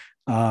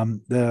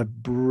the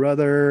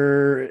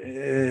brother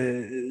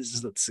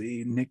is, let's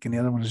see, Nick, and the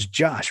other one is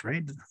Josh,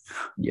 right?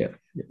 Yeah.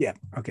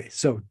 Okay,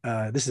 so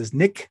this is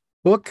Nick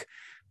Book,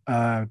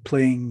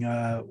 playing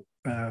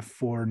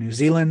for New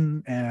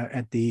Zealand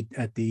at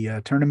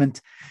the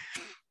tournament,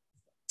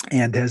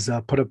 and has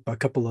put up a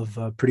couple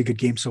of pretty good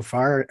games so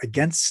far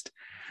against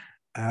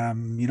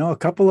a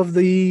couple of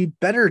the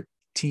better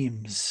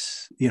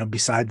teams,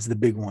 besides the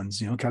big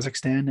ones.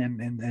 Kazakhstan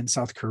and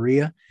South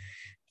Korea.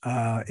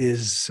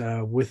 Is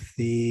with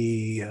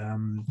the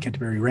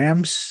Canterbury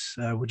Rams,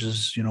 which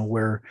is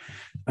where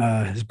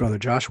his brother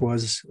Josh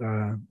was,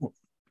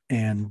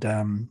 and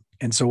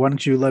so why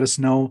don't you let us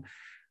know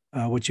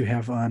what you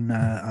have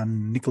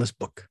on Nicholas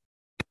Book?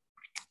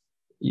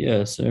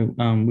 Yeah, so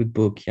with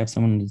Book, you have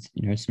someone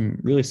with some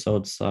really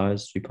solid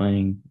size to be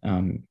playing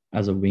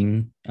as a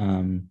wing,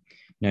 kind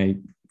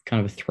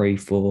of a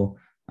 3-4.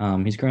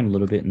 He's grown a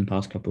little bit in the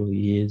past couple of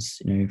years,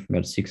 from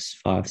about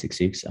 6'5",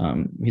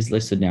 6'6". He's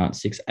listed now at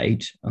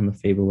 6'8" on the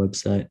FIBA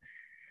website.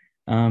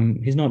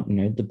 He's not,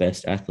 the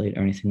best athlete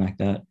or anything like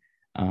that.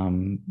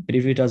 But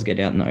if he does get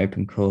out in the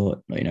open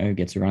court,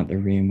 gets around the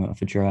rim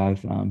off a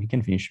drive, he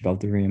can finish above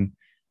the rim,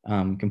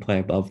 can play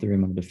above the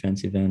rim on the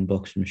defensive end,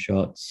 block some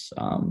shots.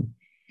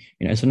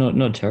 So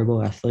not a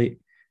terrible athlete.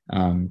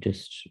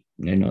 Just,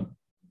 not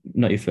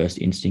your first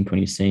instinct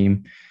when you see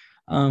him.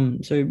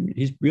 So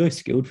he's really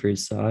skilled for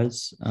his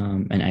size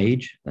and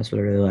age. That's what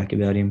I really like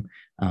about him.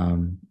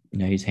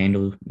 His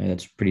handle,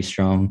 that's pretty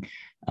strong.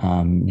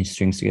 He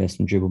strings together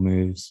some dribble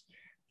moves,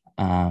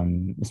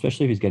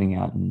 especially if he's getting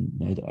out in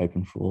the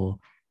open floor.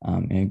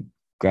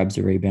 Grabs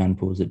the rebound,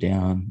 pulls it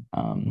down.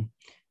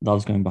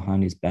 Loves going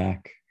behind his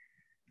back,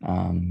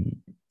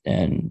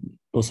 and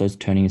also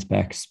turning his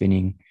back,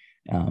 spinning.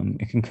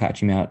 It can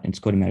catch him out. It's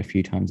caught him out a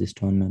few times this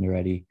tournament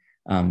already.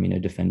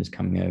 Defenders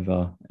coming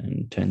over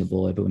and turn the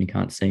ball over when he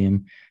can't see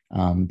him.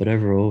 But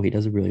overall, he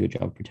does a really good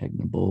job protecting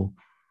the ball,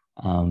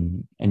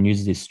 and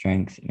uses his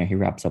strength. He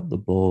wraps up the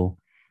ball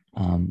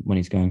when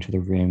he's going to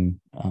the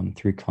rim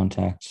through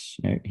contact.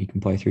 He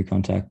can play through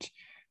contact.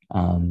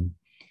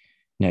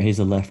 He's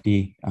a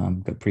lefty,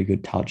 got pretty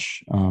good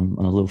touch on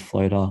a little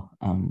floater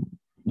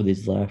with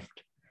his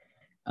left.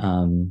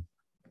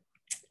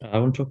 I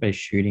want to talk about his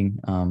shooting.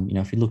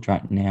 If you looked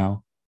right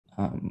now,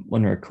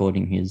 when we're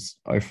recording, he's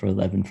 0 for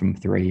 11 from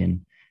 3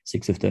 and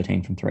 6 of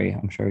 13 from 3.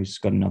 I'm sure he's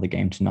got another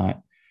game tonight,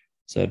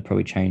 so it'd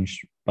probably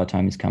change by the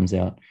time this comes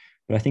out.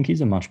 But I think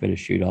he's a much better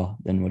shooter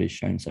than what he's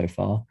shown so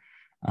far.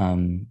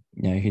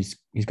 He's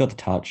got the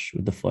touch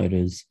with the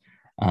floaters.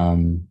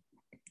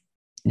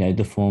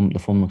 The form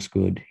looks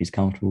good. He's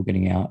comfortable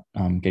getting out,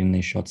 getting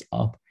these shots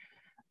up.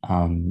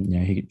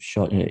 He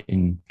shot it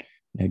in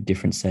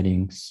different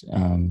settings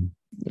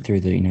through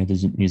the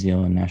the New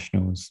Zealand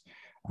nationals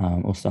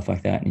or stuff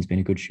like that, and he's been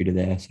a good shooter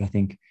there. So I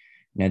think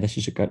that's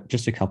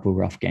just a couple of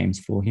rough games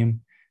for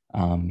him.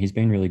 He's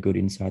been really good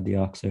inside the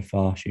arc so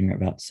far, shooting at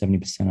about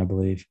 70%, I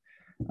believe.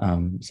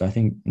 So I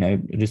think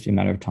it'll just be a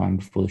matter of time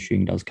before the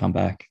shooting does come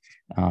back.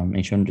 And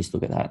you shouldn't just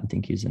look at that and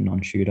think he's a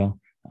non-shooter,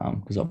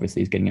 because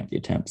obviously he's getting up the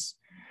attempts.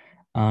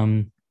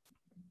 I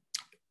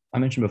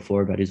mentioned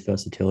before about his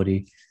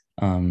versatility.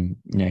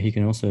 He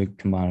can also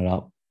combine it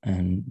up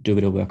and do a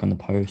bit of work on the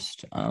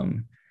post,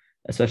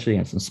 especially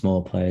against some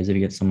smaller players. If he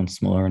gets someone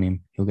smaller on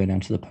him, he'll go down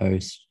to the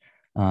post.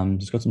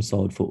 He's got some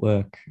solid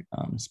footwork,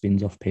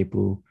 spins off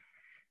people.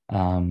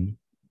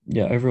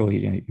 Overall,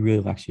 he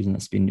really likes using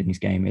that spin in his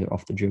game, either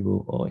off the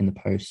dribble or in the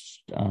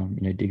post.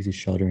 Digs his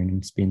shoulder in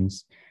and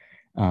spins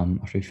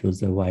after he feels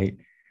their weight.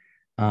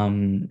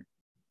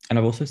 And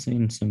I've also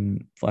seen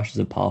some flashes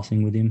of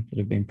passing with him that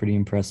have been pretty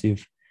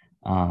impressive.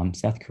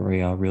 South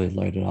Korea really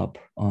loaded up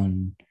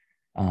on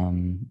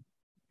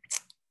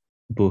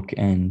Book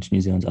and New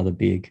Zealand's other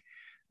big,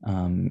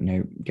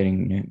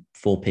 getting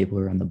 4 people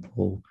around the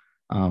ball,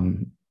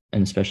 and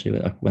especially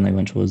when they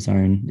went to a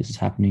zone, this is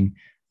happening.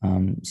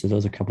 So there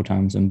was a couple of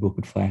times when Book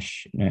would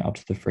flash, up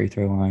to the free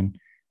throw line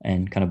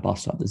and kind of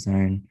bust up the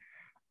zone.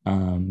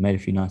 Made a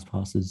few nice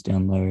passes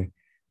down low,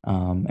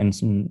 and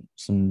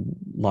some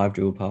live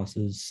dribble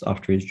passes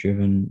after he's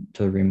driven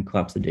to the rim,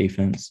 collapse the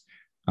defense.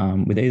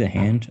 With either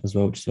hand as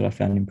well, which is what I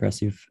found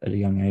impressive at a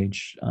young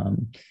age.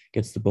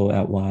 Gets the ball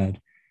out wide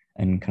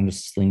and kind of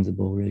slings the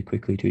ball really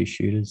quickly to his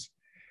shooters.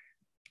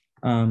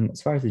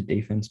 As far as his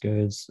defense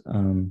goes,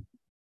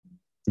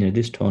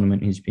 this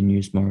tournament he's been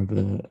used more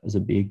as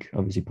a big,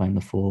 obviously playing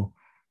the 4,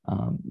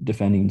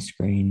 defending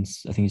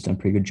screens. I think he's done a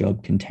pretty good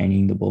job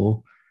containing the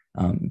ball,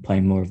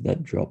 playing more of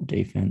that drop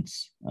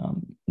defense,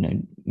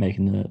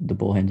 making the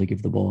ball handler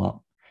give the ball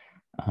up.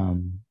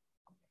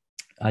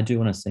 I do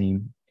want to see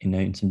him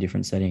in some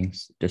different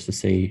settings just to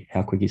see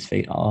how quick his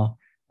feet are.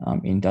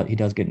 He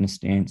does get in a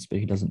stance, but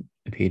he doesn't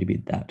appear to be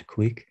that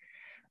quick.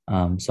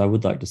 So I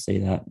would like to see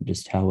that,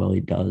 just how well he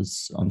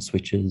does on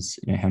switches,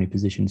 how many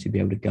positions he'd be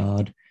able to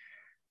guard.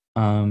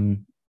 I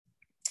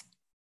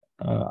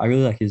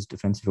really like his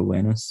defensive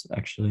awareness,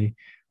 actually.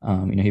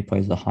 He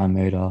plays the high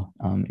motor.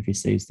 If he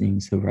sees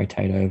things, he'll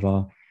rotate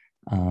over,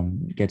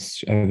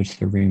 gets over to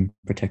the rim,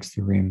 protects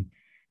the rim.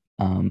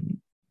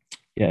 And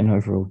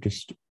overall,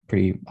 just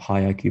pretty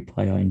high IQ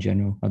player in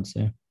general, I'd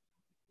say.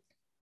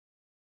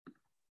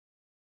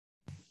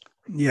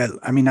 Yeah,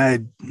 I mean, I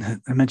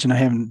mentioned I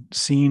haven't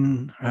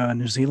seen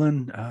New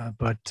Zealand,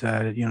 but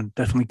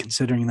definitely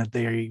considering that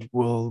they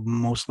will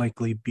most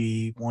likely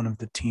be one of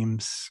the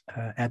teams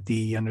at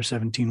the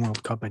Under-17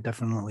 World Cup, I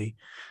definitely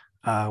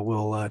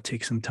will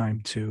take some time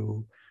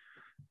to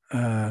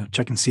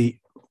check and see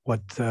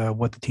what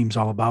the team's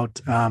all about.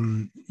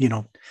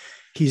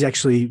 He's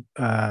actually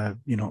a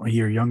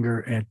year younger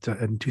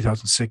in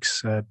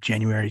 2006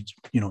 January,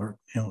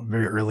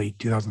 very early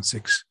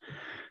 2006.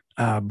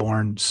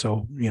 Born,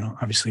 so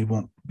obviously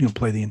won't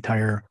play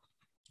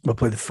we'll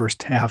play the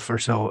first half or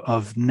so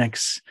of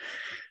next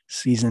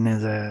season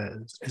as a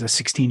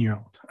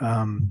 16-year-old.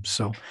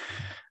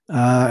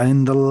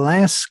 And the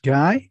last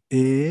guy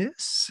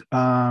is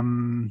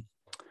from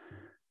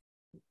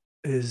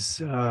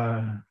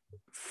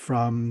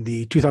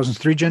the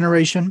 2003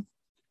 generation,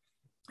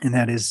 and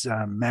that is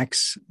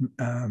Max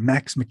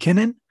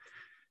MacKinnon,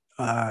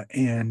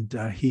 and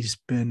he's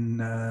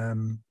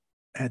been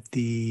at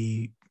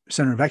the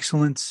Center of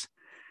Excellence,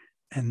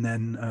 and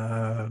then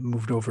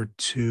moved over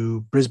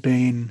to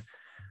Brisbane,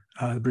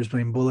 the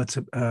Brisbane Bullets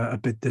a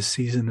bit this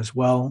season as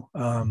well.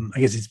 I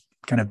guess he's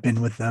kind of been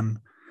with them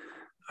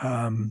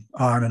on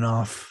and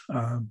off,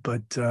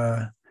 but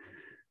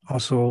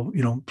also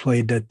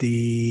played at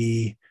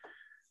the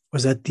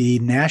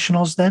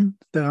Nationals then,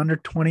 the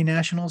under-20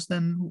 Nationals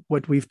then,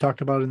 what we've talked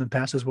about in the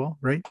past as well,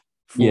 right?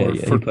 He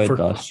played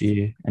last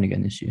year and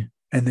again this year.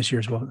 And this year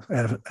as well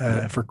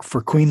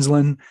for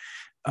Queensland.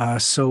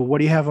 So what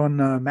do you have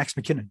on Max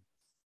MacKinnon?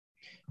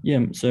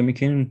 Yeah, so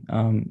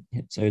MacKinnon,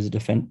 so he's a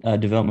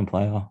development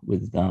player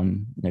with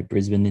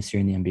Brisbane this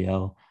year in the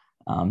NBL.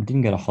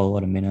 Didn't get a whole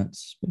lot of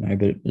minutes, but it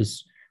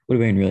would have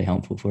been really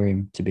helpful for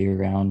him to be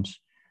around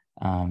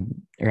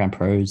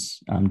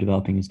pros,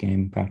 developing his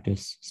game,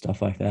 practice,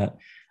 stuff like that.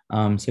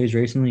 So he's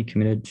recently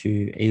committed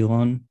to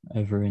Elon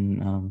over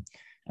in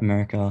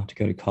America to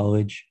go to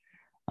college.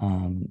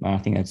 I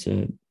think that's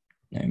a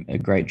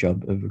great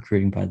job of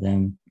recruiting by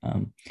them.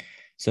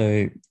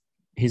 So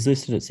he's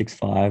listed at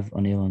 6'5"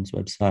 on Elon's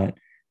website.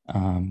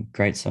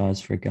 Great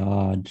size for a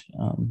guard,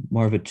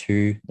 more of a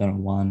 2 than a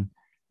 1,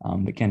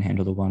 but can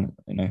handle the 1,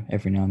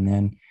 every now and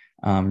then.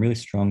 Really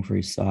strong for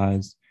his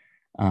size.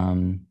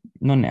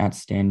 Not an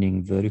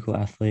outstanding vertical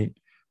athlete,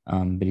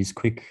 but he's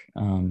quick,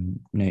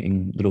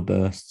 in little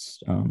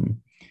bursts,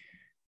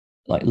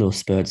 like little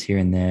spurts here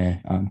and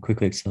there,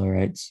 quickly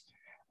accelerates.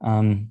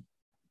 On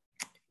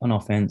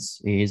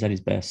offense, he is at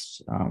his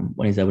best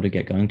when he's able to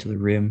get going to the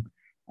rim,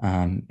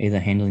 either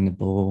handling the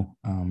ball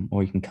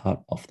or he can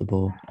cut off the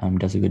ball.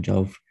 Does a good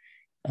job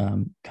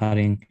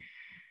cutting.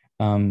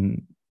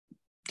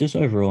 Just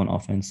overall on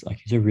offense, like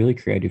he's a really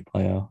creative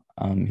player.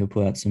 He'll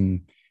pull out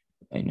some,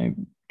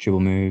 dribble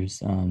moves,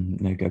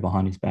 go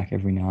behind his back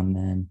every now and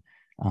then,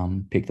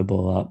 pick the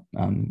ball up,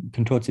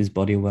 contorts his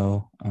body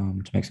well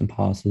to make some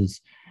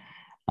passes,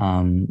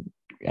 and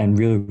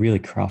really, really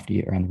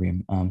crafty around the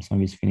rim. Some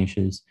of his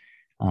finishes,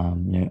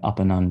 up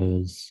and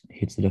unders,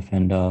 hits the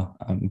defender,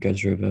 goes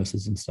to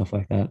reverses and stuff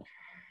like that.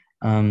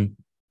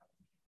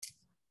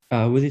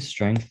 With his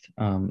strength,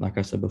 like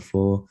I said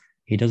before,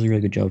 he does a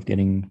really good job of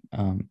getting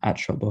at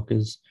shot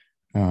blockers.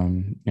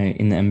 In the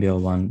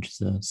NBL1, which is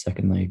the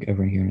second league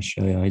over here in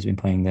Australia, he's been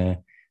playing there.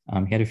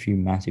 He had a few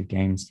massive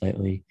games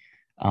lately,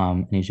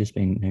 and he's just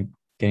been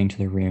getting to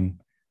the rim,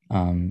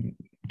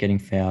 getting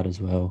fouled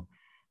as well,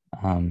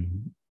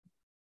 and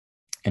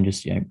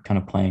just kind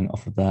of playing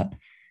off of that.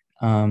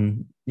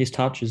 His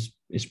touch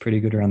is pretty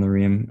good around the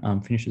rim.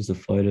 Finishes the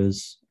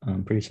floaters,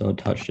 pretty solid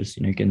touch, just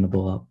getting the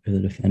ball up with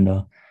the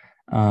defender.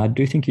 I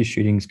do think his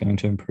shooting is going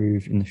to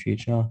improve in the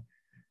future.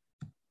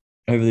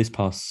 Over this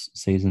past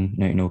season,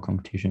 in all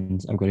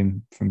competitions, I've got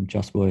him from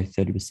just below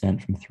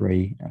 30% from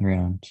three and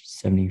around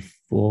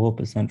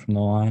 74% from the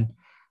line.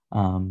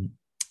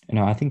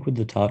 I think with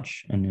the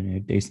touch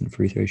and decent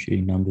free throw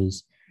shooting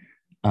numbers,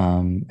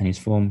 and his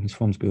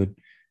form's good.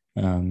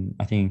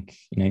 I think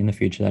in the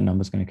future that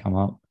number's going to come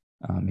up.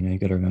 You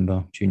got to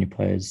remember junior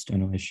players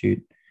don't always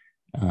shoot.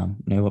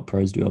 What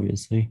pros do,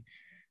 obviously.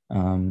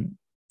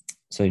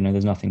 So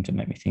there's nothing to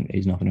make me think that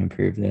he's not going to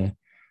improve there.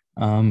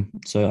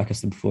 So like I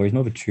said before, he's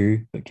more of a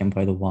two, but can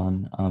play the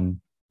one.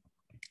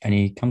 And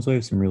he comes away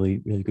with some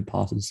really, really good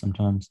passes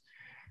sometimes.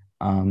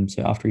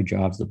 So after he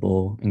drives the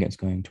ball and gets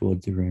going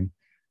towards the rim,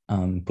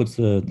 puts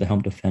the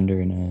helm defender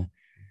in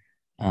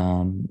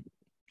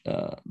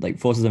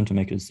forces them to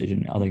make a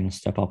decision. Are they going to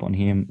step up on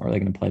him, or are they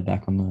going to play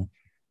back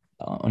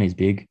on his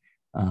big?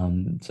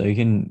 So he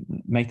can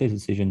make those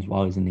decisions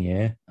while he's in the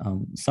air.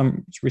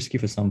 It's risky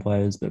for some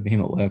players, but for him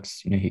it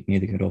works. He can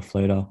either go to a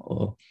floater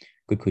or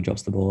quickly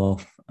drops the ball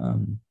off,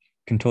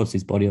 contorts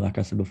his body, like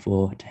I said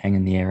before, to hang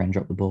in the air and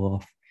drop the ball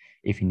off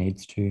if he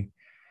needs to.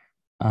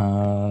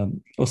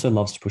 Also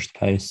loves to push the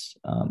pace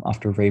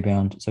after a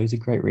rebound. So he's a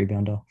great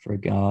rebounder for a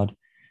guard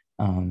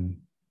on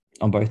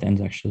both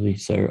ends, actually.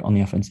 So on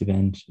the offensive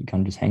end, he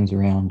kind of just hangs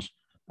around,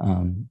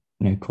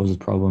 causes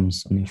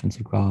problems on the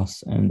offensive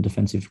glass, and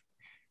defensive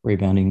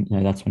rebounding,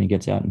 that's when he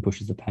gets out and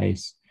pushes the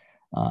pace,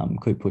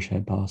 quick push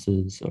head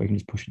passes, or he can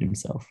just push it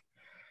himself.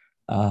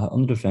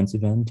 On the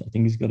defensive end, I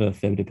think he's got a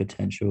fair bit of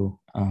potential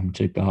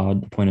to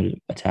guard the point of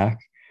attack.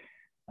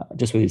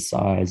 Just with his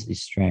size,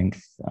 his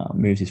strength,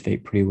 moves his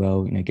feet pretty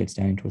well, gets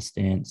down into a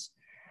stance.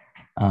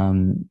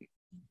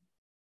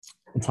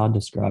 It's hard to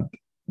describe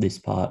this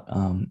part.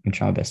 I'm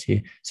trying my best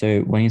here.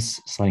 So when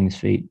he's sliding his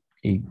feet,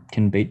 he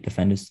can beat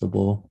defenders to the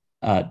ball,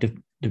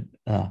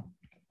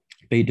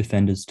 beat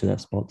defenders to their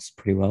spots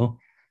pretty well.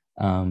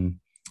 And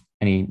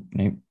he,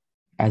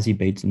 as he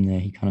beats them there,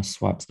 he kind of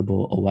swipes the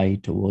ball away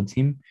towards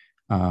him.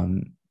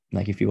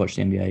 Like if you watch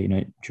the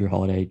NBA, Drew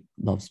Holiday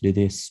loves to do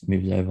this,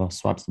 moves over,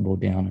 swipes the ball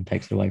down and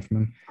takes it away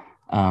from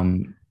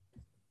him.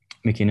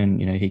 MacKinnon,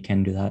 he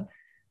can do that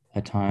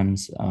at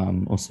times.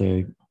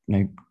 Also,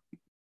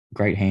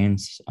 great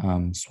hands,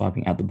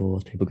 swiping at the ball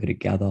as people go to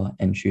gather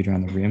and shoot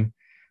around the rim.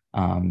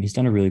 He's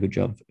done a really good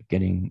job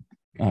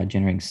of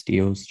generating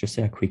steals, just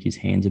how quick his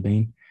hands have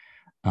been.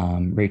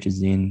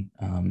 Reaches in,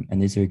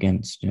 and these are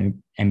against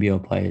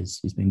NBL players.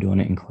 He's been doing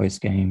it in close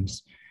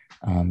games,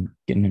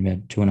 getting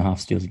about 2.5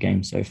 steals a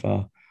game so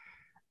far.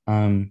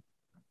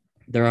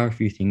 There are a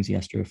few things he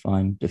has to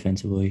refine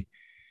defensively.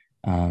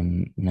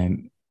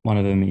 One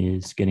of them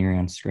is getting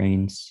around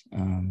screens.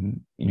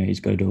 He's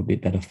got to do a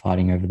bit better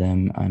fighting over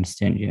them. I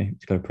understand,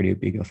 he's got a pretty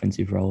big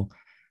offensive role,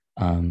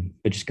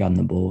 but just guarding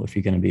the ball. If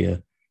you're going to be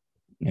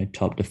a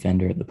top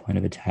defender at the point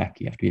of attack,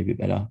 you have to be a bit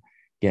better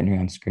getting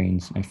around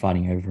screens and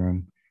fighting over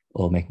them,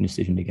 or making a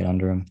decision to get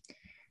under them.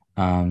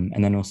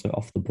 And then also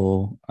off the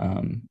ball,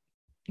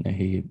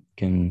 he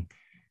can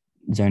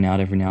zone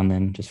out every now and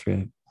then, just for,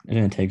 it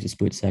only takes a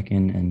split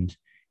second, and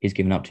he's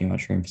given up too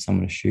much room for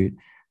someone to shoot.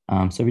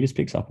 So he just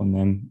picks up on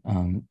them,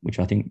 which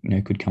I think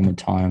could come with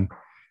time.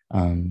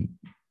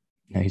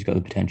 He's got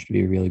the potential to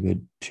be a really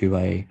good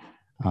two-way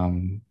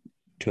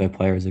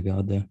player as a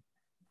guard there.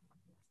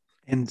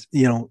 And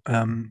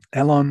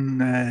Elon,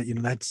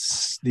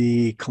 that's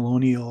the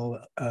Colonial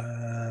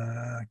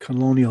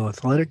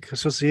Athletic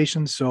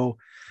Association. So,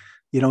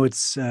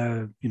 it's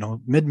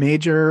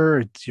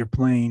mid-major. You're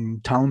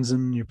playing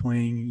Townsend, you're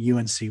playing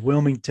UNC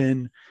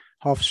Wilmington,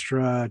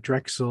 Hofstra,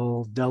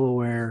 Drexel,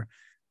 Delaware,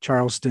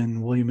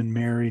 Charleston, William and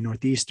Mary,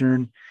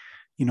 Northeastern.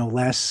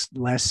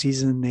 last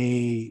season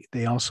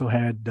they also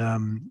had,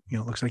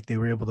 it looks like they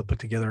were able to put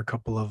together a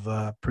couple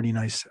of pretty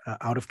nice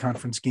out of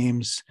conference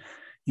games.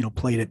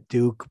 Played at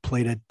Duke,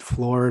 played at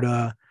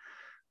Florida,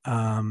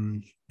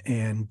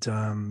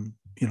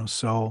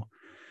 so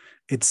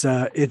it's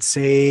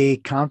a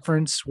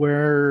conference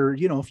where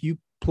if you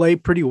play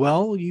pretty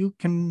well, you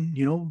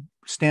can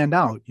stand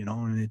out.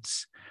 And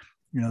it's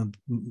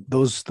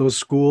those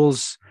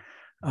schools.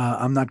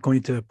 I'm not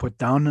going to put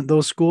down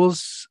those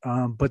schools,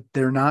 but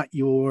they're not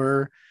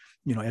your,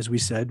 as we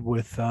said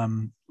with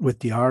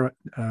Diarra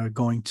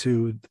going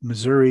to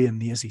Missouri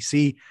and the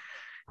SEC.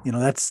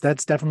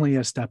 That's definitely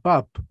a step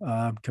up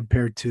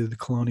compared to the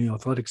Colonial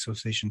Athletic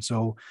Association.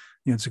 So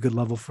it's a good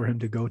level for him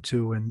to go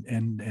to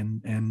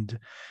and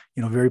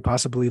very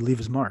possibly leave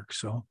his mark.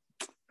 So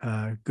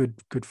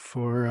good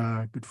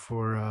for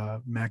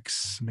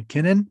Max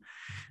MacKinnon,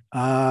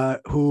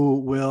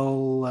 who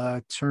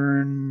will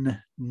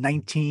turn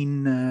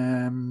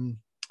 19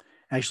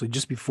 actually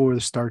just before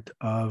the start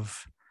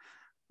of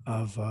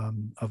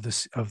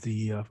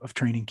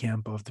training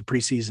camp, of the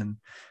preseason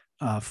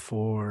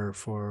for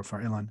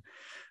Inland.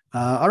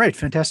 All right,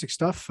 fantastic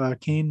stuff,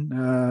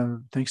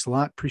 Kane. Thanks a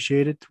lot,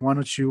 appreciate it. Why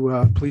don't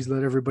you please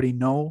let everybody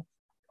know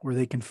where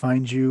they can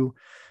find you,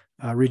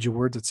 read your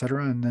words,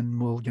 etc., and then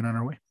we'll get on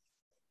our way.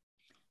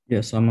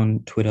 Yes, I'm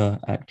on Twitter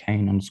at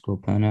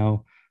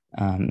Kane_Purnell.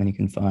 Then you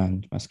can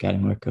find my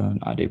scouting record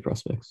and ID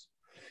prospects.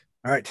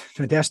 All right,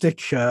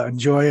 fantastic.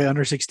 Enjoy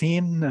under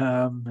 16.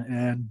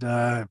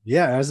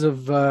 As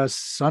of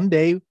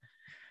Sunday,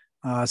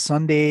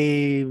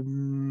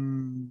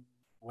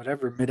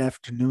 whatever,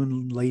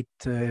 mid-afternoon, late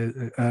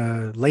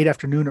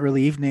afternoon,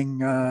 early evening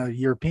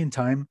European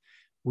time,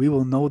 we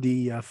will know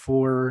the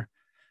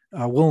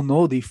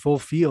full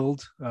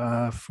field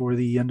for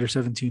the under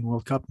 17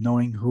 World Cup,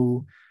 knowing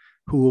who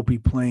will be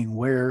playing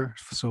where.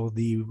 So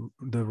the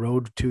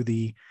road to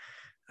the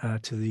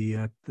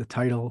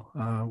title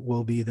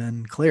will be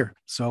then clear.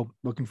 So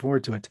looking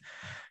forward to it.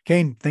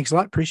 Kane, thanks a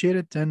lot. Appreciate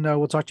it. And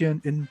we'll talk to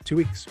you in 2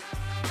 weeks.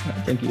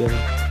 Thank you,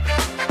 David.